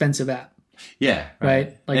already an expensive app. Yeah.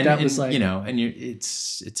 Right. Like that was like, and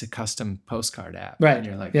it's a custom postcard app. Right. And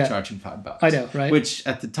you're like charging $5. I know. Right. Which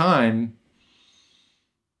at the time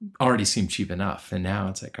already seemed cheap enough. And now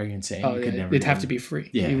it's like, are you insane? Oh, it'd have to be free.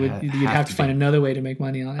 Yeah. You'd have to find another way to make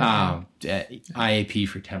money on it. IAP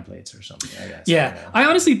for templates or something, I guess. Yeah. I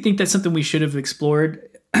honestly think that's something we should have explored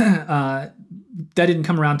that didn't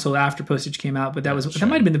come around until after Postage came out, but that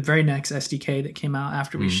might have been the very next SDK that came out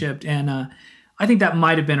after we shipped. And I think that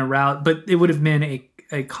might have been a route, but it would have been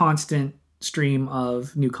a constant stream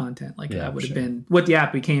of new content. Like that would have been what the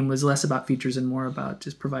app became, was less about features and more about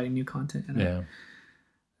just providing new content. And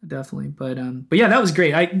definitely. But yeah, that was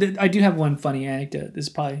great. I do have one funny anecdote. This is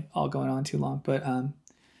probably all going on too long, but I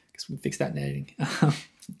guess we can fix that in editing.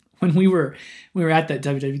 When we were at that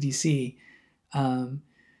WWDC,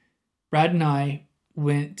 Brad and I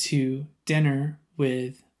went to dinner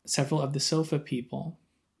with several of the Sofa people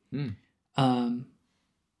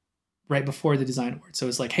right before the Design Awards. So it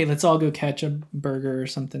was like, hey, let's all go catch a burger or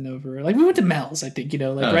something over. Like we went to Mel's, I think,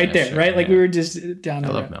 right there, right? Like we were just down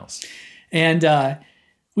there. I love Mel's. And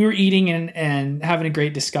we were eating and having a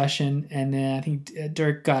great discussion. And then I think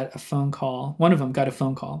Dirk got a phone call. One of them got a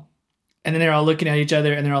phone call. And then they're all looking at each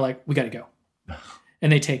other and they're all like, we got to go.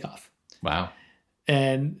 And they take off. Wow.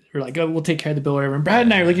 And we're like, oh, we'll take care of the bill or whatever. And Brad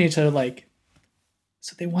and I are looking at each other like,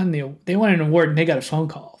 so they won an award and they got a phone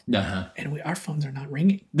call. And our phones are not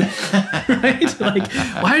ringing. Right? Like,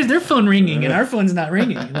 why is their phone ringing and our phone's not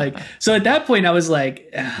ringing? Like, so at that point I was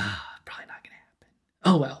like, probably not going to happen.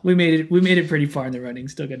 Oh, well, we made it pretty far in the running.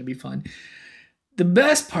 Still going to be fun. The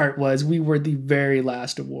best part was we were the very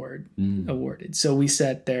last award awarded. So we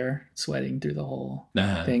sat there sweating through the whole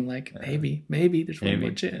thing. Like, maybe there's one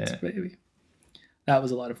more chance. Maybe. That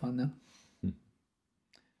was a lot of fun, though.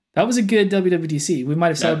 That was a good WWDC. We might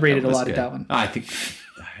have celebrated a lot at that one. I think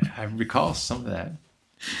I recall some of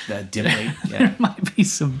that dimly. Yeah. There might be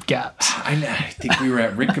some gaps. I think we were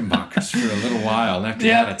at Rickenbackers for a little while. And after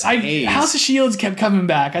that, it's haze. House of Shields kept coming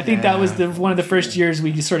back. I think that was one of the first years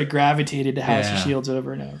we sort of gravitated to House of Shields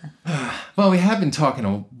over and over. Well, we have been talking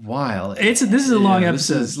a while. This is a long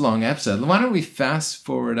episode. This is a long episode. Why don't we fast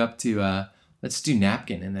forward up to let's do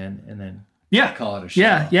Napkin and then call it a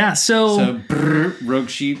show. Yeah. So Rogue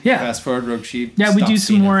Sheep. Yeah. Fast forward Rogue Sheep. Yeah, we do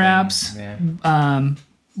some more apps. Yeah.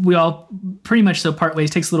 We all pretty much part ways.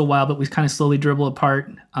 Takes a little while, but we kind of slowly dribble apart.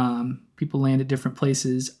 People land at different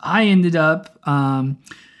places. I ended up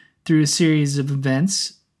through a series of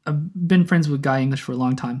events. I've been friends with Guy English for a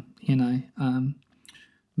long time. He and I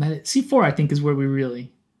met at C4, I think, is where we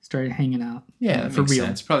really started hanging out. Yeah, that makes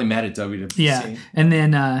sense. Probably met at WWDC. Yeah, and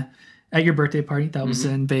then at your birthday party, that was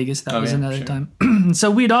in Vegas. That was another time. So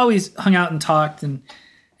we'd always hung out and talked, and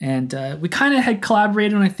we kind of had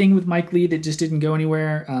collaborated on a thing with Mike Lee that just didn't go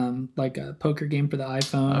anywhere, like a poker game for the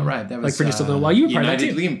iPhone. Oh, right. That was like for just a little while. You were part of it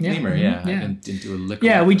too. Lemur, I didn't do a lick.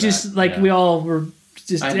 Yeah, we just we all were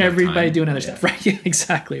just everybody doing other stuff, right? Yeah,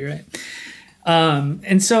 exactly, right.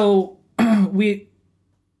 And so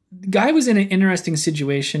Guy was in an interesting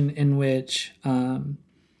situation in which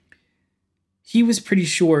he was pretty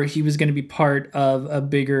sure he was going to be part of a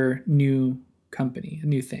bigger new company, a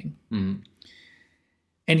new thing. Mm-hmm.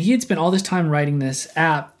 And he had spent all this time writing this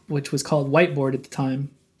app, which was called Whiteboard at the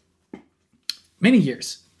time, many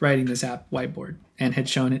years writing this app, Whiteboard, and had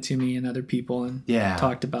shown it to me and other people and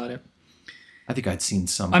talked about it. I think I'd seen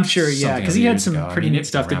some. I'm sure, because he had some pretty neat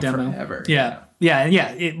stuff to demo. Forever. Yeah,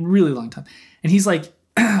 it really long time. And he's like,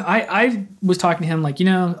 I was talking to him like,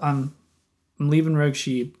 I'm leaving Rogue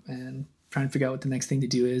Sheep and trying to figure out what the next thing to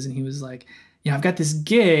do is. And he was like, I've got this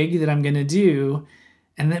gig that I'm going to do,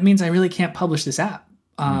 and that means I really can't publish this app.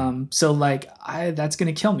 So like that's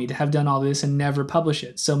going to kill me to have done all this and never publish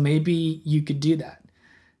it. So maybe you could do that.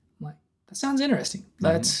 I'm like, that sounds interesting.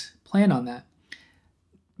 Let's plan on that.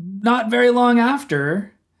 Not very long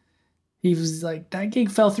after, he was like, that gig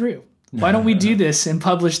fell through. Why don't we do this and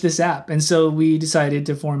publish this app? And so we decided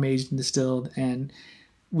to form Aged and Distilled, and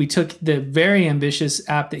we took the very ambitious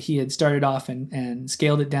app that he had started off and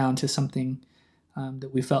scaled it down to something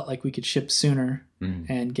that we felt like we could ship sooner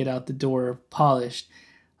and get out the door polished.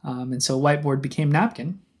 And so Whiteboard became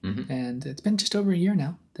Napkin, and it's been just over a year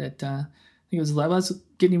now that I think it was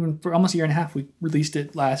getting even for almost a year and a half. We released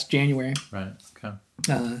it last January. Right.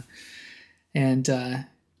 Okay. And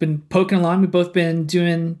been poking along. We've both been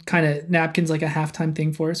doing kind of Napkins like a halftime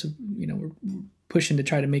thing for us. We're pushing to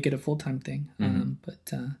try to make it a full-time thing.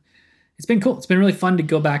 But it's been cool. It's been really fun to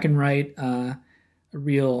go back and write a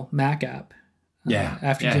real Mac app.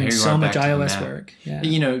 After doing so much iOS work. Yeah.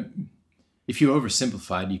 If you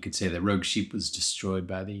oversimplified, you could say that Rogue Sheep was destroyed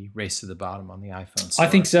by the race to the bottom on the iPhone store. I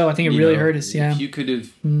think so. I think it really hurt us. Yeah. If you could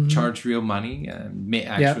have charged real money and made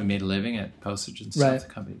a living at postage and stuff, the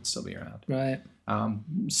company would still be around. Right.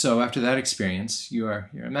 So after that experience, you're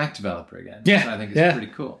a Mac developer again. Yeah. Which I think is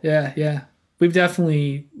pretty cool. Yeah.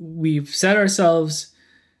 We've set ourselves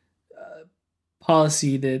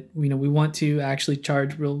policy that we want to actually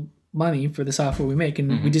charge real money for the software we make,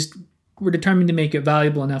 and we just we're determined to make it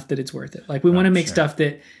valuable enough that it's worth it. Like we want to make stuff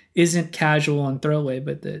that isn't casual and throwaway,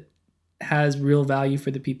 but that has real value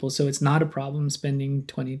for the people. So it's not a problem spending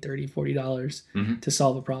 $20, $30, $40 to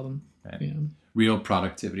solve a problem. Right. You know? Real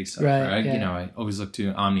productivity stuff, right? Yeah. You know, I always look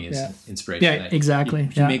to Omni as inspiration. Yeah, exactly.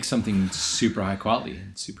 If you make something super high quality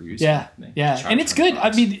and super useful. Yeah. And it's good.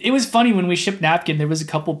 I mean, it was funny when we shipped napkin, there was a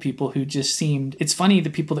couple people who just seemed, it's funny, the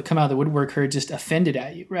people that come out of the woodwork are just offended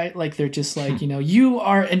at you, right? Like they're just like, you know, you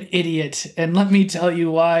are an idiot. And let me tell you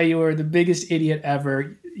why you are the biggest idiot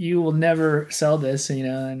ever. You will never sell this, you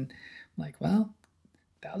know, and I'm like, well,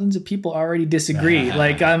 thousands of people already disagree.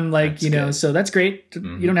 Like I'm like, you know, good. So that's great.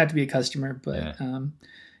 You don't have to be a customer, but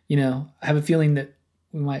you know, I have a feeling that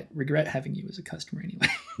we might regret having you as a customer anyway.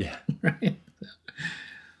 Yeah. Right. So.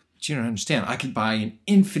 But you don't understand. I could buy an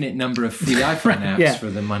infinite number of free iPhone apps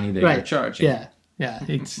for the money that you're charging. Yeah.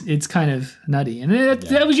 It's kind of nutty. And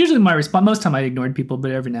that was usually my response. Most of the time I ignored people,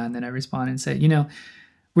 but every now and then I respond and say, you know,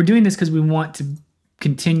 we're doing this because we want to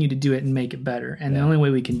continue to do it and make it better, and the only way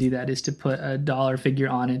we can do that is to put a dollar figure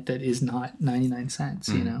on it that is not 99 cents.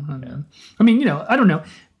 You know, I mean, you know, I don't know.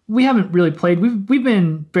 We haven't really played. We've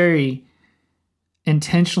been very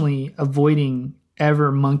intentionally avoiding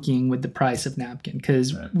ever monkeying with the price of napkin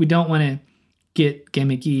because we don't want to get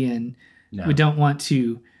gimmicky and we don't want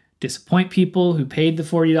to disappoint people who paid the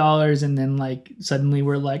 $40 and then like suddenly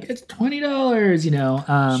we're like it's $20. You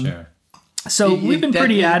know. Sure. So we've been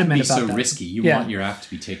pretty adamant about that. So risky. You want your app to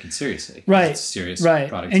be taken seriously. Right. It's a serious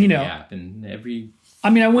product and, you know, app. And I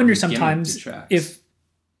mean, I wonder sometimes if,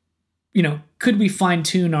 you know, could we fine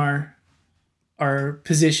tune our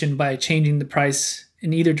position by changing the price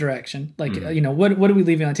in either direction? Like, you know, what are we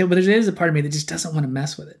leaving on the table? But there is a part of me that just doesn't want to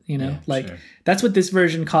mess with it. You know, that's what this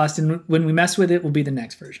version cost. And when we mess with it, will be the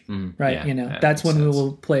next version. Right. Yeah, you know, that's when we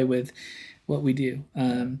will play with what we do.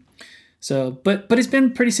 So, but it's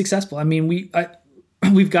been pretty successful. I mean, we've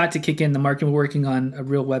got to kick in the marketing. We're working on a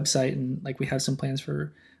real website, and like we have some plans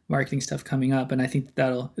for marketing stuff coming up. And I think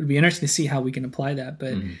it'll be interesting to see how we can apply that.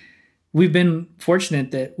 But we've been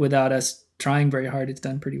fortunate that without us trying very hard, it's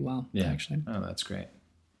done pretty well. Yeah, actually. Oh, that's great.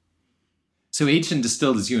 So Aged and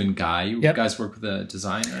Distilled is you and Guy. You guys work with a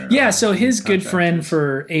designer? Yeah, so his good friend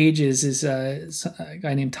for ages is a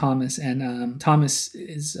guy named Thomas, and Thomas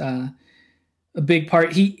is a big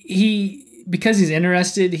part. He because he's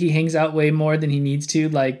interested, he hangs out way more than he needs to,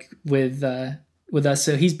 like with us.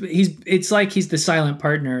 So he's it's like he's the silent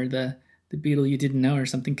partner, the Beatle you didn't know or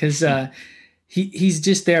something, because he's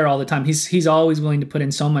just there all the time. He's always willing to put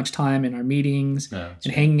in so much time in our meetings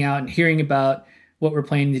and hanging out and hearing about what we're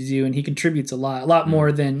planning to do, and he contributes a lot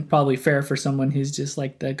more than probably fair for someone who's just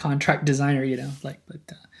like the contract designer, you know. Like,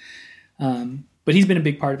 but he's been a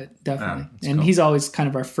big part of it, definitely, and cool. He's always kind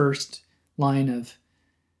of our first line of,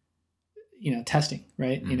 you know, testing,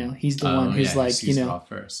 right? You know, he's the one who's like, you know,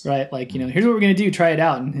 first. Right? Like, you know, here's what we're going to do, try it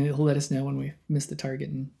out. And he'll let us know when we miss the target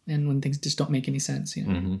and when things just don't make any sense, you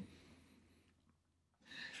know?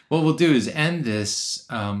 What we'll do is end this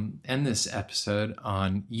episode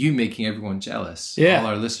on you making everyone jealous. Yeah. All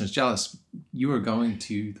our listeners jealous. You are going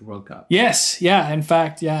to the World Cup. Yes. Yeah. In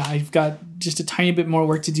fact, I've got just a tiny bit more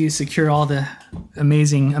work to do to secure all the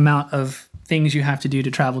amazing amount of things you have to do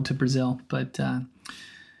to travel to Brazil. But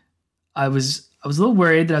I was a little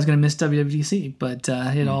worried that I was going to miss WWDC, but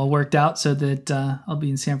it all worked out so that I'll be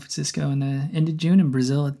in San Francisco in the end of June and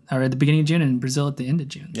Brazil, or at the beginning of June, and Brazil at the end of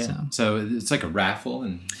June. Yeah. So it's like a raffle,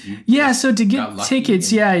 and so to get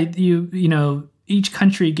tickets, you know, each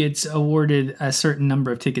country gets awarded a certain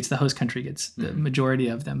number of tickets. The host country gets the majority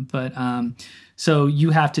of them, but so you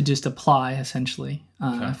have to just apply essentially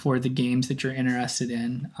for the games that you're interested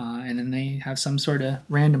in, and then they have some sort of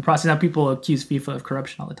random process. Now people accuse FIFA of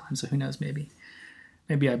corruption all the time, so who knows? Maybe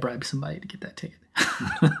I bribed somebody to get that ticket.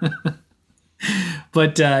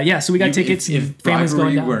 But so we got tickets. If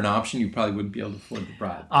bribery were an option, you probably wouldn't be able to afford the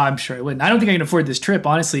bribe. I'm sure I wouldn't. I don't think I can afford this trip,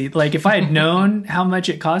 honestly. Like, if I had known how much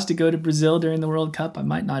it cost to go to Brazil during the World Cup, I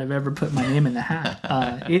might not have ever put my name in the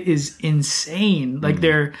hat. It is insane. Like,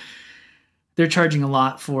 they're charging a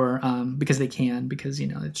lot for because they can, because, you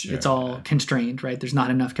know, it's all constrained, right? There's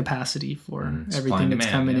not enough capacity for everything that's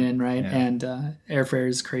coming in, right? Yeah. And airfare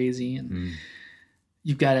is crazy, and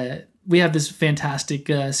you've got to. We have this fantastic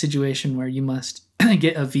situation where you must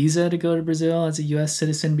get a visa to go to Brazil as a U.S.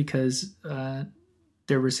 citizen because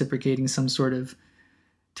they're reciprocating some sort of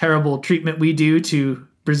terrible treatment we do to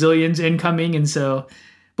Brazilians incoming. And so,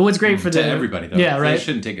 but what's great for everybody, though. Yeah, right. They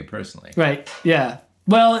shouldn't take it personally. Right. Yeah.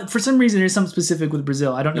 Well, for some reason, there's something specific with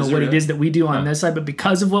Brazil. I don't know what it is that we do on this side, but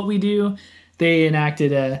because of what we do, they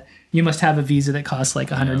enacted you must have a visa that costs like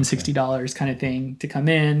 $160 kind of thing to come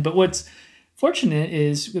in. But what's fortunate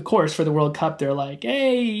is, of course, for the World Cup, they're like,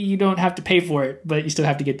 hey, you don't have to pay for it, but you still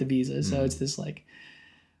have to get the visa. So it's this like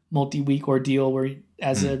multi-week ordeal where,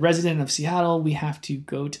 as a resident of Seattle, we have to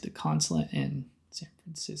go to the consulate in San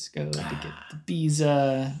Francisco to get the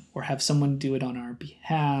visa, or have someone do it on our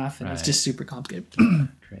behalf, and it's just super complicated.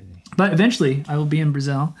 Crazy. But eventually, I will be in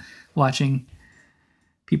Brazil watching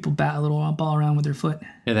people bat a little ball around with their foot.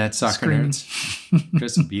 Yeah, that's soccer nerds.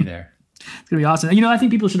 Chris will be there. It's gonna be awesome. I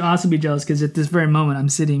think people should also be jealous because at this very moment, I'm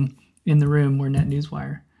sitting in the room where Net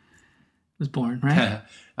Newswire was born. Right?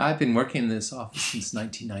 I've been working in this office since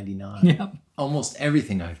 1999. Yeah. Almost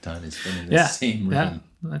everything I've done has been in the same room.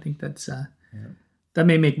 Yeah. I think that's that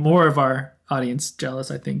may make more of our audience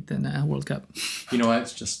jealous, I think, than World Cup. You know what?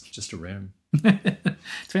 It's just a room.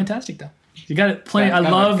 It's fantastic, though. You got it plenty. I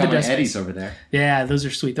love the desk Eddies over there. Yeah, those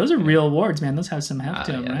are sweet. Those are real awards, man. Those have some heft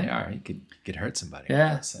to them, right? They are. You could hurt somebody.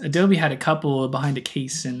 Yeah, Adobe had a couple behind a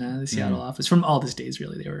case in the Seattle office from Aldous days.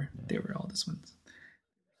 Really, they were Aldous ones.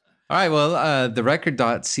 All right. Well,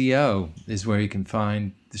 therecord.co is where you can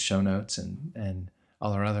find the show notes and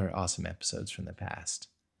all our other awesome episodes from the past.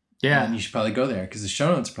 Yeah, and you should probably go there because the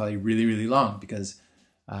show notes are probably really, really long because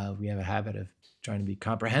we have a habit of trying to be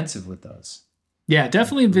comprehensive with those. Yeah,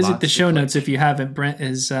 definitely visit the show notes if you haven't. Brent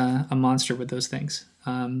is a monster with those things.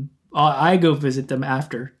 I go visit them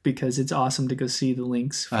after because it's awesome to go see the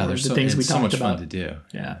links for the things we talked about. It's so much fun to do.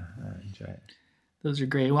 Yeah, I enjoy it. Those are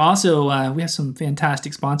great. Well, also, we have some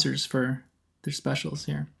fantastic sponsors for their specials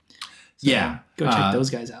here. So go check those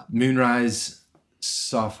guys out.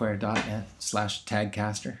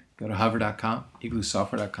 MoonriseSoftware.net/tagcaster. Go to hover.com,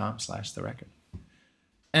 igloosoftware.com/therecord.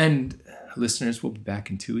 And listeners, we'll be back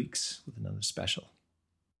in 2 weeks with another special.